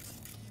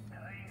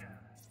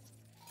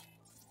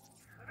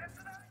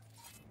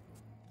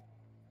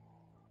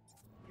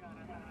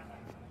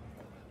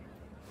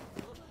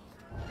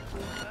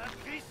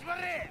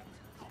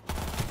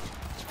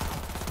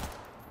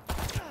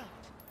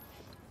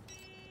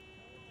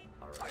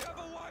 I have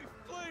a wife,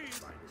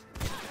 please!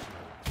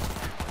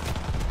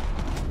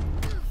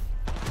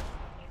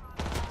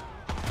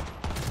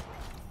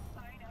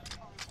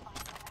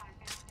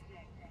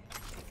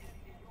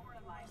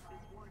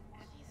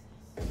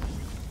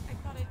 I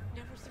thought I'd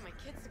never see my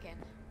kids again.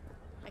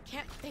 I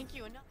can't thank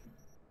you enough.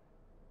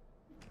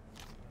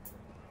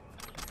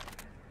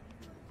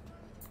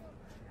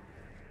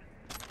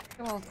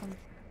 You're welcome.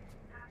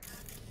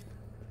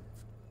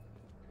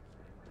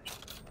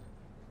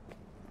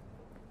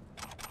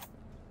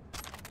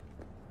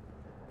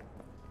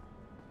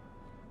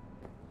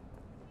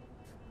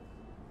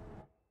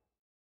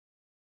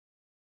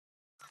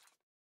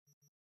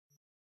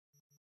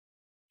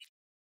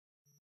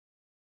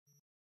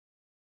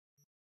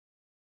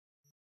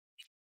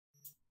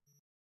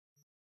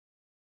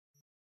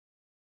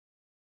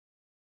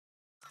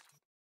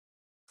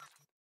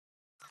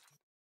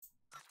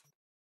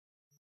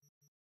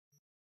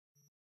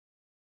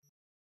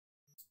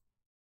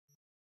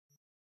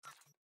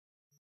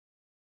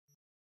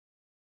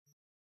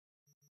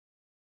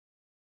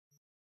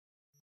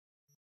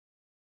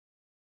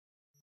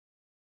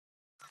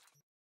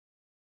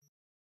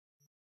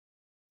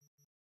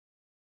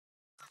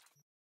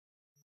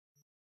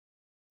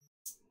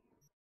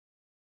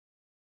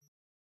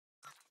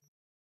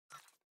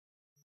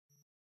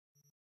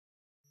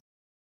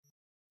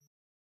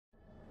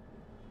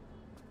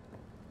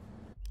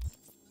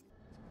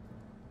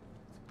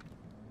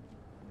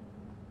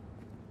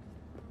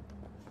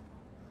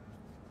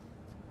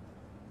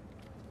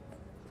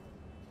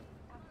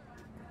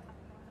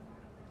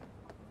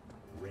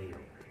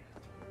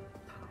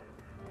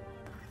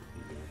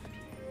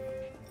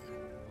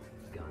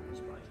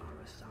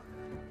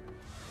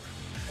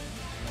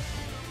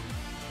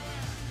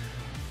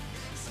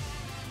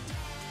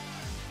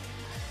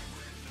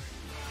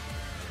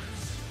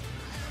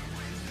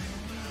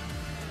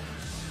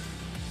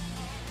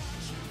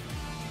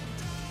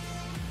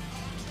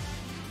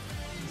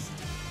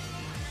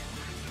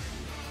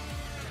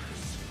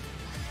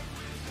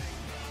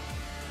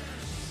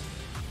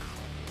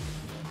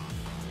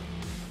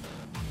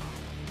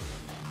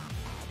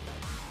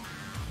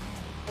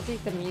 I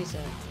dig the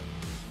music.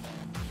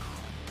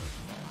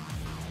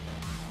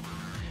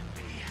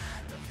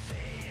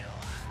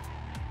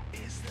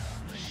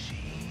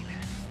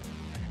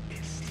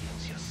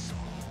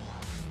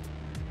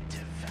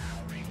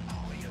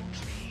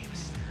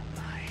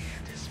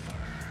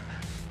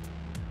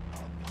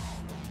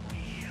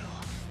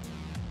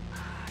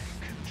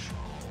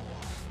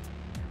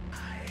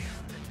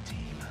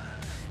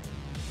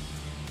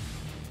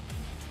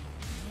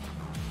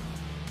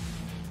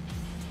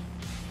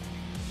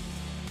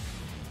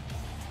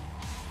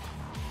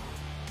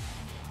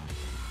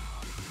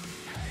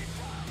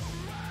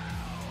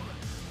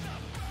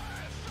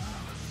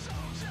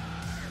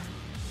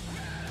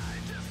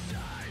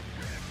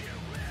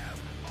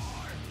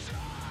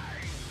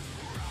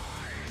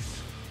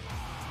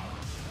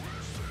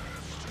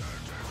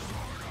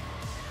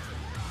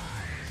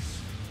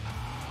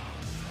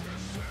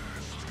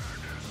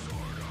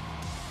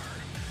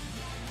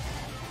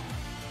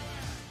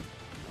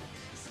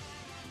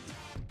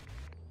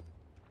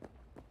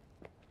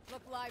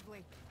 Look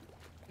lively.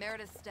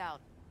 Meredith Stout.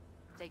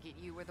 Take it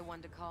you were the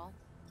one to call?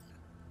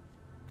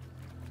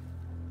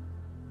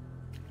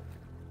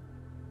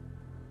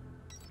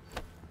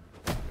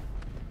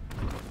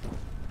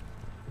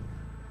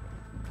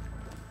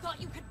 Thought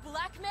you could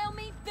blackmail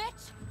me,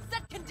 bitch?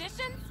 Set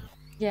conditions?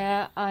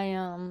 Yeah,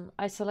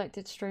 I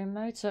selected stream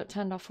mode, so it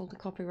turned off all the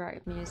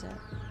copyrighted music.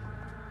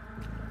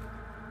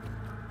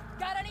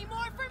 Got any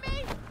more for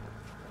me?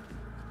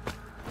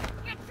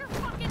 Get your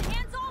fucking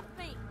hands off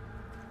me!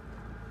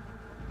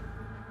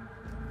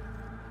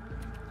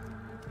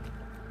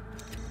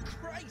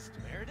 Christ,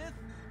 Meredith!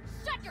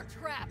 Shut your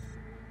trap!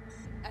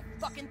 That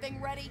fucking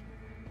thing ready?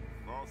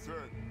 All set.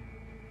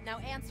 Now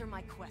answer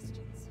my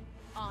questions.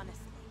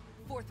 Honestly,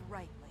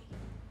 forthrightly.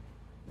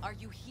 Are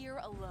you here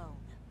alone?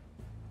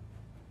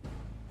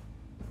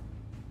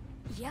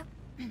 Yep.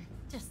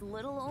 Just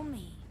little old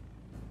me.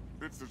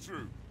 It's the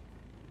truth.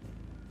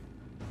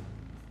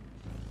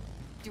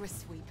 Do a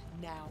sweep,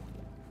 now.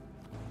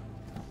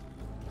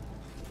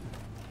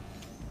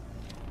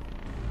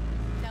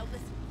 Now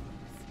listen,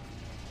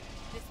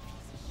 this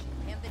piece of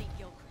shit, Anthony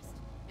Gilchrist.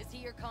 Is he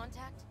your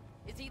contact?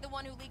 Is he the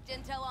one who leaked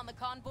intel on the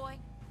convoy?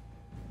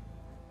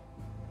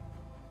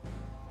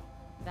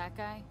 That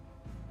guy?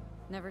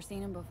 Never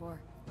seen him before.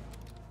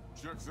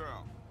 Checks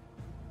out.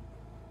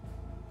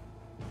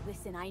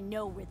 Listen, I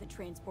know where the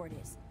transport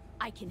is.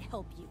 I can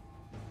help you.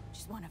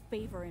 Just want a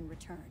favor in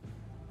return.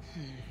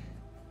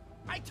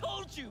 I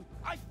told you!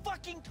 I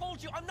fucking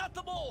told you! I'm not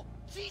the mole!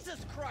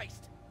 Jesus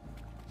Christ!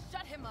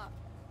 Shut him up!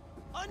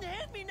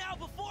 Unhand me now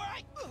before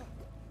I...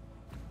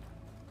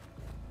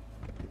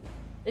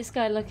 This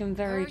guy looking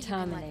very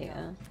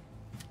Terminator.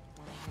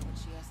 Wanna hear what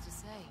she has to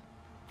say?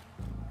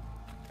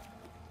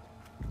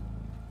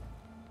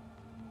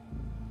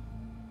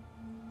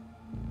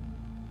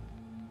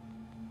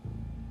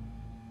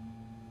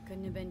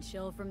 Couldn't have been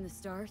chill from the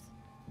start?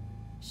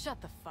 Shut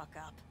the fuck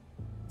up.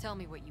 Tell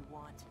me what you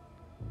want.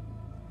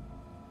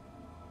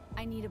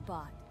 I need a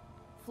bot.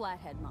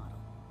 Flathead model.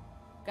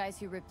 Guys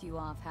who ripped you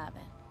off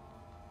haven't.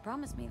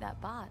 Promise me that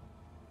bot.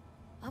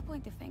 I'll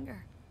point the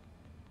finger.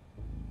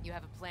 You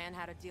have a plan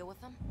how to deal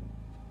with them?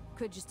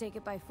 Could just take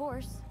it by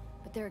force,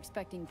 but they're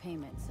expecting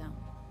payment, so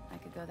I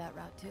could go that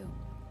route too.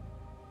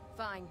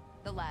 Fine,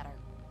 the latter.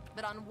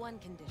 But on one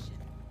condition.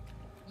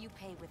 You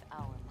pay with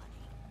our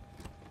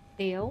money.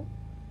 Deal?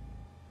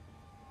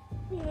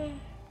 Yeah.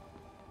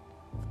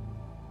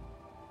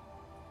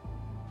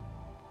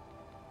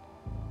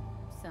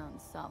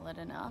 Sounds solid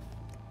enough.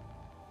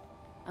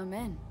 I'm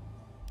in.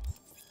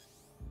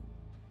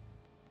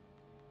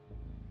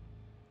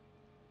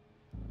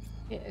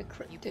 Get a You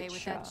cryptic pay with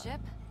shot. that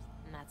chip,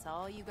 and that's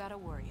all you gotta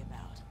worry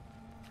about.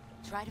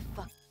 Try to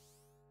fuck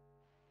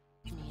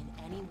me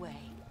in any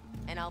way,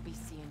 and I'll be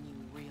seeing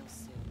you real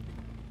soon.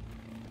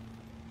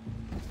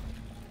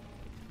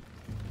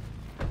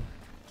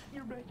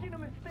 You're making a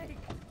mistake.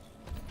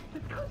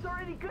 This gun's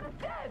already good as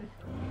dead.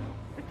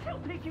 And she'll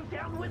take you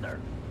down with her.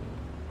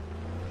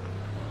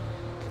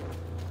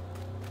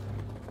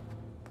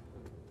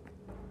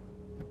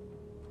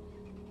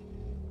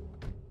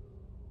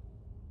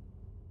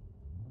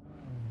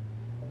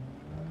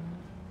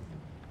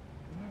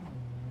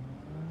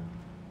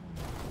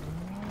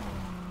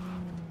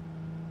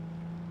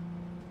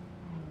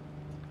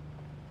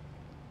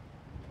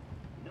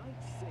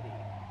 Night City.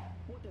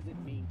 What does it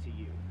mean to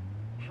you?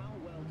 How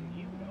well do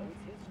you know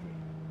its history?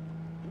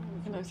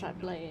 It looks like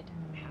Blade.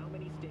 How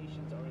many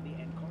stations are in the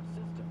NCAR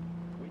system?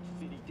 Which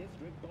city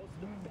district boasts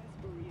the best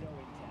burrito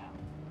in town?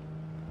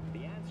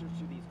 The answers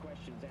to these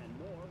questions and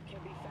more can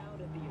be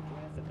found at the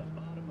address at the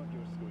bottom of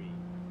your screen.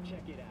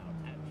 Check it out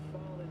and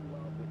fall in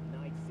love with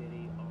Night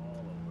City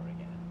all over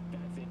again.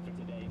 That's it for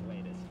today's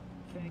latest.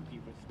 Thank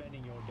you for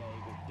spending your day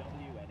with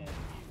WNN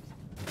News.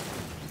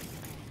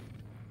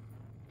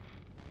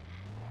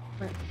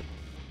 Right.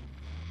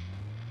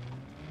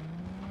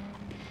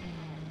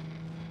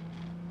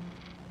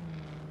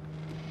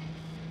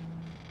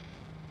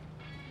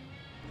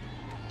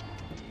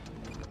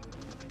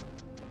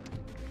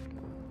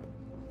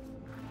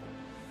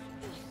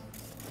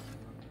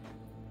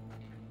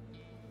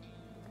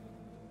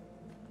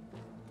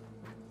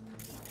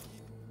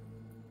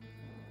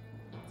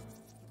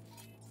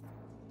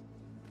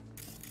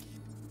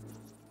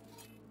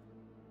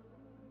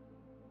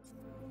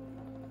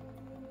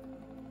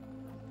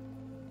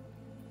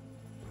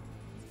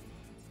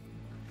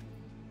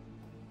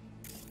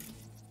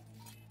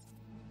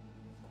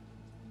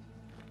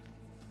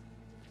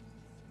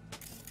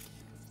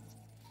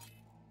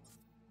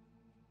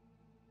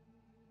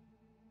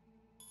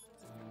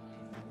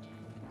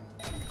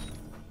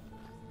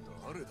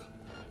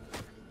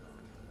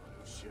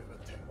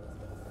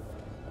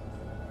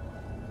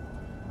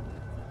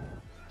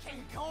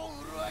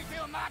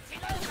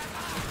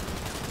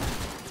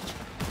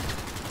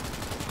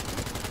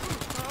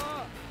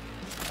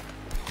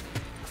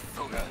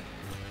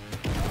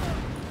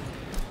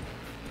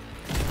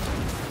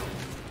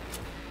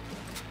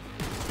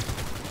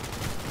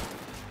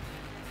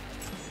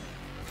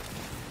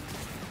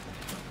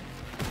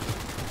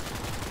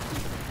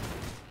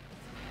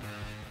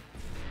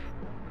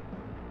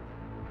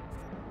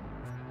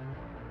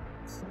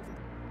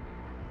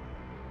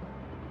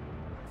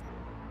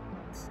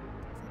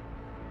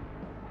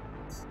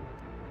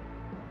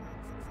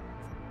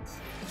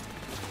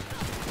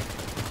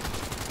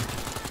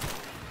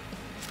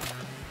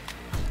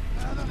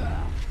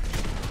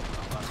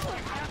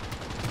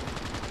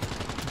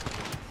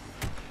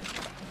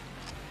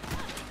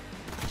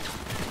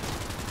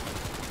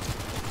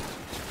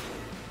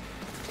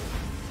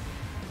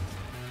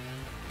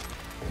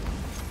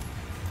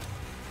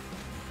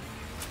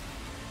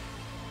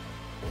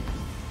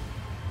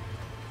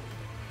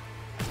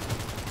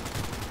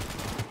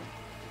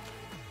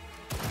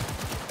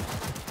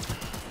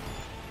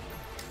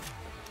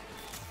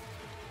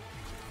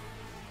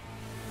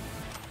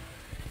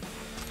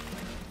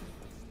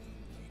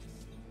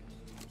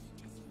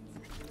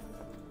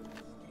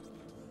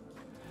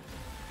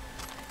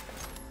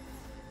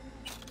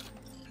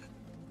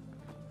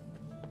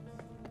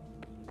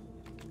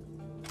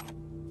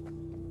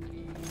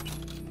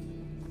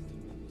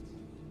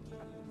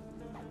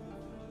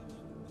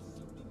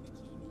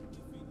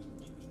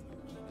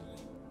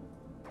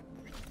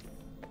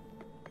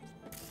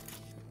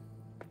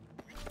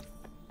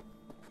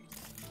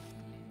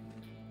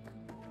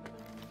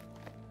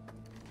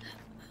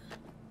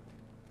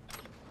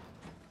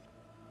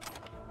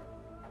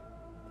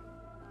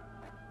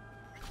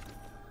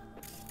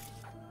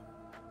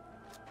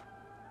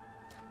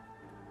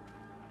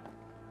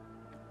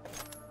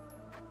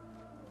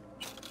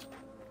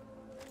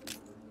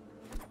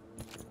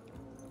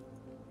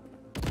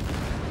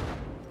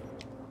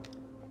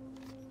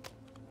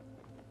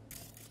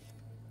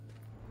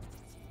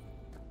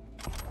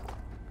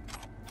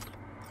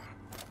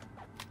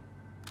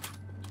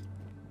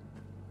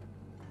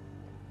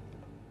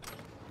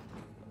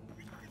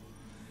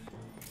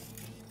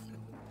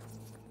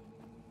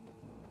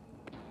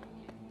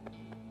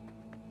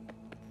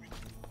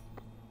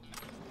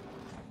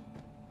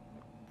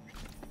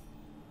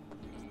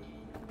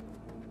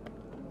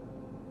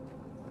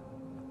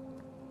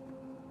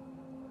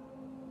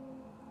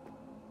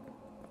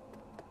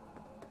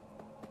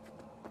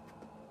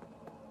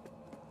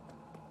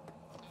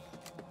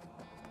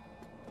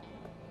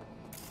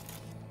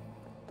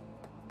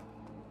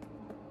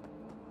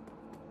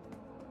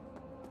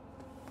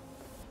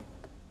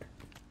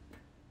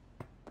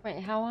 Wait,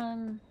 how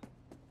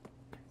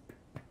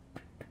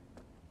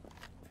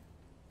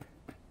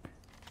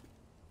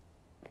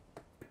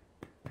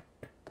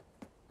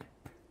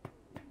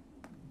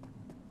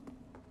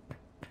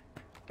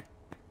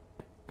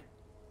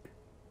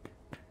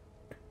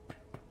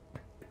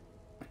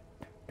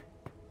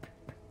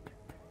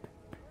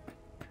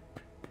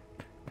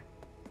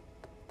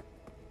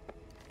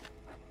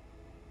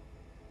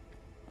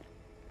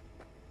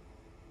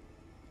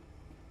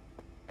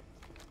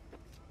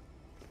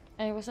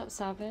Hey, what's up,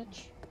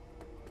 Savage?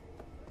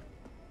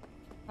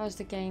 How's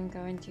the game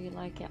going? Do you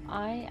like it?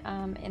 I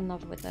am in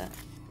love with it.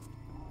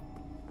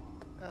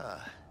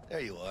 Ah,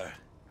 there you are.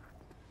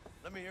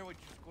 Let me hear what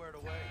you squared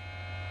away.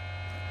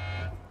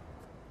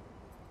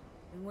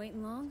 Been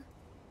waiting long?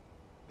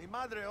 Mi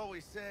madre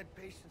always said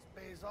patience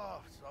pays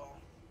off, so...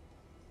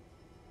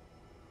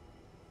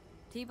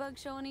 T-Bug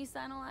show any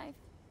sign of life?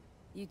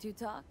 You two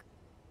talk?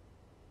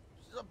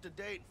 She's up to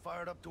date and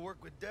fired up to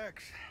work with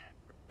Dex.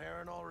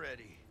 Preparing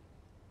already.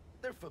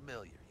 They're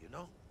familiar, you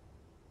know?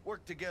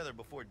 Worked together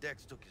before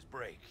Dex took his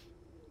break.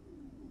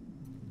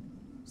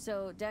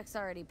 So, Dex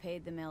already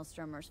paid the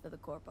Maelstromers for the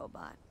Corpo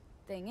bot.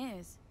 Thing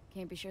is,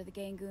 can't be sure the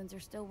Gangoons are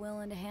still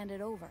willing to hand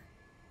it over.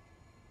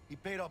 He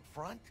paid up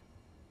front?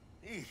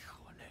 Híjole.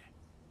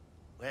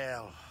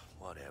 Well,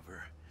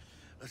 whatever.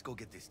 Let's go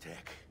get this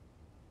tech.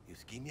 You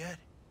scheme yet?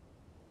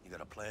 You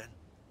got a plan?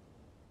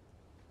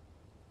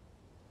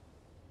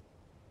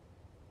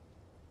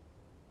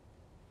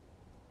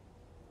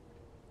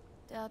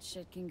 Doubt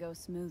shit can go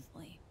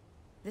smoothly.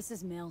 This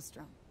is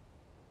Maelstrom.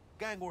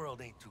 Gang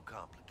world ain't too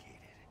complicated.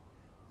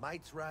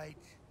 Might's right.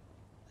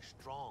 The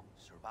strong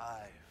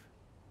survive.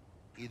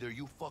 Either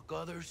you fuck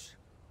others,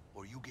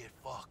 or you get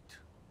fucked.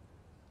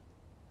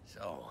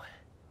 So,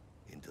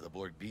 into the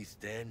Borg Beast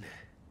Den?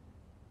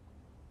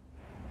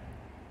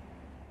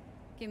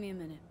 Give me a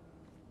minute.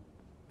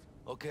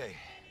 Okay,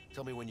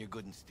 tell me when you're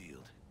good and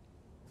steeled.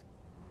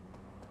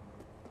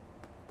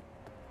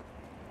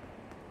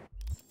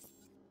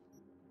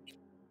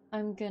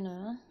 I'm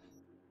gonna...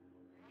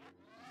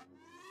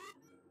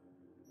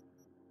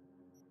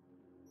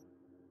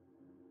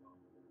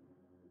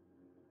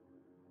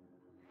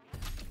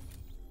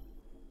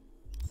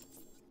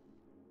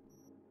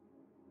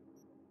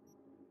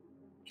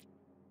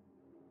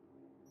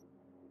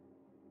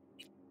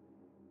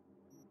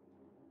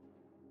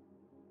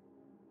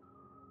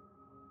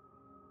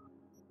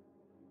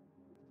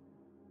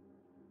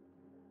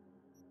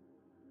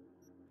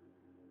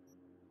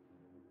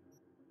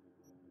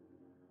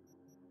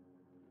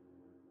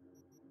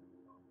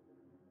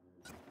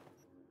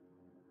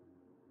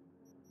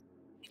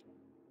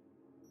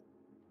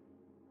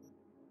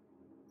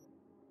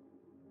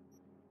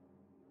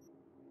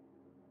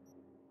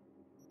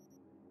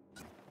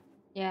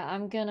 Yeah,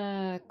 I'm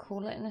gonna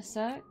call it in a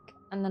sec,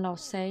 and then I'll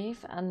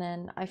save, and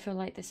then I feel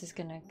like this is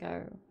gonna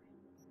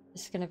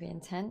be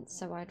intense,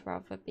 so I'd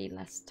rather be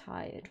less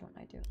tired when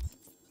I do it.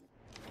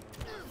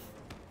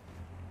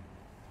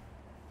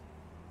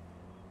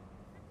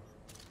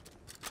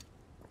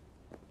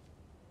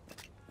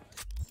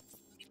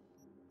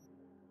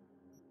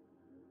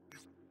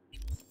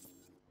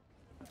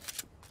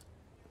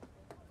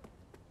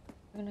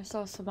 We're gonna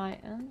sell some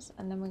items,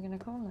 and then we're gonna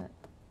call it.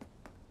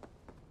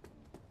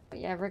 But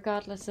yeah,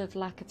 regardless of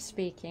lack of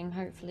speaking,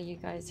 hopefully you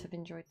guys have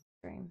enjoyed the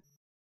stream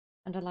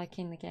and are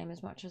liking the game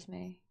as much as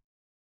me.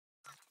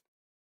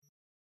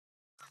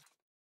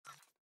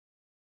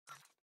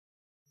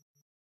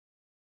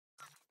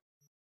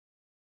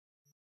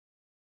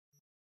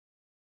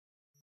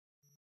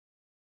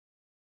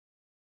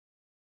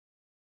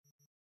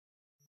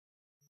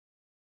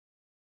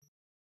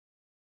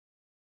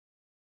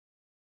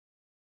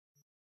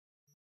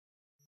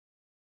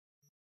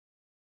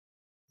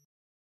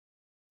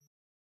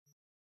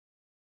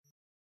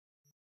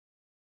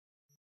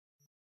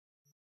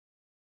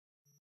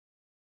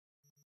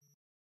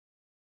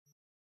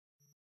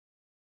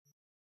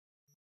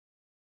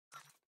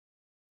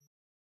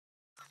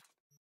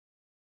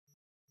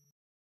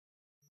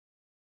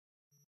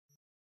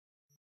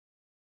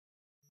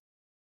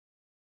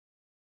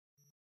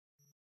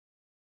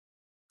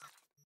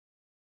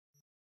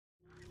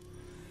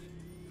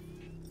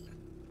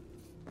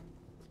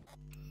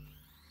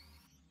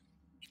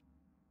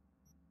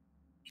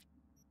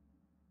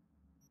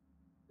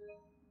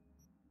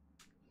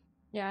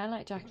 Yeah, I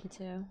like Jackie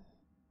too.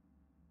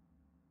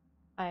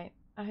 I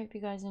hope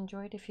you guys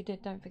enjoyed. If you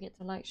did, don't forget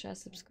to like, share,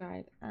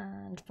 subscribe,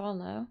 and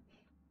follow.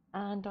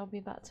 And I'll be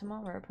back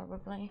tomorrow,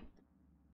 probably.